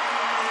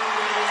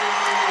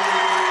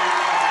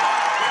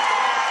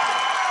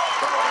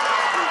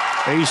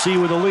 AC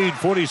with the lead,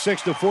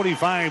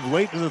 46-45,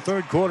 late in the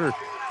third quarter.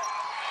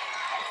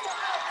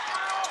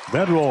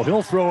 Vedral,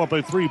 he'll throw up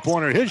a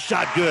three-pointer. His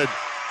shot good.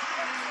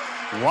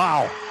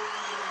 Wow.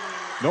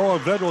 Noah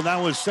Vedral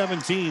now with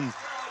 17.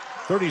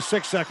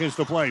 36 seconds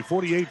to play,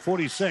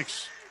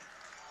 48-46.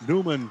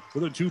 Neumann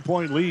with a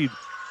 2-point lead.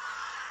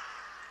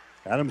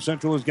 Adams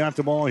Central has got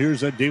the ball.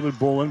 Here's David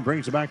Bolin,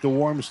 brings it back to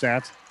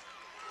Warmstadt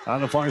on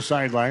the far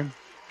sideline.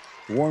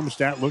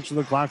 Warmstadt looks at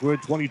the clock. We're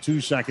at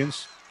 22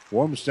 seconds.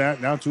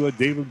 Warmstadt now to a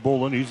David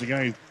Bolin. He's the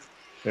guy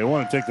they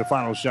want to take the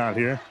final shot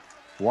here.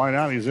 Why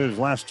not? He's his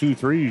last 2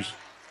 threes.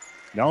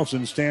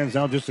 Nelson stands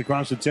out just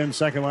across the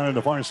 10-second line on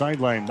the far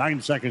sideline. 9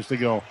 seconds to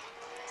go.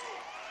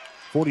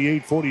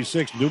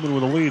 48-46. Neumann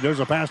with a lead. There's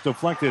a pass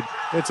deflected.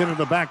 It's into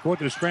the backcourt.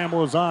 The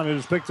scramble is on. It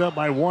is picked up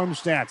by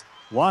Warmstadt.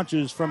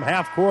 Launches from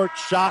half court.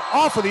 Shot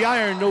off of the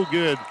iron. No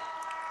good.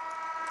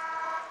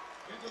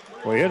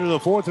 We head to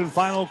the fourth and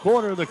final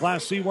quarter of the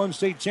Class C1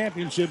 state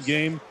championship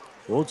game.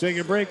 We'll take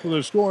a break with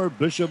a score.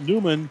 Bishop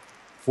Neumann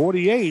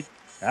 48,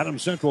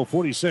 Adams Central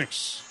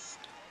 46.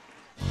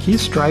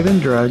 Keith's Drive-In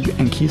Drug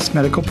and Keith's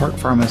Medical Park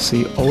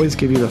Pharmacy always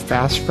give you the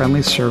fast,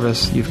 friendly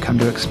service you've come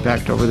to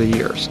expect over the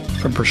years.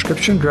 From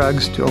prescription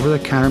drugs to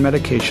over-the-counter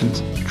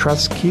medications,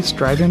 trust Keith's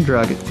Drive-In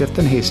Drug at 5th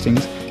and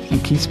Hastings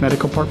and Keith's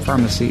Medical Park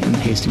Pharmacy in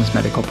Hastings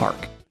Medical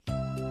Park.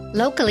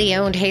 Locally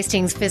owned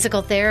Hastings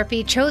Physical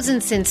Therapy, chosen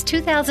since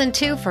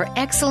 2002 for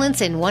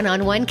excellence in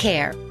one-on-one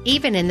care.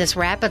 Even in this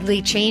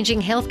rapidly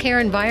changing healthcare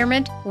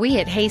environment, we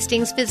at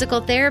Hastings Physical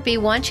Therapy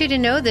want you to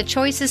know the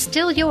choice is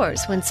still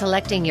yours when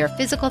selecting your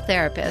physical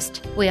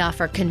therapist. We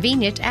offer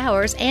convenient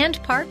hours and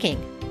parking.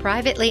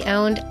 Privately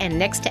owned and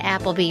next to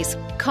Applebee's.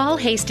 Call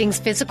Hastings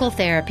Physical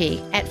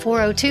Therapy at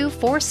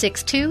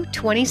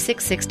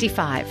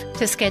 402-462-2665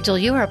 to schedule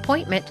your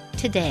appointment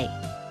today.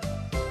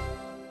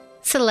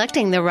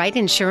 Selecting the right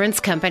insurance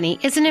company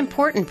is an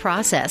important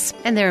process,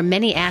 and there are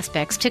many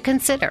aspects to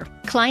consider.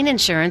 Klein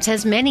Insurance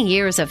has many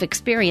years of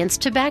experience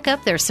to back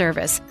up their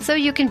service, so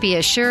you can be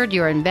assured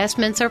your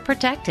investments are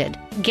protected.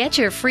 Get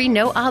your free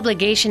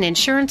no-obligation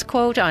insurance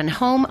quote on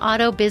home,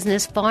 auto,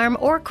 business, farm,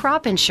 or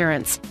crop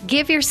insurance.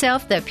 Give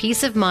yourself the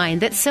peace of mind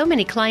that so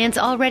many clients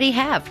already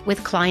have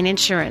with Klein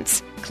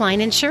Insurance. Klein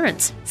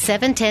Insurance,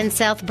 710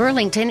 South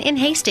Burlington in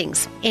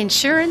Hastings.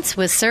 Insurance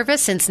with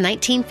service since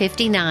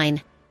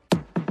 1959.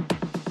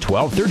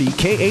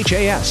 1230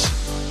 KHAS.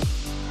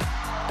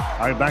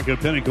 All right, back at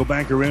Pinnacle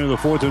Bank Arena, the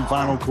fourth and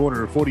final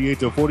quarter,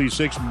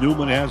 48-46.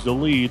 Neumann has the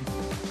lead.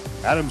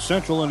 Adams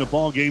Central in the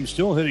ball game,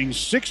 still hitting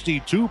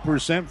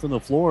 62% from the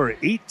floor,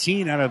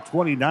 18 out of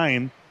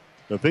 29.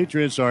 The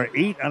Patriots are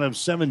 8 out of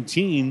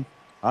 17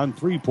 on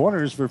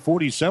three-pointers for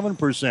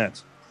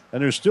 47%,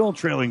 and they're still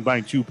trailing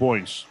by 2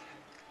 points.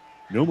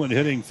 Neumann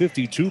hitting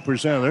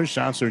 52% of their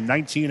shots. They're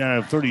 19 out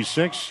of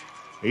 36.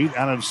 8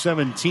 out of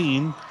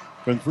 17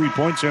 from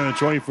three-point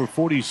territory for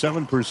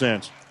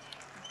 47%.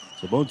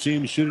 So both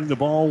teams shooting the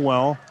ball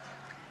well.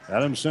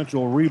 Adams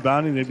Central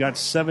rebounding. They've got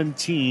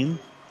 17.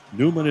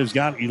 Neumann has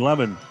got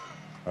 11.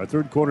 Our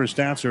third quarter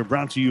stats are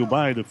brought to you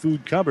by the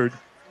Food Cupboard.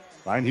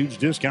 Find huge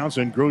discounts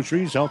on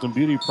groceries, health and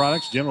beauty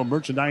products, general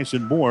merchandise,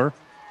 and more.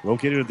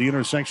 Located at the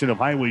intersection of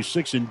Highway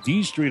 6 and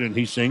D Street in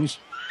Hastings.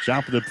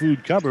 Shop at the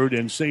Food Cupboard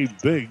and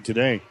save big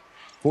today.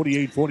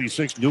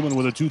 48-46, Neumann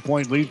with a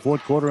 2-point lead.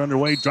 Fourth quarter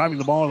underway. Driving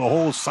the ball in the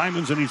hole.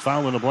 Simons, and he's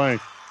fouled in the play.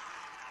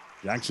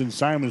 Jackson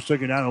Simons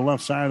took it down the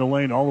left side of the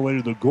lane all the way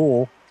to the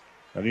goal.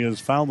 And he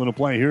is fouled in the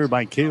play here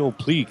by Cale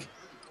Pleak.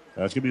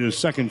 That's going to be the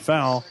second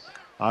foul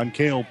on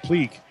Cale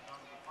Pleak.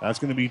 That's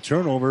going to be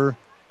turnover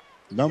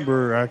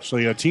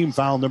a team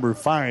foul number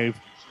 5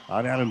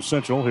 on Adams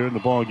Central here in the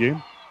ball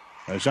game.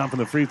 A shot from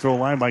the free throw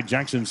line by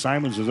Jackson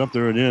Simons is up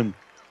there and in.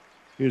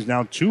 He is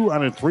now 2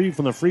 out of 3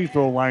 from the free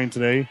throw line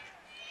today.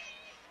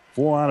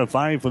 4 out of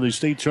 5 for the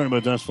state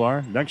tournament thus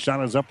far. Next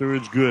shot is up there.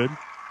 It's good.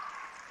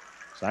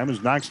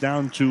 Simons knocks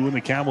down 2, and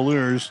the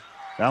Cavaliers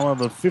now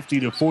have a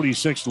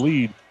 50-46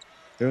 lead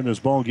here in this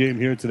ball game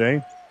here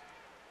today.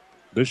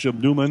 Bishop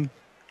Neumann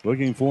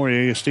looking for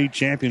a state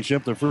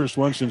championship, the first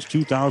one since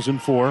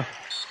 2004.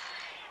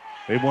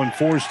 They've won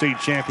 4 state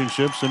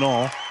championships in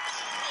all.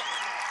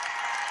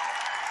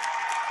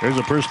 There's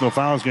a personal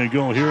foul is going to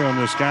go here on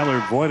the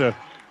Skylar Voida.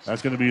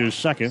 That's going to be his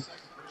second.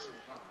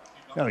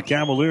 Yeah, the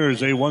Cavaliers,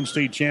 they won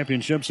state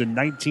championships in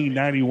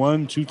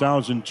 1991,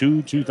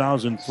 2002,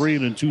 2003,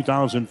 and in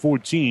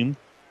 2014.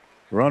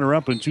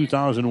 Runner-up in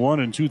 2001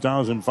 and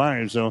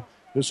 2005. So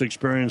this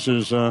experience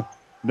is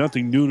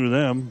nothing new to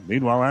them.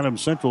 Meanwhile,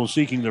 Adams Central is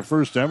seeking their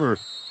first ever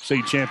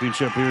state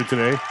championship here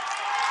today.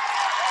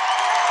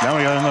 Now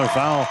we got another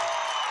foul.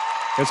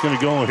 It's going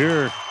to go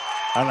here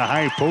on the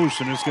high post,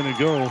 and it's going to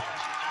go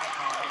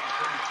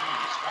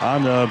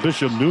on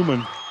Bishop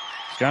Neumann.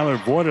 Skylar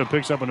Voida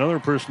picks up another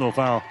personal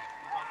foul.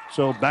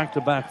 So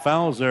back-to-back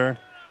fouls there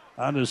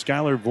on to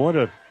Skylar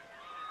Voida.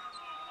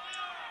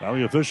 Now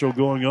the official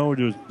going over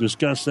to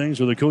discuss things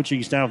with the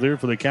coaching staff there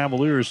for the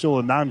Cavaliers. Still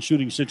a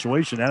non-shooting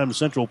situation. Adams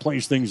Central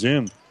plays things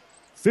in.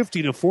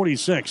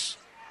 50-46.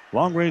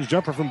 Long-range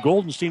jumper from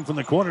Goldenstein from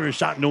the corner. His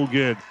shot no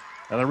good.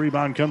 And the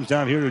rebound comes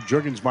down here to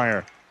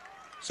Juergensmeyer.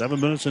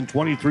 7 minutes and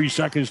 23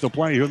 seconds to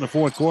play here in the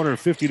fourth quarter.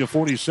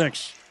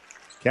 50-46.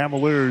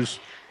 Cavaliers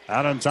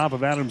out on top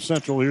of Adams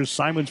Central. Here's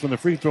Simons from the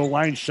free throw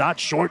line. Shot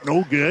short,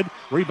 no good.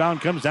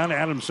 Rebound comes down to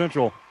Adams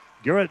Central.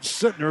 Garrett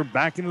Sittner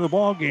back into the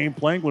ball game,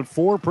 playing with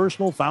 4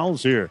 personal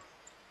fouls here.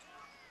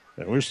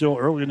 And we're still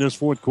early in this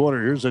fourth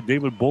quarter. Here's a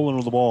David Bolin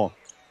with the ball.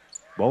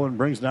 Bolin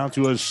brings down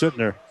to a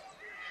Sittner.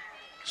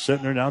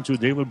 Sittner down to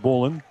David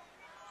Bolin.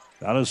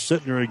 Out of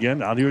Sittner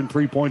again, out here in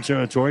three-point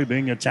territory,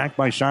 being attacked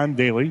by Sean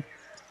Daly.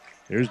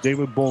 Here's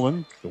David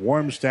Bolin, the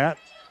Warmstat.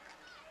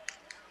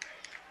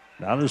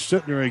 Now to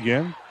Sittner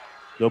again.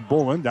 The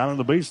Bolin down on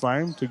the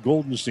baseline to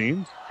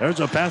Goldenstein. There's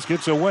a pass,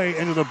 gets away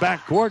into the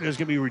backcourt. It's going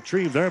to be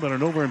retrieved there, but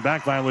an over and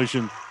back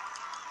violation.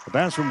 A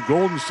pass from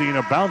Goldenstein,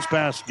 a bounce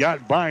pass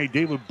got by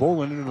David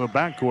Bolin into the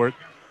backcourt.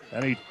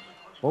 And a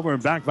over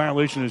and back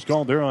violation is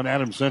called there on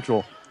Adams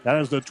Central. That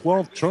is the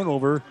 12th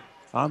turnover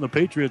on the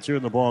Patriots here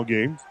in the ball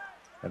game.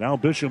 And now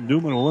Bishop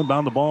Neumann will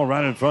inbound the ball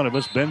right in front of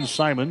us. Ben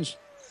Simons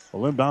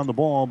will inbound the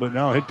ball, but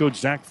now head coach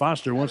Zach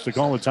Foster wants to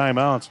call a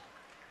timeout.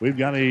 We've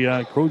got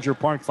a Crozier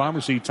Park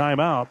Pharmacy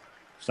timeout.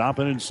 Stop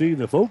in and see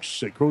the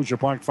folks at Crozier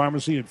Park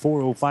Pharmacy at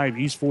 405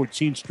 East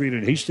 14th Street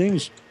in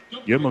Hastings.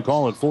 Give them a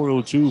call at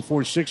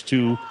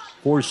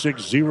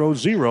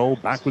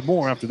 402-462-4600. Back with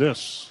more after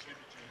this.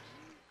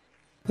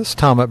 This is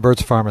Tom at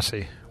Burt's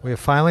Pharmacy. We have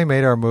finally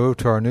made our move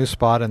to our new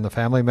spot in the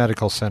Family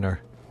Medical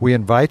Center. We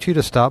invite you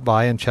to stop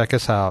by and check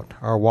us out.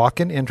 Our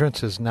walk-in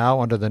entrance is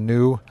now under the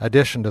new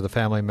addition to the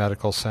Family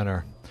Medical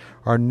Center.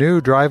 Our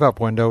new drive-up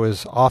window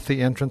is off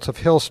the entrance of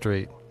Hill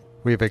Street.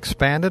 We've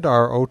expanded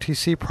our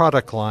OTC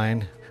product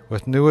line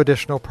with new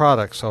additional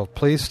products, so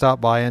please stop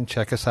by and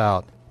check us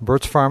out.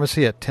 Burt's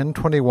Pharmacy at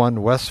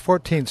 1021 West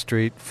 14th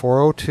Street,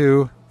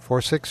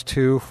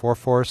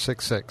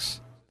 402-462-4466.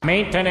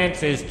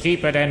 Maintenance is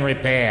cheaper than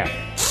repair.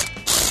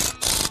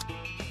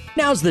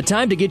 Now's the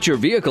time to get your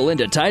vehicle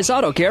into Tice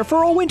Auto Care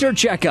for a winter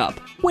checkup.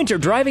 Winter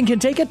driving can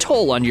take a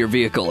toll on your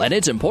vehicle, and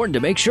it's important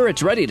to make sure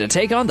it's ready to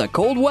take on the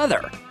cold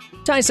weather.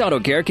 Tice Auto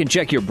Care can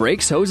check your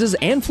brakes, hoses,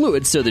 and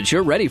fluids so that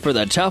you're ready for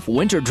the tough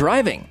winter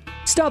driving.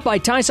 Stop by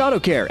Tice Auto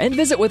Care and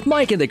visit with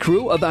Mike and the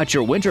crew about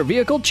your winter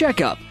vehicle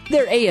checkup.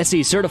 They're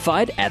ASE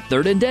certified at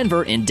 3rd and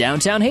Denver in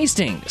downtown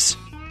Hastings.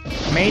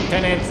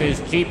 Maintenance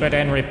is cheaper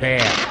than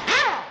repair.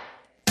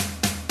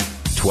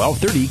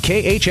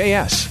 1230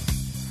 KHAS.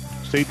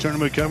 State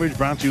tournament coverage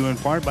brought to you in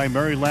part by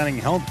Mary Lanning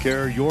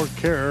Healthcare. Your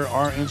care,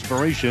 our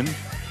inspiration.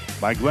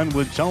 By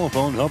Glenwood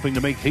Telephone, helping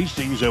to make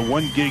Hastings a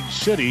 1-gig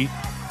city.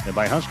 And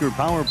by Husker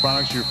Power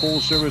Products, your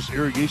full-service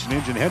irrigation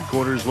engine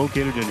headquarters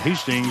located in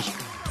Hastings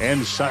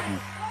and Sutton.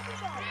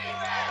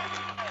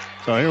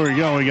 So here we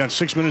go. We got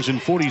 6 minutes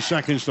and 40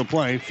 seconds to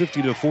play.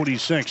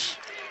 50-46.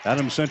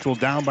 Adams Central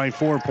down by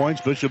 4 points.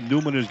 Bishop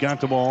Neumann has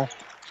got the ball.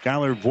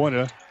 Skylar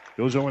Voida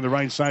Goes over the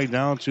right side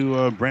now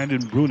to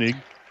Brandon Brunig.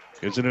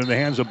 Gets it in the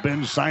hands of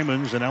Ben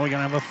Simons, and now we're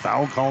going to have a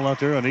foul call out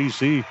there on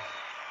AC.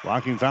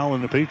 Blocking foul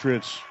in the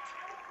Patriots.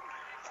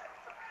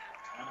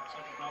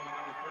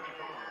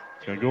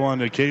 It's going to go on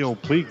to K.O.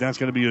 Pleak. That's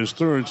going to be his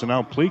third. So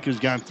now Pleak has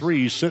got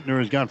 3. Sittner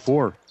has got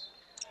 4.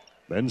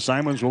 Ben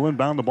Simons will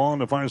inbound the ball on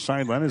the far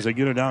sideline as they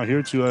get it out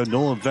here to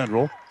Noah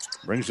Vendrell.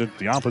 Brings it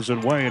the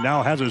opposite way and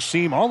now has a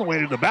seam all the way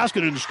to the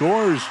basket and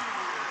scores.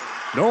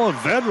 Noah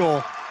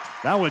Vendrell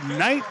now with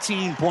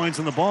 19 points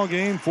in the ball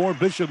game for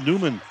Bishop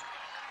Neumann.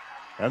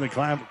 And the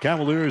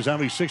Cavaliers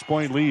have a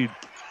 6-point lead,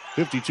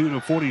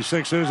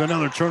 52-46. There's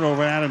another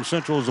turnover at Adams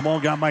Central as the ball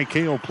got by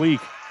K.O. Pleak.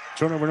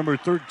 Turnover number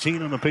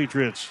 13 on the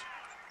Patriots.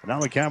 And now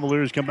the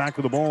Cavaliers come back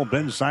with the ball.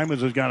 Ben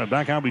Simons has got it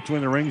back out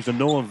between the rings to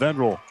Noah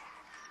Vendrell.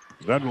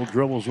 Vendrell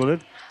dribbles with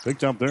it.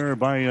 Picked up there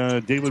by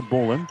David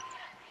Bolin.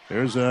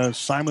 There's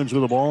Simons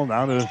with the ball.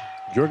 Now to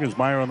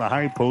Jurgensmeyer on the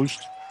high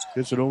post.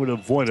 Gets it over to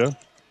Voida.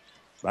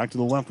 Back to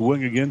the left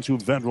wing again to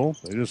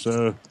Vendrell. They just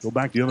go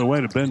back the other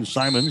way to Ben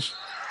Simons.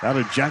 Now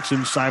to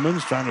Jackson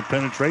Simons trying to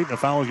penetrate. The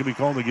foul is going to be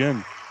called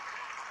again.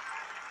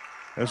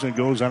 As it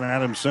goes on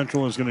Adams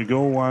Central. It's going to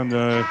go on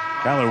Kyler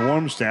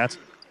Warmstadt.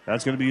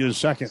 That's going to be his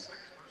second.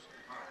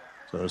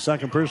 So the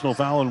second personal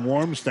foul in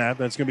Warmstadt.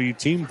 That's going to be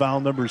team foul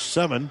number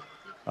 7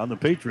 on the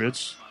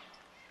Patriots.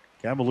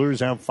 Cavaliers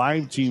have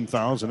 5 team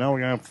fouls, and now we're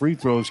going to have free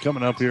throws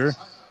coming up here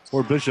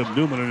for Bishop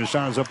Neumann, and the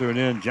shot is up there and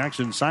in.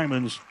 Jackson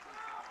Simons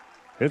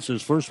hits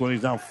his first one.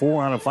 He's now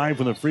 4 out of 5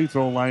 from the free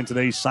throw line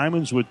today.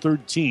 Simons with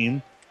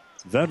 13.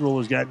 Vendrell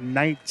has got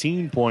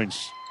 19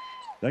 points.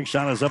 Next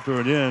shot is up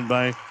there and in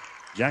by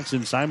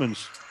Jackson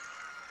Simons.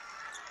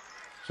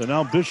 So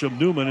now Bishop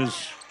Neumann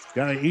has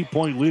got an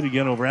 8-point lead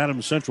again over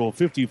Adams Central,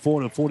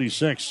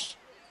 54-46.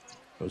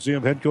 So see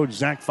if head coach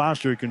Zach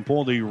Foster can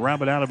pull the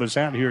rabbit out of his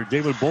hat here.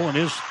 David Bolin,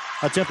 his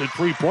attempted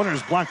three-pointer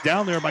is blocked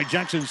down there by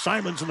Jackson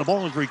Simons, and the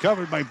ball is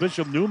recovered by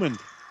Bishop Neumann.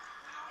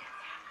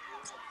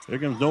 Here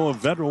comes Noah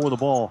Vendrell with the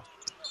ball.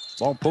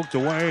 Ball poked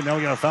away. Now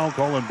we got a foul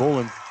call on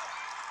Bolin.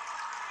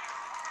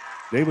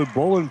 David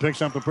Bolin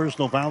picks up the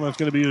personal foul. That's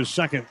going to be his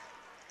second.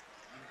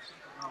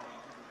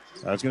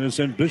 That's going to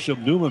send Bishop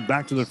Neumann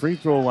back to the free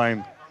throw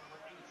line.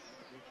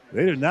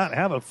 They did not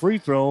have a free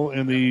throw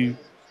in the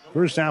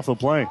first half of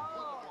play.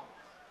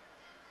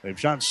 They've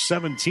shot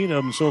 17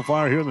 of them so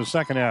far here in the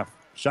second half.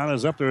 Shot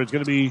is up there. It's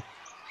going to be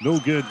no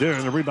good there.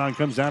 And the rebound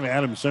comes down to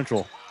Adams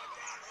Central.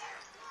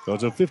 So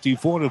it's a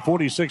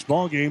 54-46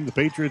 ball game. The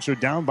Patriots are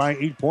down by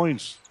 8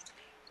 points.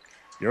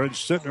 Jared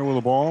Sittner with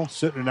the ball.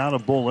 Sittner now to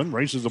Bolin.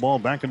 Races the ball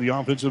back in the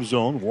offensive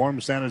zone.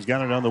 Warmstadt has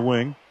got it on the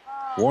wing.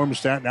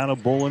 Warmstadt now to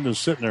Bolin to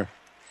Sittner.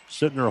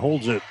 Sittner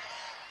holds it.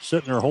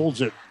 Sittner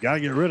holds it. Got to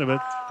get rid of it.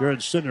 Jared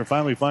Sittner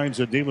finally finds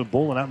David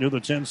Bolin out near the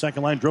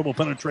 10-second line. Dribble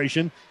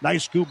penetration.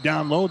 Nice scoop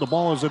down low. The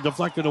ball is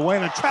deflected away.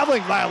 And a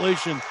traveling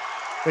violation.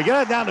 They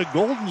get it down to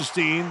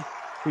Goldenstein.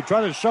 We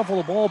try to shuffle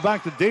the ball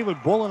back to David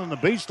Bolin on the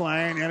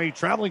baseline. And a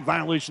traveling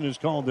violation is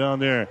called down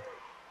there.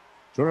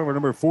 Turnover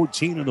number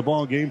 14 in the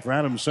ball game for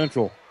Adams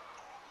Central.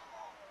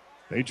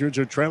 Patriots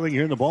are trailing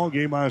here in the ball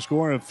game by a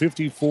score of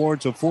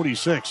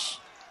 54-46.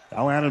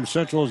 Now Adams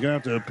Central is going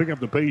to have to pick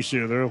up the pace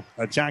here. They're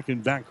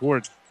attacking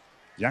backcourt.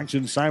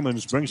 Jackson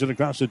Simons brings it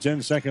across the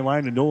 10-second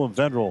line to Noah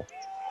Vendrell.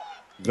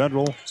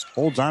 Vendrell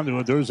holds on to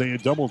it. There's a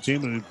double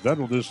team, and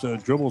Vendrell just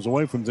dribbles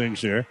away from things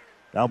here.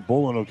 Now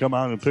Bolin will come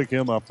out and pick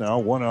him up now,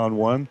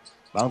 one-on-one.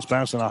 Bounce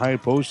pass on a high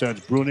post.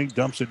 That's Bruning.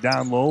 Dumps it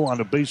down low on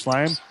the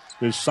baseline.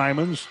 There's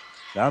Simons.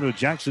 Now to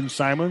Jackson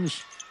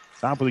Simons.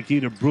 Top of the key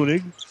to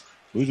Bruning.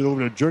 Moves it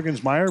over to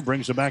Jurgensmeyer.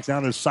 Brings it back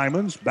down to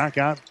Simons. Back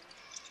out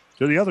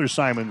to the other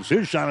Simons.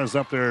 His shot is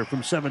up there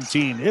from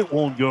 17. It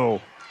won't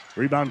go.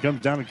 Rebound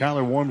comes down to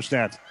Kyler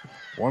Warmstadt.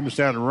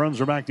 Warmstadt runs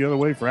her back the other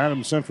way for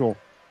Adams Central.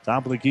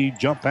 Top of the key.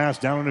 Jump pass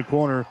down in the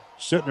corner.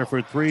 Sittner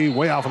for 3.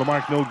 Way off of the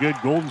mark. No good.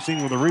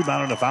 Goldenstein with a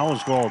rebound and a foul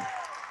is called.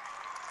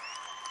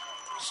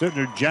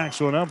 Sittner jacks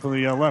one up from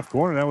the left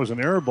corner. That was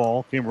an air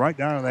ball. Came right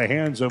down in the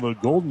hands of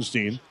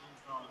Goldenstein.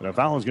 And a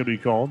foul is going to be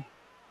called.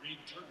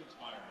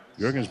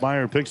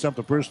 Jurgensmeyer picks up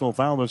the personal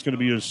foul. That's going to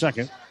be his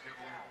second.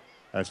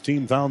 That's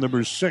team foul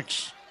number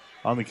 6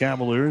 on the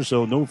Cavaliers.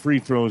 So no free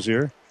throws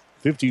here.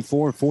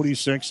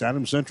 54-46.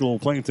 Adams Central will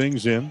play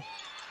things in.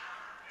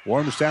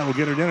 Warmstadt will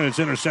get it in, and it's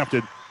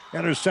intercepted.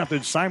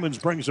 Intercepted. Simons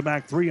brings it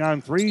back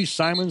 3-on-3.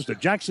 Simons to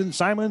Jackson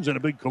Simons, and a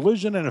big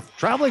collision and a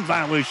traveling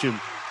violation.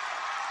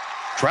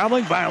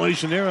 Traveling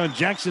violation there on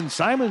Jackson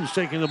Simons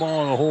taking the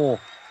ball in the hole.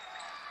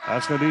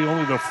 That's going to be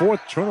only the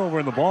 4th turnover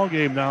in the ball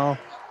game now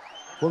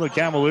for the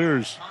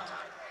Cavaliers.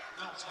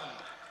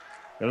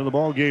 Into the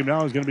ball game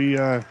now is going to be,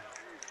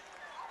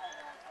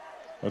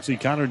 let's see,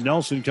 Connor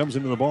Nelson comes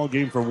into the ball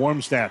game for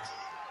Warmstadt.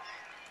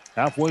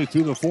 Halfway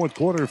through the 4th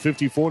quarter,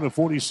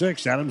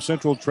 54-46. Adams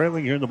Central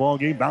trailing here in the ball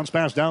game. Bounce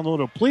pass down low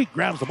to Pleak.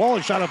 Grabs the ball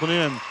and shot up and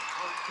in.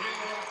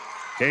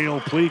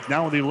 K.O. Pleak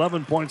now with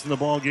 11 points in the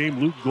ball game.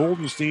 Luke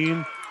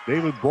Goldenstein,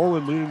 David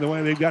Bolin leading the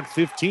way. They've got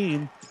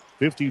 15.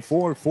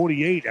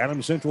 54-48.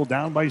 Adams Central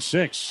down by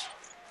 6.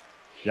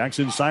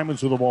 Jackson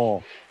Simons with the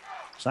ball.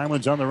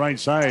 Simons on the right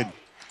side.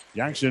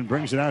 Jackson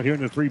brings it out here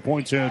in the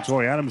three-point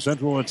territory. Adams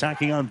Central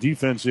attacking on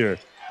defense here.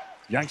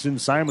 Jackson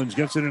Simons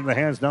gets it in the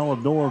hands now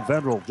of Noah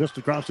Vedral just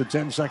across the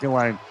 10-second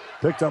line.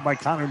 Picked up by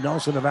Connor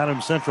Nelson of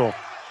Adams Central.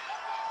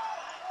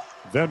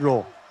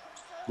 Vedral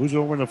moves it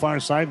over on the far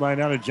sideline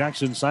now to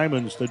Jackson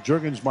Simons to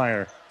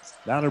Jurgensmeyer.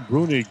 Down to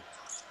Brunig.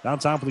 Down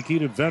top of the key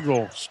to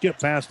Vedral. Skip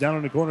pass down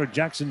in the corner.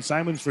 Jackson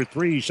Simons for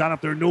three. Shot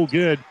up there, no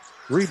good.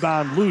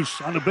 Rebound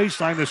loose on the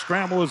baseline. The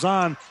scramble is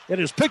on. It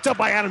is picked up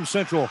by Adams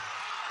Central.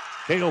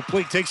 Cato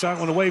Pleak takes that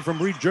one away from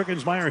Reed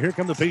Jurgensmeyer. Here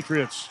come the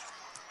Patriots.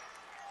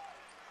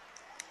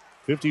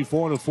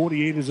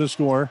 54-48 is the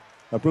score.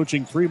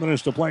 Approaching 3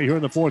 minutes to play here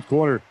in the fourth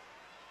quarter.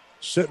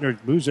 Sittner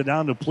moves it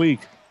down to Pleak.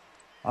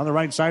 On the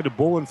right side to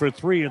Bolin for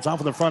three. It's off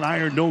of the front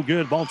iron. No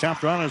good. Ball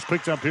tapped around. It's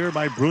picked up here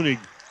by Brunig.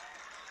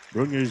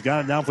 Bruning's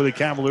got it down for the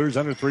Cavaliers.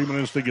 Under 3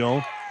 minutes to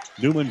go.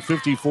 Neumann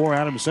 54.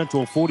 Adams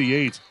Central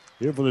 48.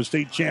 Here for the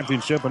state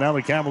championship. And now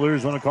the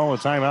Cavaliers want to call a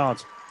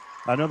timeout.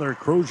 Another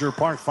Crozier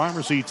Park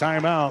Pharmacy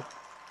timeout.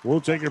 We'll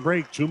take a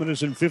break. 2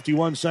 minutes and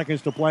 51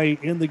 seconds to play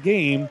in the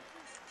game.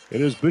 It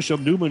is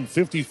Bishop Neumann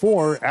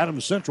 54.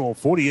 Adams Central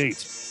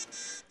 48.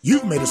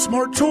 You've made a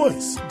smart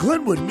choice.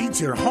 Glenwood meets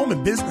your home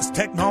and business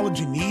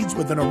technology needs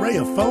with an array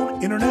of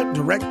phone, internet,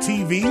 direct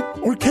TV,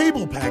 or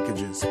cable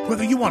packages.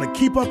 Whether you want to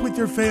keep up with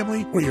your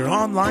family or your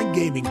online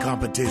gaming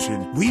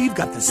competition, we've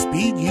got the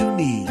speed you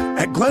need.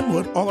 At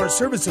Glenwood, all our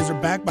services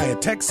are backed by a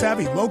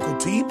tech-savvy local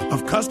team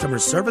of customer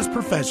service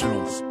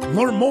professionals.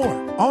 Learn more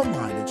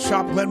online at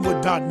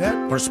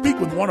shopglenwood.net or speak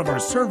with one of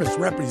our service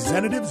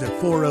representatives at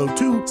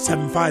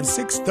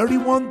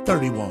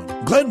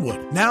 402-756-3131.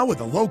 Glenwood, now with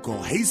a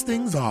local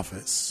Hastings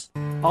office.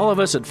 All of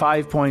us at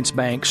 5 Points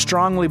Bank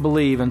strongly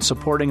believe in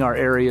supporting our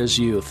area's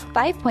youth.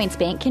 5 Points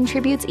Bank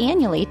contributes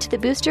annually to the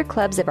booster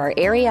clubs of our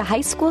area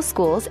high school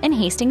schools and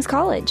Hastings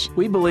College.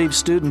 We believe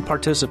student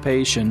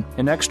participation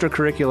in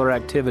extracurricular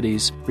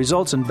activities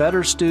results in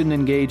better student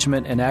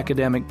engagement and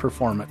academic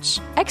performance.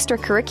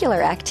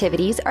 Extracurricular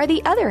activities are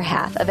the other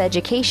half of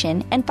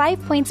education, and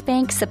 5 Points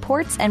Bank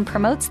supports and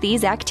promotes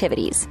these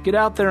activities. Get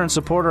out there and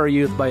support our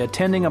youth by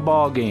attending a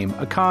ball game,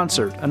 a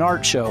concert, an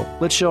art show.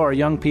 Let's show our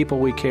young people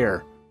we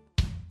care.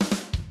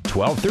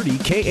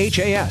 1230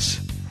 KHAS.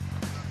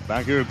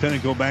 Back here at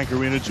Pinnacle Bank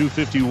Arena,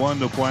 2:51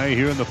 to play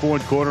here in the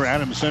fourth quarter.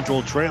 Adams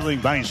Central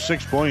trailing by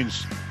 6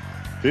 points,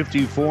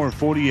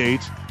 54-48.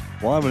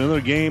 We'll have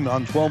another game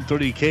on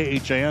 1230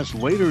 KHAS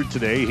later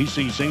today.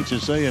 Hastings St.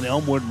 Cecilia and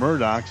Elmwood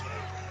Murdoch.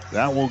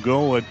 That will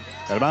go at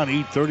about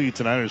 8:30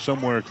 tonight or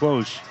somewhere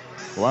close.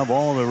 We'll have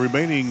all the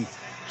remaining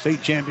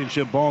state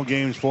championship ball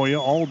games for you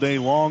all day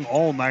long,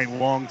 all night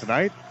long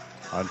tonight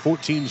on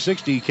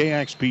 1460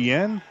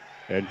 KXPN.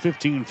 And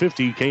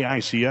 1550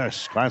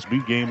 KICS. Class B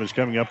game is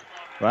coming up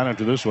right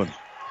after this one.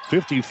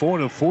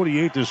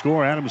 54-48 to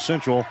score. Adams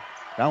Central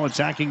now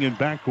attacking in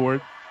backcourt.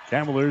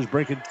 Cavaliers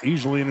break it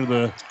easily into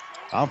the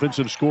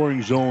offensive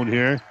scoring zone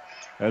here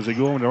as they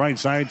go on the right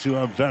side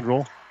to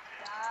Vedral.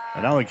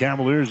 And now the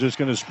Cavaliers just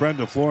going to spread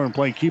the floor and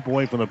play keep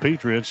away from the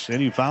Patriots.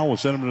 Any foul will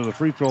send them to the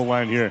free throw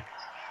line here.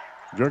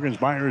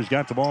 Jurgensmeyer has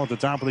got the ball at the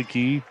top of the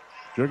key.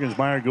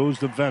 Jurgensmeyer goes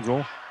to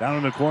Vedral. Down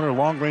in the corner,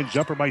 long-range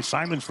jumper by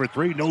Simons for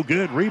three. No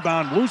good.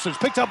 Rebound loose. It's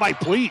picked up by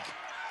Pleak.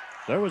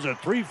 There was a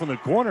three from the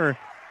corner.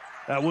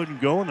 That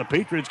wouldn't go, and the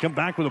Patriots come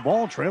back with the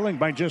ball, trailing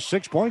by just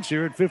 6 points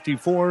here at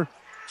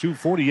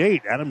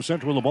 54-48. Adams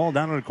Central with the ball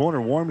down in the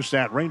corner.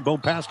 Warmstadt. Rainbow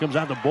pass comes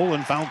out to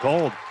Bolin. Foul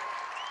called.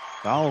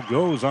 Foul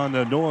goes on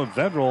to Noah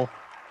Vedral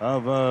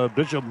of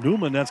Bishop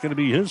Neumann. That's going to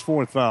be his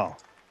fourth foul.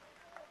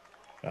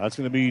 That's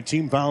going to be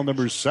team foul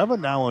number 7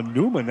 now on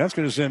Neumann. That's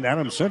going to send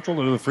Adams Central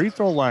to the free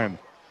throw line.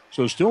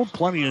 So still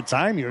plenty of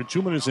time here.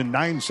 2 minutes and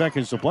 9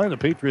 seconds to play. The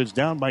Patriots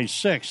down by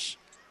 6.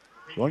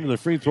 Going to the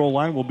free throw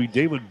line will be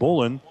David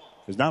Bolin.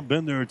 Has not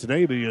been there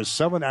today, but he is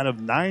 7 out of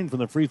 9 from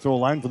the free throw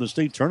line for the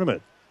state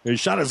tournament. His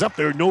shot is up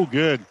there, no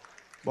good.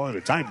 Boy, the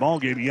tight ball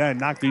game. Yeah,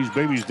 knocked these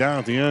babies down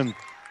at the end.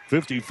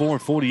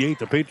 54-48.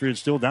 The Patriots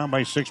still down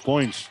by 6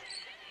 points.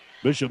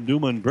 Bishop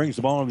Neumann brings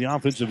the ball in the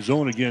offensive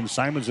zone again.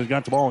 Simons has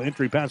got the ball.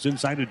 Entry pass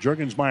inside to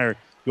Jurgensmeyer.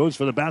 Goes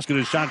for the basket.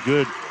 His shot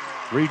good.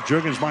 Reed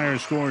Jurgensmeyer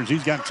scores.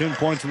 He's got 10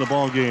 points in the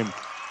ball game.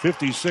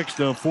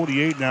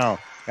 56-48 now.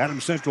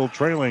 Adams Central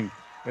trailing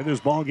in this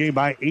ball game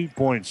by 8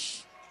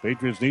 points.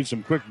 Patriots need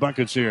some quick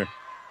buckets here.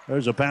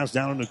 There's a pass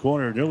down in the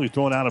corner. Nearly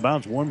thrown out of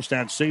bounds.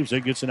 Warmstadt saves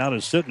it. Gets it out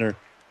of Sittner.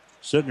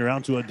 Sittner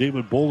out to a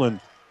David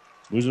Bolin.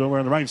 Moves it over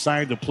on the right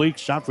side to Pleak.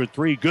 Shot for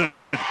three. Good.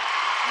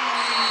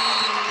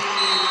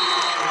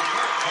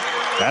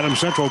 Adams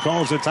Central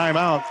calls a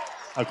timeout.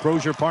 A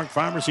Crozier Park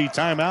Pharmacy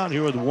timeout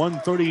here with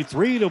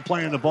 1:33 to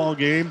play in the ball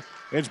game.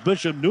 It's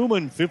Bishop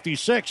Neumann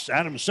 56,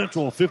 Adams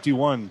Central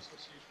 51.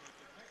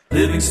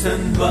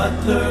 Livingston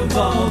Butler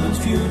Volvin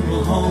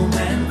Funeral Home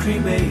and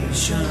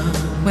Cremation.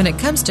 When it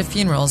comes to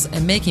funerals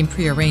and making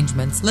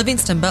pre-arrangements,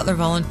 Livingston Butler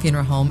Volvin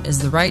Funeral Home is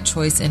the right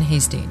choice in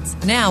Hastings.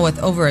 Now, with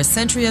over a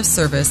century of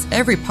service,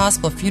 every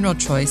possible funeral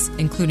choice,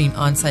 including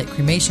on-site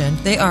cremation,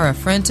 they are a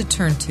friend to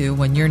turn to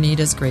when your need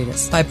is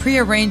greatest. By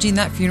pre-arranging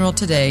that funeral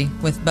today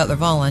with Butler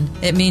Volvin,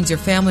 it means your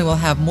family will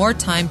have more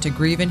time to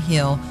grieve and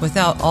heal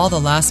without all the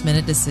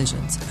last-minute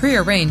decisions.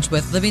 Pre-arrange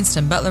with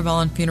Livingston Butler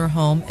Volvin Funeral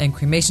Home and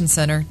Cremation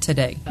Center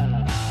today.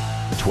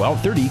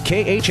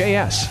 1230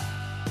 KHAS.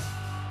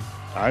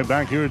 All right,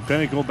 back here at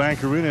Pinnacle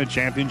Bank Arena,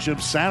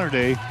 championship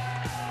Saturday.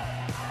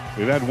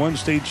 We've had one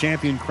state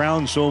champion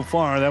crowned so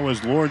far. That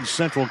was Lord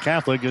Central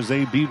Catholic as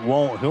they beat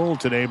Walt Hill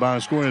today by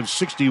a score of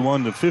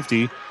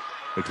 61-50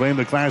 to claim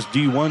the Class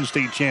D1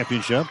 state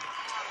championship.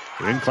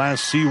 In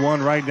Class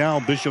C1 right now,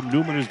 Bishop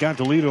Neumann has got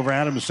the lead over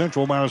Adams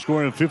Central by a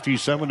score of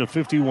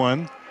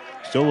 57-51.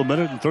 Still a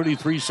minute and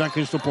 33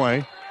 seconds to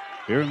play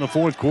here in the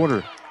fourth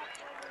quarter.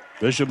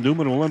 Bishop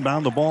Neumann will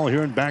inbound the ball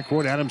here in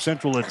backcourt. Adams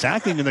Central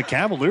attacking, and the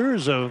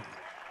Cavaliers are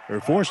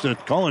forced to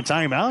call a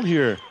timeout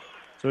here.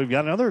 So we've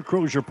got another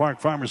Crozier Park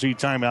Pharmacy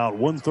timeout.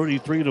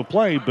 1:33 to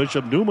play.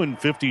 Bishop Neumann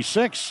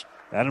 56.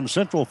 Adams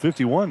Central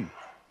 51.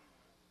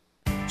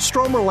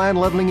 Stromer Land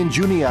Leveling in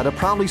Juniata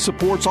proudly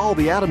supports all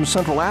the Adams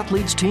Central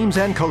athletes, teams,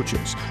 and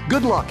coaches.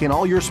 Good luck in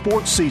all your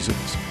sports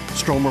seasons.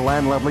 Stromer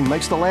Land Leveling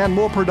makes the land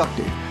more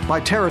productive by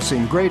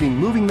terracing, grading,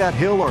 moving that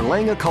hill, or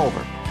laying a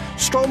culvert.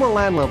 Stromer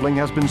Land Leveling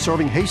has been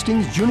serving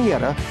Hastings,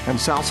 Juniata, and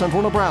South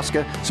Central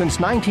Nebraska since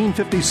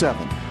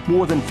 1957.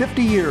 More than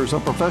 50 years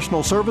of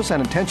professional service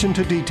and attention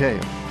to detail.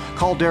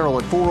 Call Darrell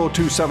at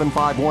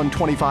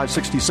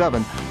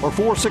 402-751-2567 or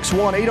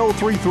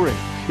 461-8033.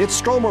 It's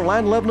Stromer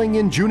Land Leveling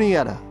in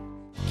Juniata.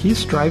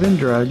 Keith's Drive-In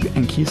Drug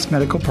and Keith's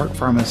Medical Park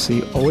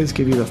Pharmacy always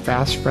give you the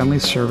fast, friendly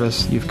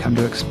service you've come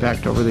to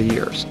expect over the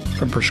years.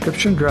 From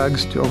prescription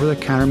drugs to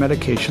over-the-counter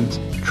medications,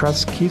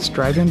 trust Keith's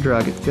Drive-In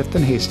Drug at 5th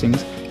and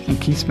Hastings and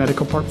Keith's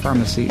Medical Park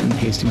Pharmacy in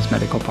Hastings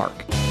Medical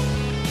Park.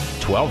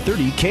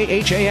 1230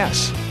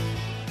 KHAS.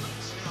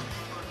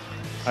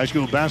 High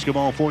school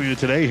basketball for you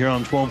today here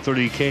on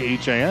 1230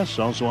 KHAS.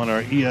 Also on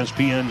our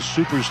ESPN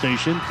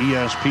Superstation,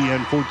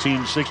 ESPN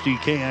 1460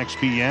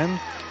 KXPN,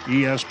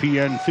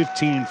 ESPN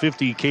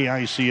 1550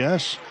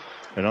 KICS,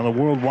 and on the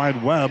World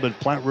Wide Web at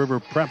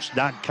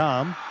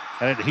PlatteRiverPreps.com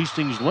and at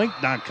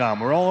HastingsLink.com.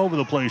 We're all over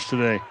the place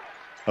today.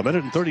 A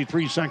minute and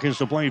 33 seconds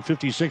to play,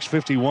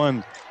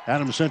 56-51.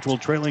 Adams Central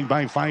trailing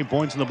by 5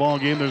 points in the ball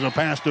game. There's a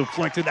pass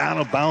deflected out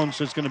of bounds.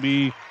 It's going to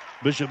be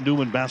Bishop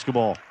Neumann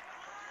basketball.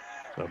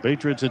 The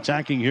Patriots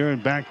attacking here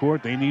in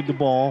backcourt. They need the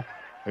ball.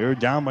 They're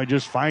down by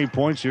just 5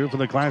 points here for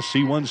the Class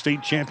C1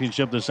 state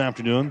championship this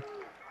afternoon.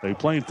 They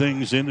play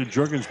things into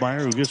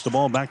Jurgensmeyer, who gets the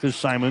ball back to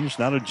Simons.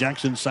 Now to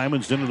Jackson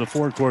Simons into the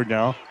forecourt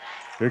now.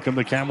 Here come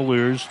the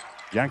Cavaliers.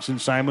 Jackson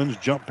Simons,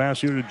 jump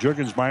pass here to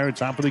Jurgensmeyer,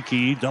 top of the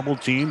key, double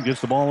team,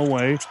 gets the ball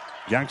away.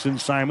 Jackson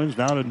Simons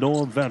now to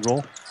Noah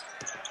Vendrell.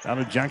 Now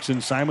to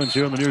Jackson Simons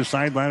here on the near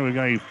sideline. We've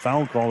got a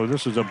foul caller.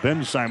 This is a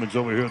Ben Simons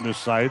over here on this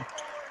side.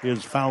 He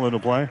is foul into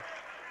play.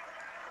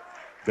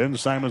 Ben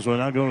Simons will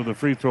now go to the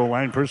free throw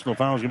line. Personal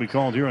foul is going to be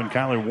called here on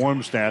Kyler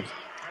Warmstadt.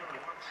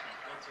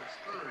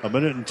 A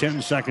minute and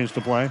 10 seconds to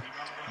play.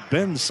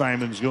 Ben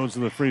Simons goes to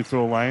the free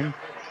throw line.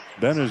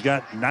 Ben has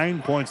got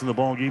 9 points in the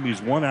ball game.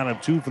 He's 1 out of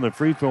 2 from the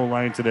free throw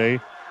line today.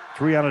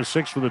 3 out of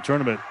 6 for the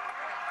tournament.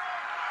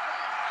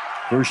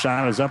 First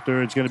shot is up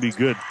there. It's going to be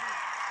good.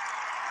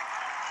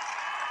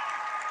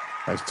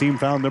 That's team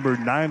foul number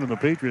 9 on the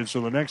Patriots.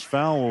 So the next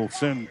foul will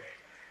send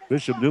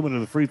Bishop Neumann to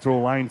the free throw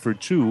line for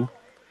 2.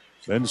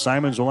 Ben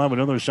Simons will have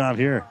another shot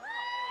here.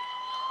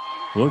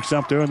 Looks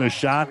up there and the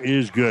shot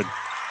is good.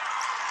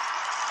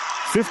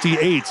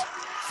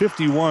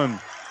 58-51.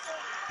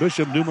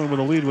 Bishop Neumann with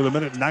a lead with a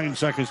minute and 9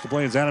 seconds to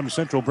play as Adams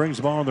Central brings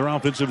the ball in their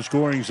offensive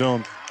scoring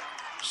zone.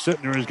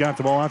 Sittner has got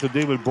the ball out to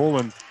David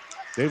Bolin.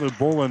 David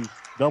Bolin,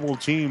 double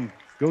team,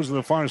 goes to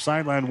the far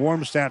sideline.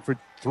 Warmstadt for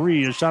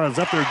 3. His shot is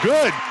up there.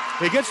 Good.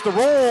 He gets the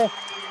roll.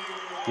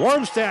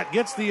 Warmstadt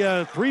gets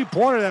the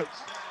three-pointer that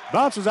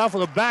bounces out for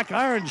the back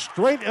iron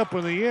straight up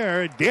in the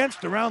air. It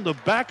danced around the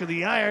back of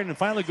the iron and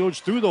finally goes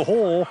through the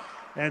hole.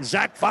 And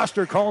Zach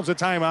Foster calls a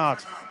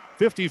timeout.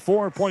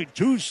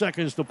 54.2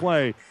 seconds to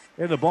play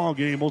in the ball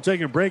game. We'll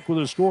take a break with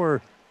a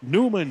score.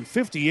 Neumann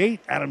 58,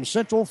 Adams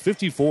Central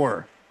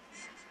 54.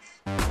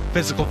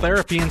 Physical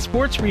Therapy and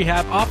Sports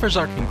Rehab offers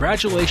our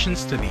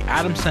congratulations to the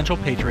Adams Central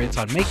Patriots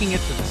on making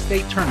it to the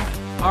state tournament.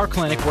 Our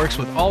clinic works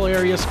with all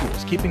area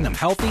schools, keeping them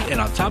healthy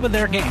and on top of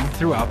their game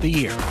throughout the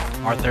year.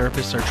 Our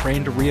therapists are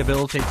trained to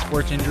rehabilitate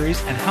sports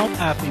injuries and help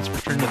athletes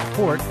return to the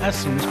court as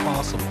soon as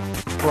possible.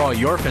 For all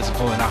your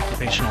physical and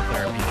occupational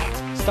therapy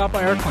needs, stop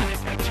by our clinic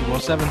at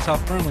 207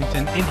 South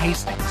Burlington in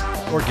Hastings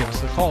or give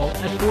us a call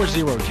at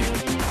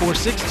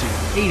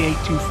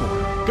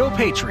 402-462-8824. Go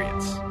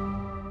Patriots!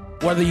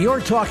 Whether you're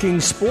talking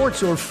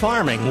sports or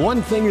farming,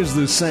 one thing is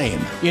the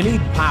same. You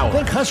need power.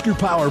 Think Husker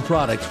Power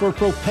products for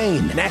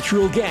propane,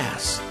 natural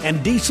gas,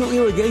 and diesel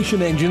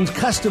irrigation engines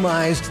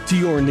customized to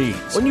your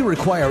needs. When you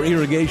require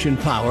irrigation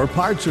power,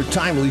 parts, or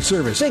timely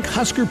service, think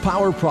Husker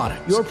Power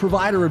products, your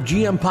provider of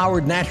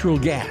GM-powered natural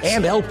gas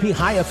and LP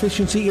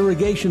high-efficiency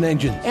irrigation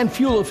engines and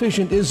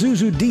fuel-efficient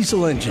Isuzu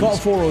diesel engines. Call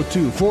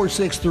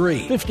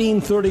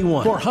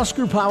 402-463-1531 for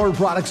Husker Power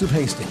products of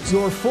Hastings,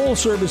 your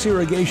full-service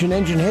irrigation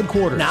engine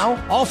headquarters.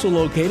 Now, also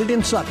located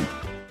in Sutton.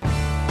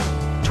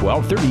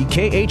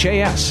 1230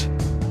 KHAS.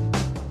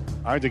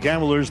 All right, the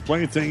Cavaliers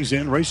play things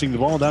in, racing the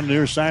ball down the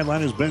near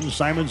sideline as Ben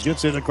Simons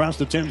gets it across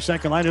the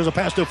 10-second line. There's a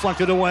pass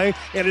deflected away.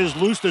 It is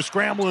loose. The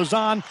scramble is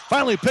on.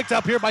 Finally picked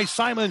up here by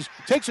Simons.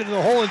 Takes it to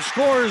the hole and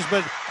scores,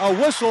 but a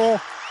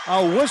whistle,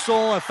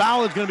 a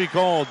foul is going to be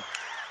called.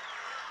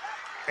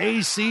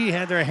 AC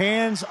had their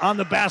hands on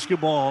the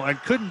basketball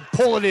and couldn't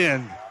pull it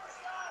in.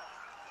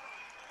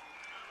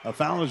 A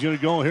foul is going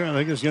to go here. I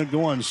think it's going to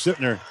go on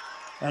Sittner.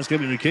 That's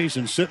going to be the case,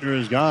 and Sittner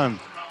is gone.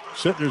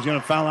 Sittner's going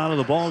to foul out of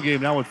the ball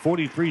game now with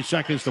 43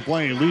 seconds to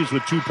play. He leads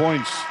with 2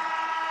 points.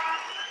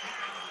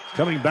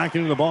 Coming back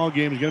into the ball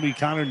game is going to be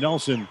Connor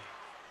Nelson.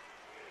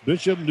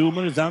 Bishop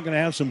Neumann is now going to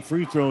have some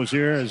free throws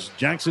here as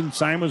Jackson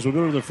Simons will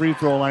go to the free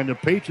throw line. The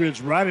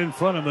Patriots right in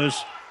front of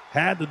us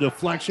had the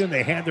deflection.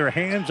 They had their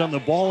hands on the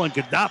ball and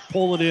could not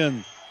pull it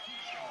in.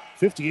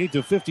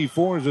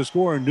 58-54 is the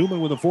score.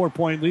 Neumann with a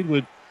 4-point lead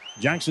with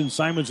Jackson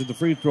Simons at the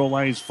free throw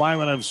line. He's 5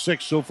 out of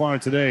 6 so far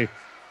today.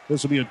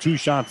 This will be a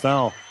 2-shot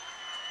foul.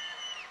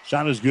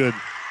 Shot is good.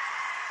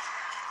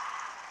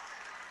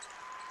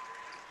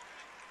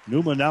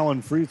 Neumann now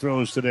in free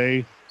throws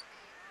today.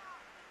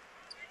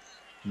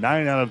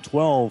 9 out of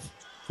 12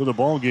 for the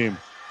ball game.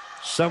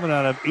 7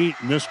 out of 8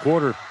 in this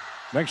quarter.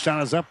 Next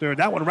shot is up there.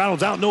 That one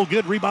rattles out. No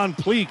good. Rebound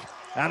Pleak.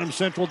 Adams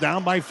Central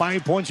down by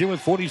 5 points here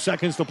with 40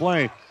 seconds to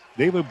play.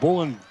 David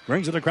Bullen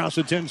brings it across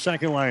the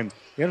 10-second line.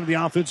 Into the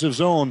offensive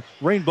zone.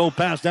 Rainbow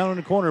pass down in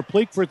the corner.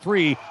 Pleak for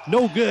 3.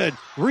 No good.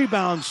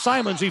 Rebound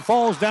Simons. He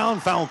falls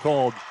down. Foul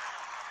called.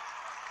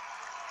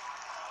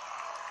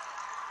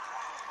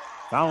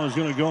 Foul is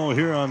going to go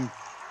here on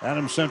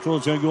Adams Central.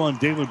 It's going to go on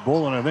David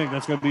Bullen. I think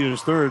that's going to be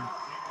his third.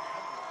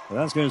 And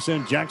that's going to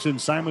send Jackson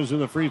Simons to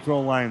the free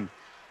throw line.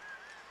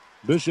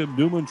 Bishop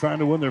Neumann trying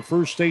to win their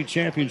first state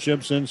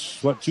championship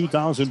since,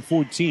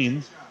 2014.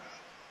 A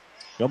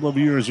couple of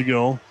years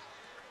ago.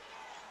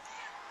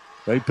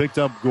 They picked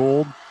up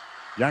gold.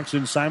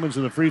 Jackson Simons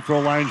to the free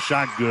throw line.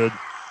 Shot good.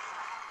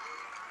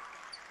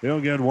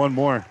 They'll get one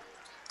more.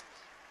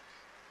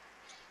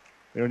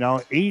 They're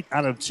now 8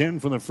 out of 10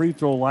 from the free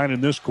throw line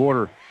in this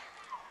quarter.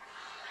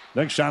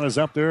 Next shot is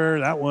up there.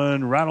 That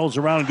one rattles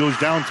around and goes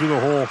down through the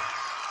hole.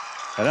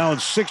 And now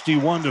it's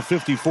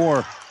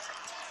 61-54.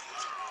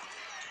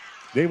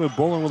 David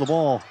Bullen with the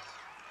ball.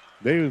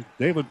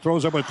 David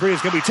throws up a 3.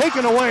 It's going to be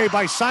taken away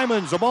by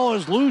Simons. The ball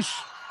is loose.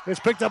 It's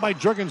picked up by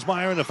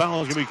Juergensmeyer, and the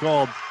foul is going to be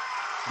called.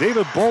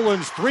 David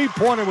Bullen's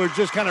three-pointer was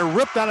just kind of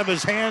ripped out of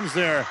his hands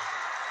there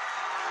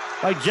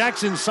by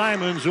Jackson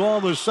Simons, who all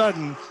of a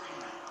sudden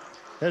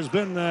has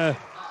been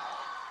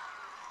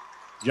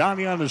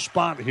Johnny on the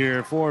spot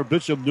here for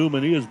Bishop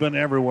Neumann. He has been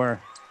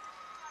everywhere.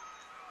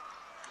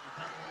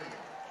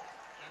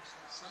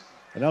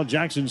 And now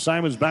Jackson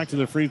Simons back to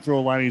the free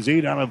throw line. He's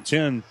 8 out of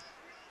 10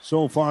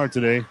 so far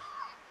today.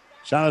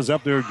 Shot is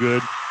up there,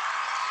 good.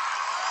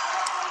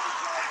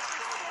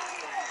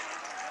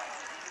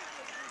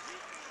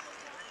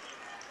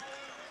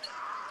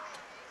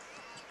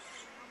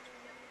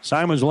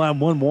 Simons will have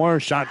one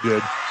more. Shot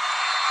good.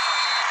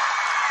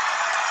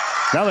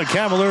 Now the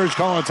Cavaliers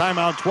call a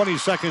timeout. 20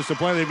 seconds to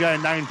play. They've got a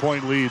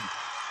 9-point lead.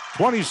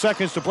 20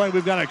 seconds to play.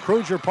 We've got a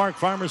Crozier Park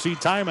Pharmacy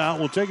timeout.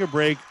 We'll take a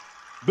break.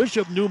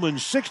 Bishop Neumann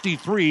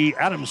 63,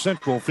 Adams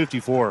Central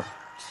 54.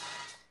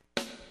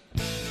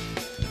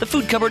 The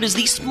Food Cupboard is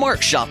the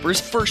smart shopper's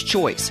first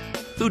choice.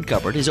 Food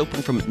Cupboard is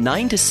open from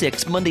 9 to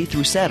 6 Monday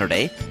through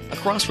Saturday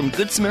across from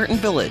Good Samaritan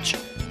Village.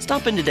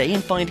 Stop in today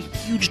and find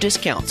huge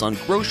discounts on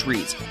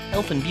groceries,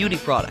 health and beauty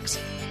products,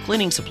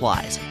 cleaning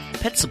supplies,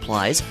 pet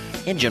supplies,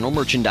 and general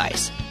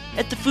merchandise.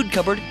 At the Food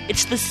Cupboard,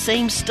 it's the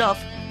same stuff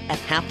at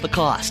half the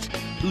cost.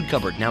 Food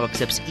Cupboard now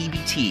accepts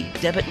EBT,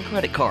 debit, and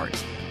credit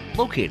cards.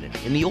 Located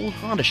in the old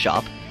Honda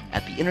shop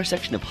at the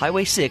intersection of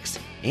Highway 6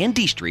 and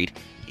D Street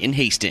in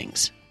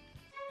Hastings.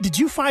 Did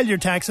you file your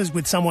taxes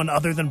with someone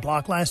other than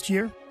Block last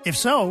year? If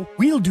so,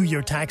 we'll do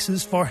your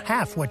taxes for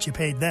half what you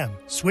paid them.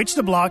 Switch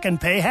to Block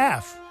and pay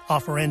half.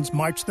 Offer ends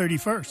March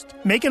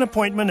 31st. Make an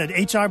appointment at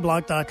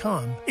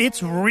hrblock.com.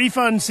 It's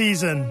refund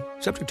season.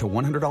 Subject to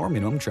 $100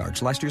 minimum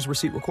charge. Last year's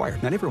receipt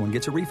required. Not everyone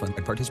gets a refund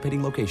at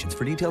participating locations.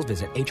 For details,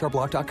 visit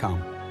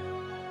hrblock.com.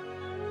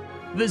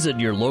 Visit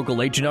your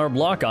local H&R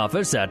Block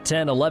office at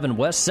 1011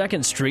 West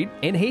 2nd Street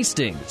in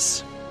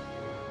Hastings.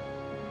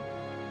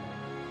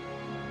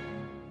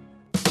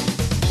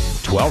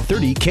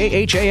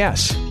 1230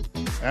 KHAS.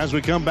 As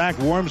we come back,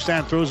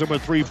 Warmstadt throws up a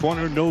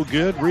three-pointer, no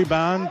good.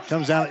 Rebound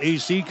comes out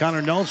AC.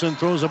 Connor Nelson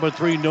throws up a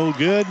 3, no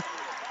good.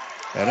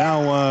 And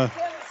now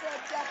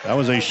that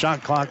was a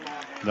shot clock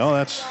No,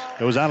 it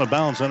was out of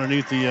bounds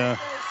underneath the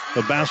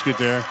basket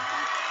there.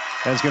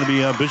 That's going to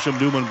be a Bishop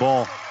Neumann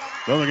ball.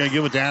 No, they're going to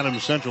give it to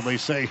Adams Central. They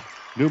say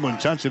Neumann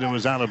touched it and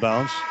was out of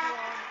bounds.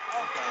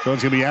 So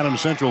it's going to be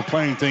Adams Central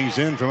playing things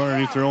in from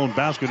underneath their own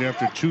basket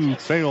after two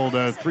failed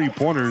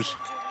three-pointers.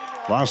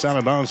 Lost out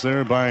of bounds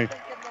there by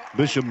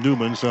Bishop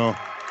Neumann. So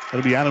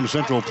it'll be Adams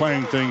Central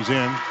playing things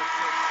in.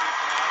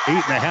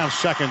 8.5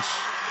 seconds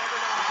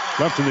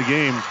left in the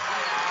game.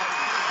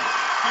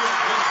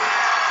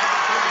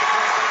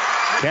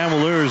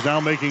 Cavaliers now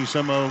making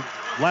some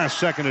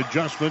last-second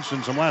adjustments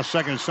and some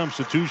last-second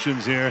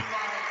substitutions here.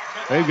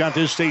 They've got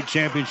this state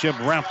championship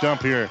wrapped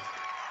up here.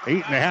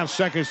 8.5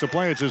 seconds to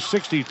play. It's a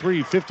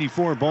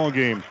 63-54 ball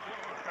game.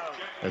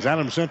 As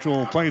Adams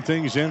Central play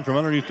things in from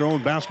underneath their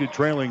own basket,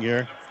 trailing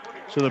here.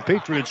 So the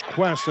Patriots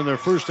quest in their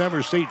first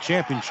ever state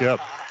championship.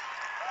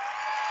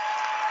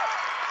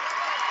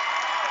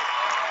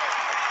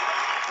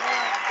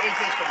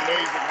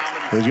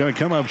 He's going to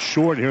come up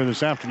short here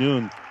this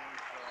afternoon.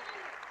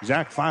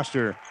 Zach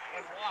Foster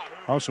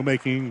also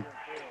making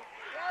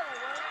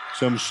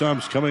some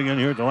subs coming in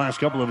here at the last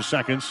couple of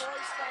seconds.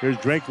 Here's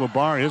Drake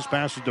LeBar. His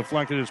pass is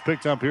deflected. It's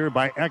picked up here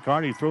by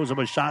Eckhart. He throws up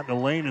a shot in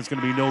the lane. It's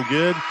going to be no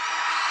good.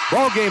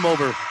 Ball game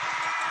over.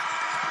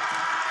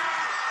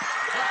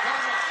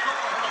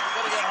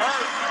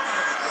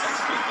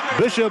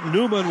 Bishop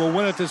Neumann will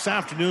win it this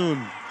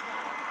afternoon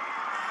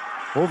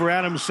over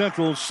Adams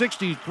Central,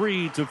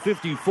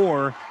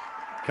 63-54.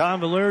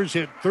 Cavaliers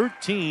hit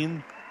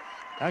 13.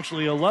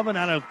 Actually, 11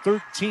 out of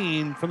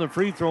 13 from the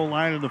free throw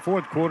line in the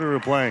fourth quarter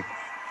of play.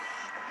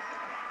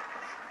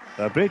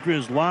 The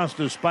Patriots lost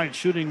despite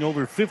shooting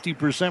over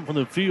 50% from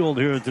the field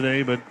here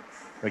today, but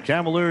the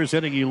Cavaliers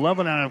hitting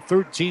 11 out of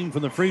 13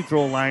 from the free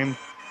throw line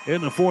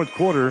in the fourth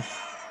quarter,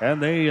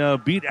 and they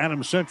beat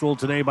Adams Central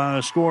today by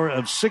a score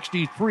of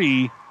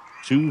 63-54.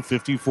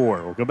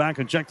 We'll go back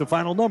and check the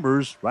final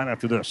numbers right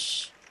after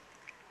this.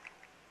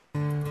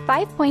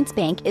 5 Points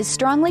Bank is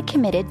strongly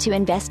committed to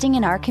investing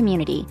in our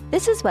community.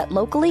 This is what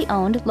locally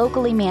owned,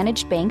 locally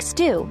managed banks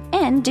do,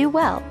 and do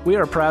well. We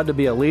are proud to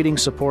be a leading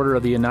supporter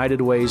of the United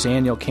Way's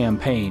annual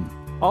campaign.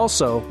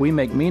 Also, we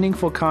make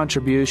meaningful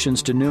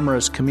contributions to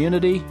numerous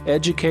community,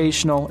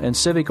 educational, and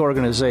civic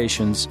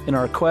organizations in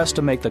our quest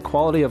to make the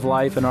quality of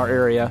life in our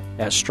area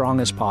as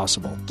strong as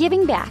possible.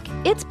 Giving back.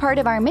 It's part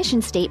of our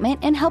mission statement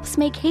and helps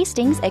make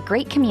Hastings a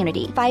great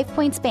community. 5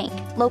 Points Bank.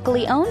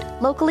 Locally owned,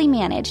 locally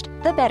managed.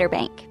 The better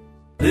bank.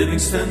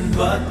 Livingston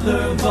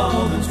Butler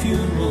Volvins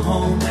Funeral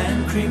Home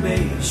and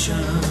Cremation.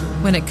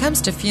 When it comes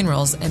to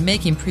funerals and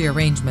making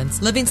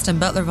pre-arrangements, Livingston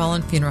Butler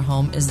Volvins Funeral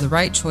Home is the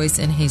right choice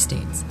in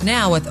Hastings.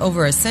 Now, with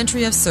over a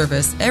century of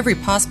service, every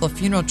possible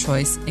funeral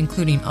choice,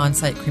 including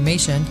on-site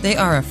cremation, they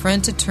are a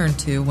friend to turn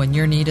to when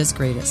your need is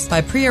greatest.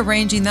 By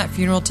pre-arranging that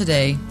funeral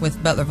today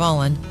with Butler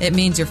Volvins, it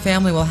means your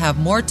family will have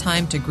more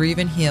time to grieve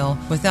and heal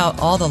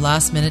without all the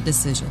last-minute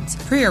decisions.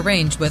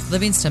 Pre-arrange with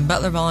Livingston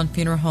Butler Volvins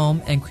Funeral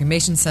Home and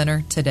Cremation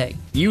Center today.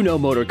 You know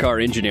Motor Car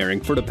Engineering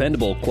for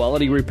dependable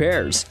quality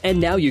repairs. And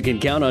now you can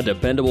count on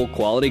dependable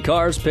quality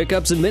cars,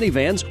 pickups, and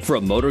minivans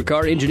from Motor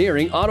Car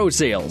Engineering Auto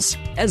Sales.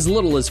 As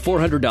little as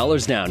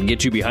 $400 down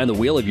gets you behind the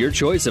wheel of your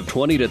choice of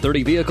 20 to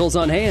 30 vehicles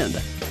on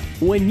hand.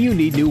 When you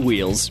need new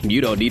wheels,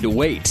 you don't need to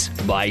wait.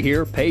 Buy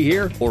here, pay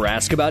here, or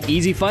ask about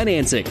easy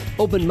financing.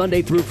 Open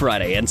Monday through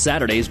Friday and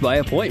Saturdays by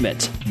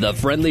appointment. The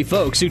friendly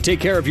folks who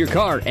take care of your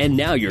car and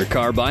now your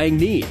car buying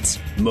needs.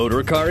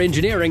 Motor Car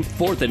Engineering,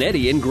 4th and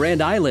Eddy in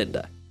Grand Island.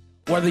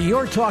 Whether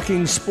you're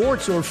talking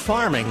sports or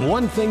farming,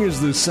 one thing is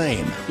the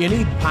same. You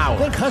need power.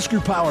 Think Husker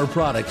Power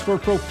products for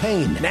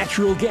propane,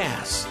 natural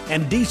gas,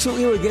 and diesel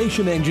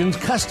irrigation engines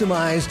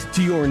customized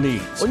to your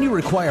needs. When you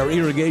require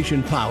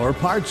irrigation power,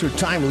 parts, or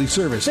timely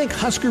service, think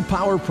Husker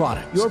Power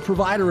products, your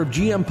provider of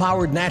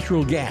GM-powered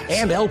natural gas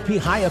and LP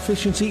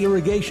high-efficiency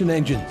irrigation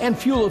engines and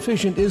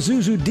fuel-efficient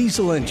Isuzu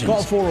diesel engines.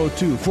 Call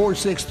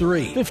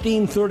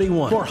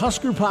 402-463-1531 for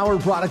Husker Power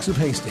products of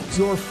Hastings,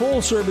 your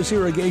full-service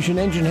irrigation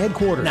engine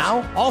headquarters.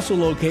 Now, also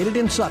located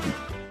in Sutton.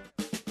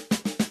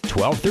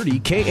 1230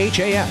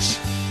 KHAS.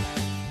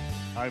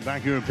 All right,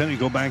 back here at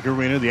Pinnacle Bank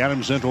Arena, the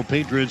Adams Central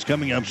Patriots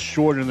coming up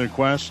short in their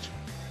quest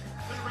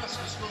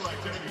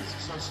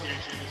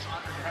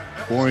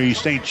for a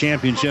state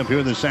championship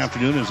here this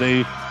afternoon as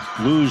they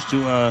lose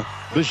to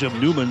Bishop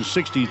Neumann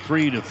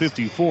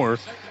 63-54.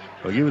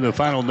 We'll give you the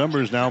final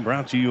numbers now,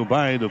 brought to you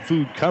by the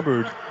Food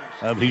Cupboard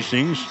of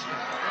Hastings.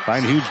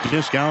 Find huge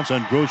discounts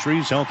on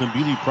groceries, health and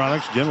beauty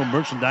products, general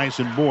merchandise,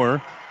 and more.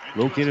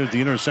 Located at the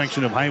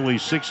intersection of Highway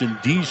 6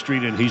 and D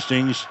Street in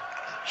Hastings.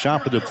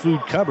 Shop at the Food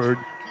Cupboard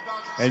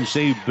and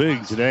save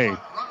big today.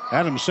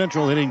 Adams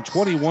Central hitting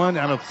 21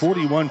 out of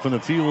 41 from the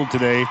field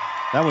today.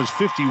 That was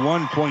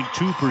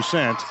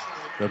 51.2%.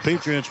 The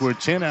Patriots were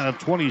 10 out of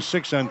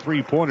 26 on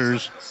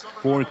three-pointers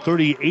for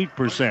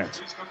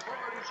 38%.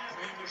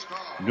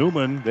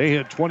 Neumann, they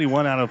hit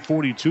 21 out of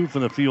 42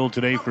 from the field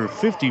today for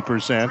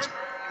 50%.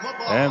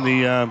 And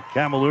the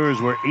Cavaliers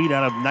were 8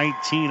 out of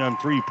 19 on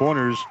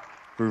three-pointers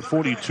for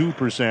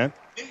 42%.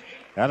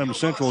 Adams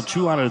Central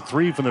 2 out of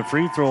 3 from the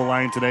free throw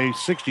line today,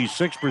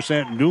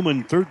 66%.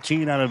 Neumann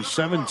 13 out of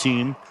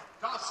 17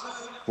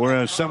 for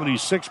a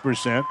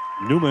 76%.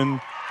 Neumann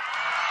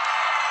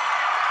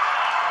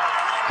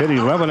hit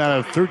 11 out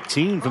of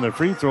 13 from the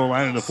free throw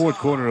line in the fourth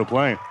quarter of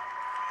play.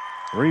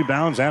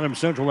 Rebounds, Adams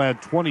Central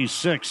had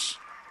 26.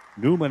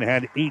 Neumann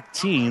had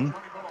 18.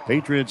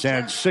 Patriots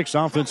had 6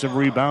 offensive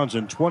rebounds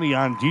and 20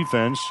 on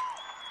defense.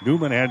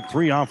 Neumann had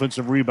 3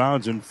 offensive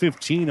rebounds and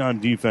 15 on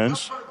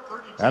defense.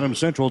 Adams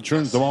Central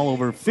turns the ball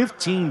over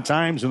 15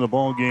 times in the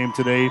ball game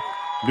today.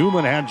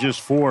 Neumann had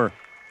just 4.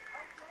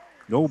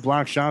 No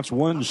block shots,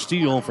 1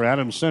 steal for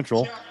Adams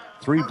Central.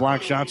 3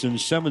 block shots and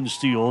 7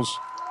 steals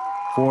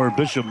for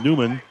Bishop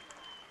Neumann.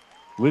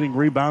 Leading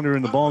rebounder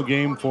in the ball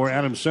game for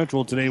Adams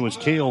Central today was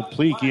Cale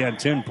Pleak. He had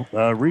 10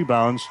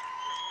 rebounds.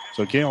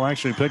 So Cale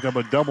actually picked up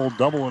a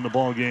double-double in the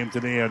ball game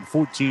today. Had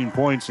 14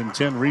 points and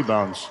 10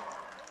 rebounds.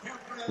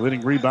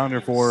 Leading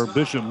rebounder for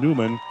Bishop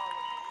Neumann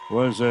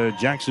was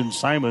Jackson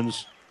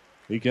Simons.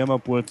 He came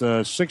up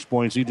with 6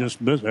 points. He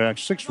just missed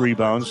 6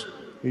 rebounds.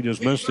 He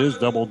just missed his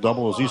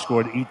double-double as he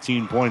scored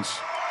 18 points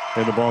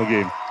in the ball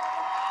game.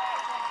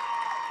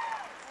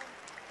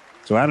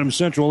 So Adams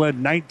Central led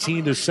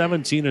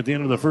 19-17 at the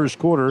end of the first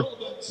quarter.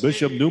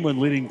 Bishop Neumann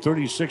leading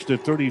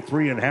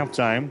 36-33 at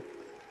halftime.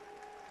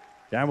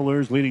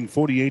 Cavaliers leading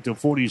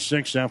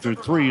 48-46 after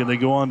 3, and they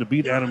go on to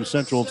beat Adams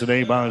Central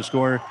today by a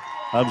score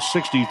of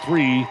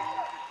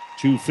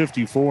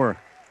 63-54.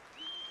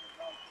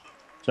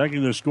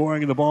 Checking the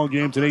scoring in the ball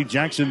game today,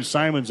 Jackson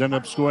Simons ended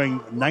up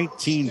scoring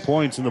 19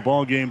 points in the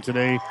ball game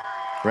today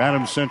for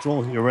Adams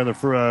Central. Or rather,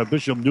 for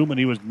Bishop Neumann,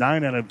 he was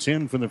 9 out of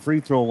 10 from the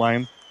free throw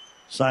line.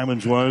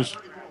 Simons was,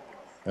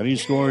 and he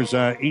scores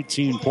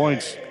 18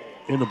 points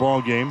in the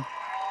ball game.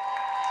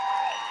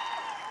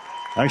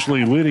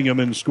 Actually, leading him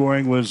in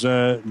scoring was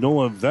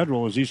Noah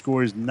Vedral as he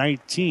scores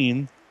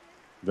 19.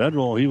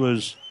 Vedral, he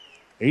was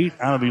 8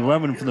 out of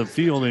 11 from the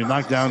field. He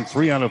knocked down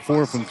 3 out of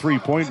 4 from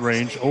three-point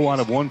range, 0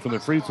 out of 1 from the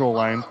free throw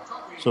line.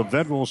 So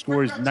Vedral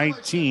scores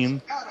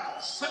 19.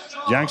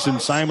 Jackson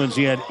Simons,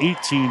 he had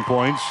 18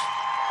 points.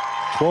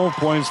 12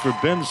 points for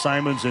Ben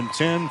Simons and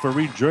 10 for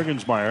Reed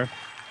Jurgensmeyer.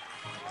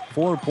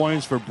 4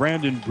 points for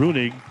Brandon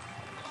Brunig.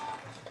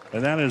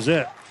 And that is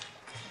it.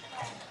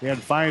 He had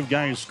 5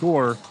 guys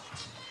score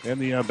in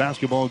the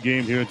basketball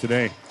game here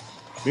today.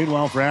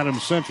 Meanwhile, for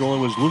Adams Central, it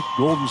was Luke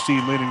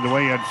Goldenstein leading the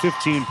way. He had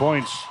 15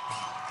 points.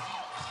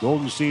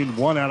 Goldenstein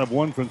 1 out of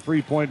 1 from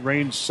three-point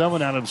range,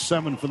 7 out of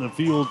 7 from the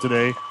field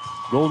today.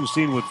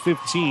 Goldenstein with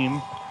 15.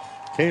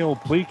 Cale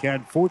Pleak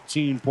had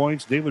 14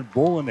 points. David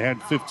Bolin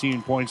had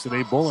 15 points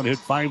today. Bolin hit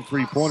 5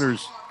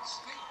 3-pointers.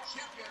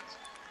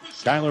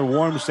 Tyler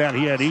Warmstad,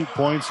 he had 8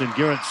 points, and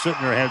Garrett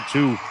Sittner had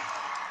 2.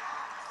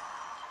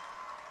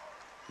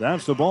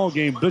 That's the ball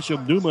game.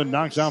 Bishop Neumann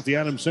knocks out the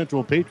Adams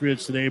Central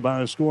Patriots today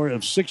by a score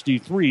of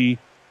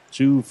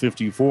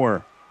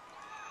 63-54.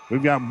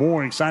 We've got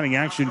more exciting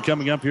action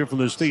coming up here from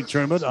the state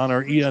tournament on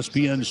our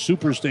ESPN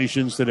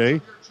Superstations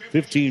today.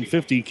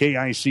 1550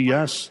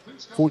 KICS,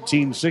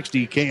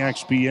 1460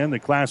 KXPN. The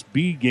Class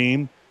B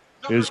game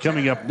is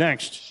coming up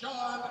next.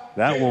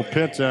 That will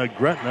pit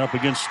Gretna up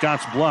against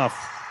Scotts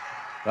Bluff.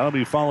 That'll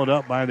be followed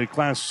up by the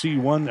Class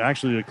C1,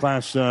 actually the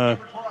Class A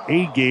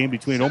game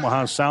between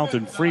Omaha South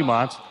and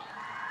Fremont.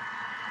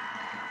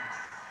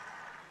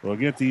 We'll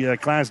get the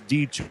Class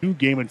D2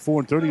 game at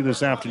 4:30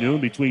 this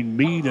afternoon between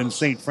Meade and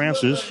St.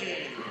 Francis.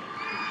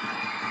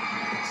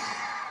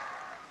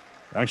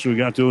 Actually, we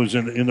got those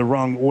in the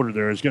wrong order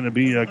there. It's going to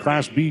be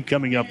Class B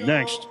coming up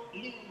next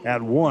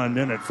at 1.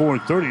 Then at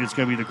 4:30, it's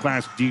going to be the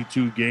Class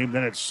D2 game.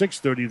 Then at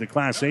 6:30, the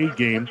Class A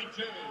game.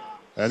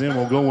 And then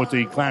we'll go with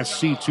the Class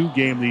C2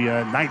 game,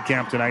 the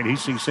nightcap tonight.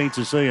 Hastings St.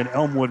 Cecilia and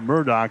Elmwood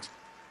Murdoch.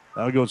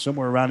 That'll go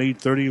somewhere around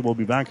 8:30. We'll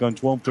be back on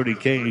 1230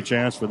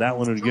 KHS for that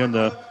one. And again,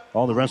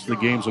 all the rest of the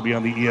games will be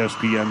on the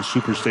ESPN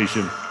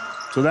Superstation.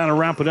 So that'll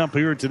wrap it up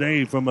here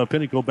today from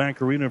Pinnacle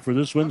Bank Arena for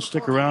this one.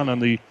 Stick around on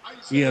the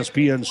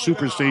ESPN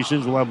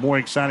Superstations. We'll have more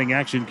exciting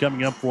action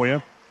coming up for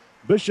you.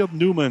 Bishop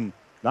Neumann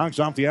knocks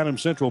off the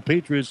Adams Central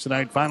Patriots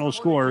tonight. Final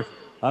score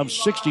of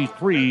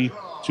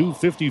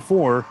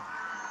 63-54.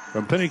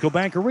 From Pinnacle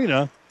Bank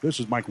Arena, this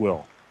is Mike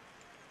Will.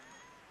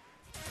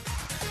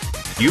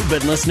 You've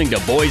been listening to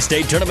Boys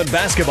State Tournament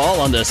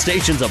Basketball on the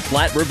stations of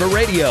Flat River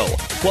Radio,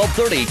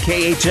 1230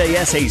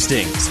 KHAS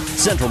Hastings,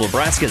 Central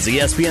Nebraska's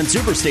ESPN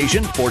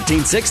Superstation,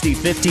 1460,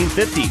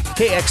 1550,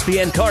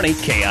 KXPN Kearney,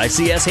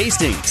 KICS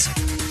Hastings.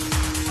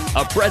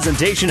 A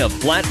presentation of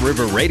Flat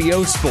River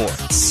Radio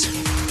Sports.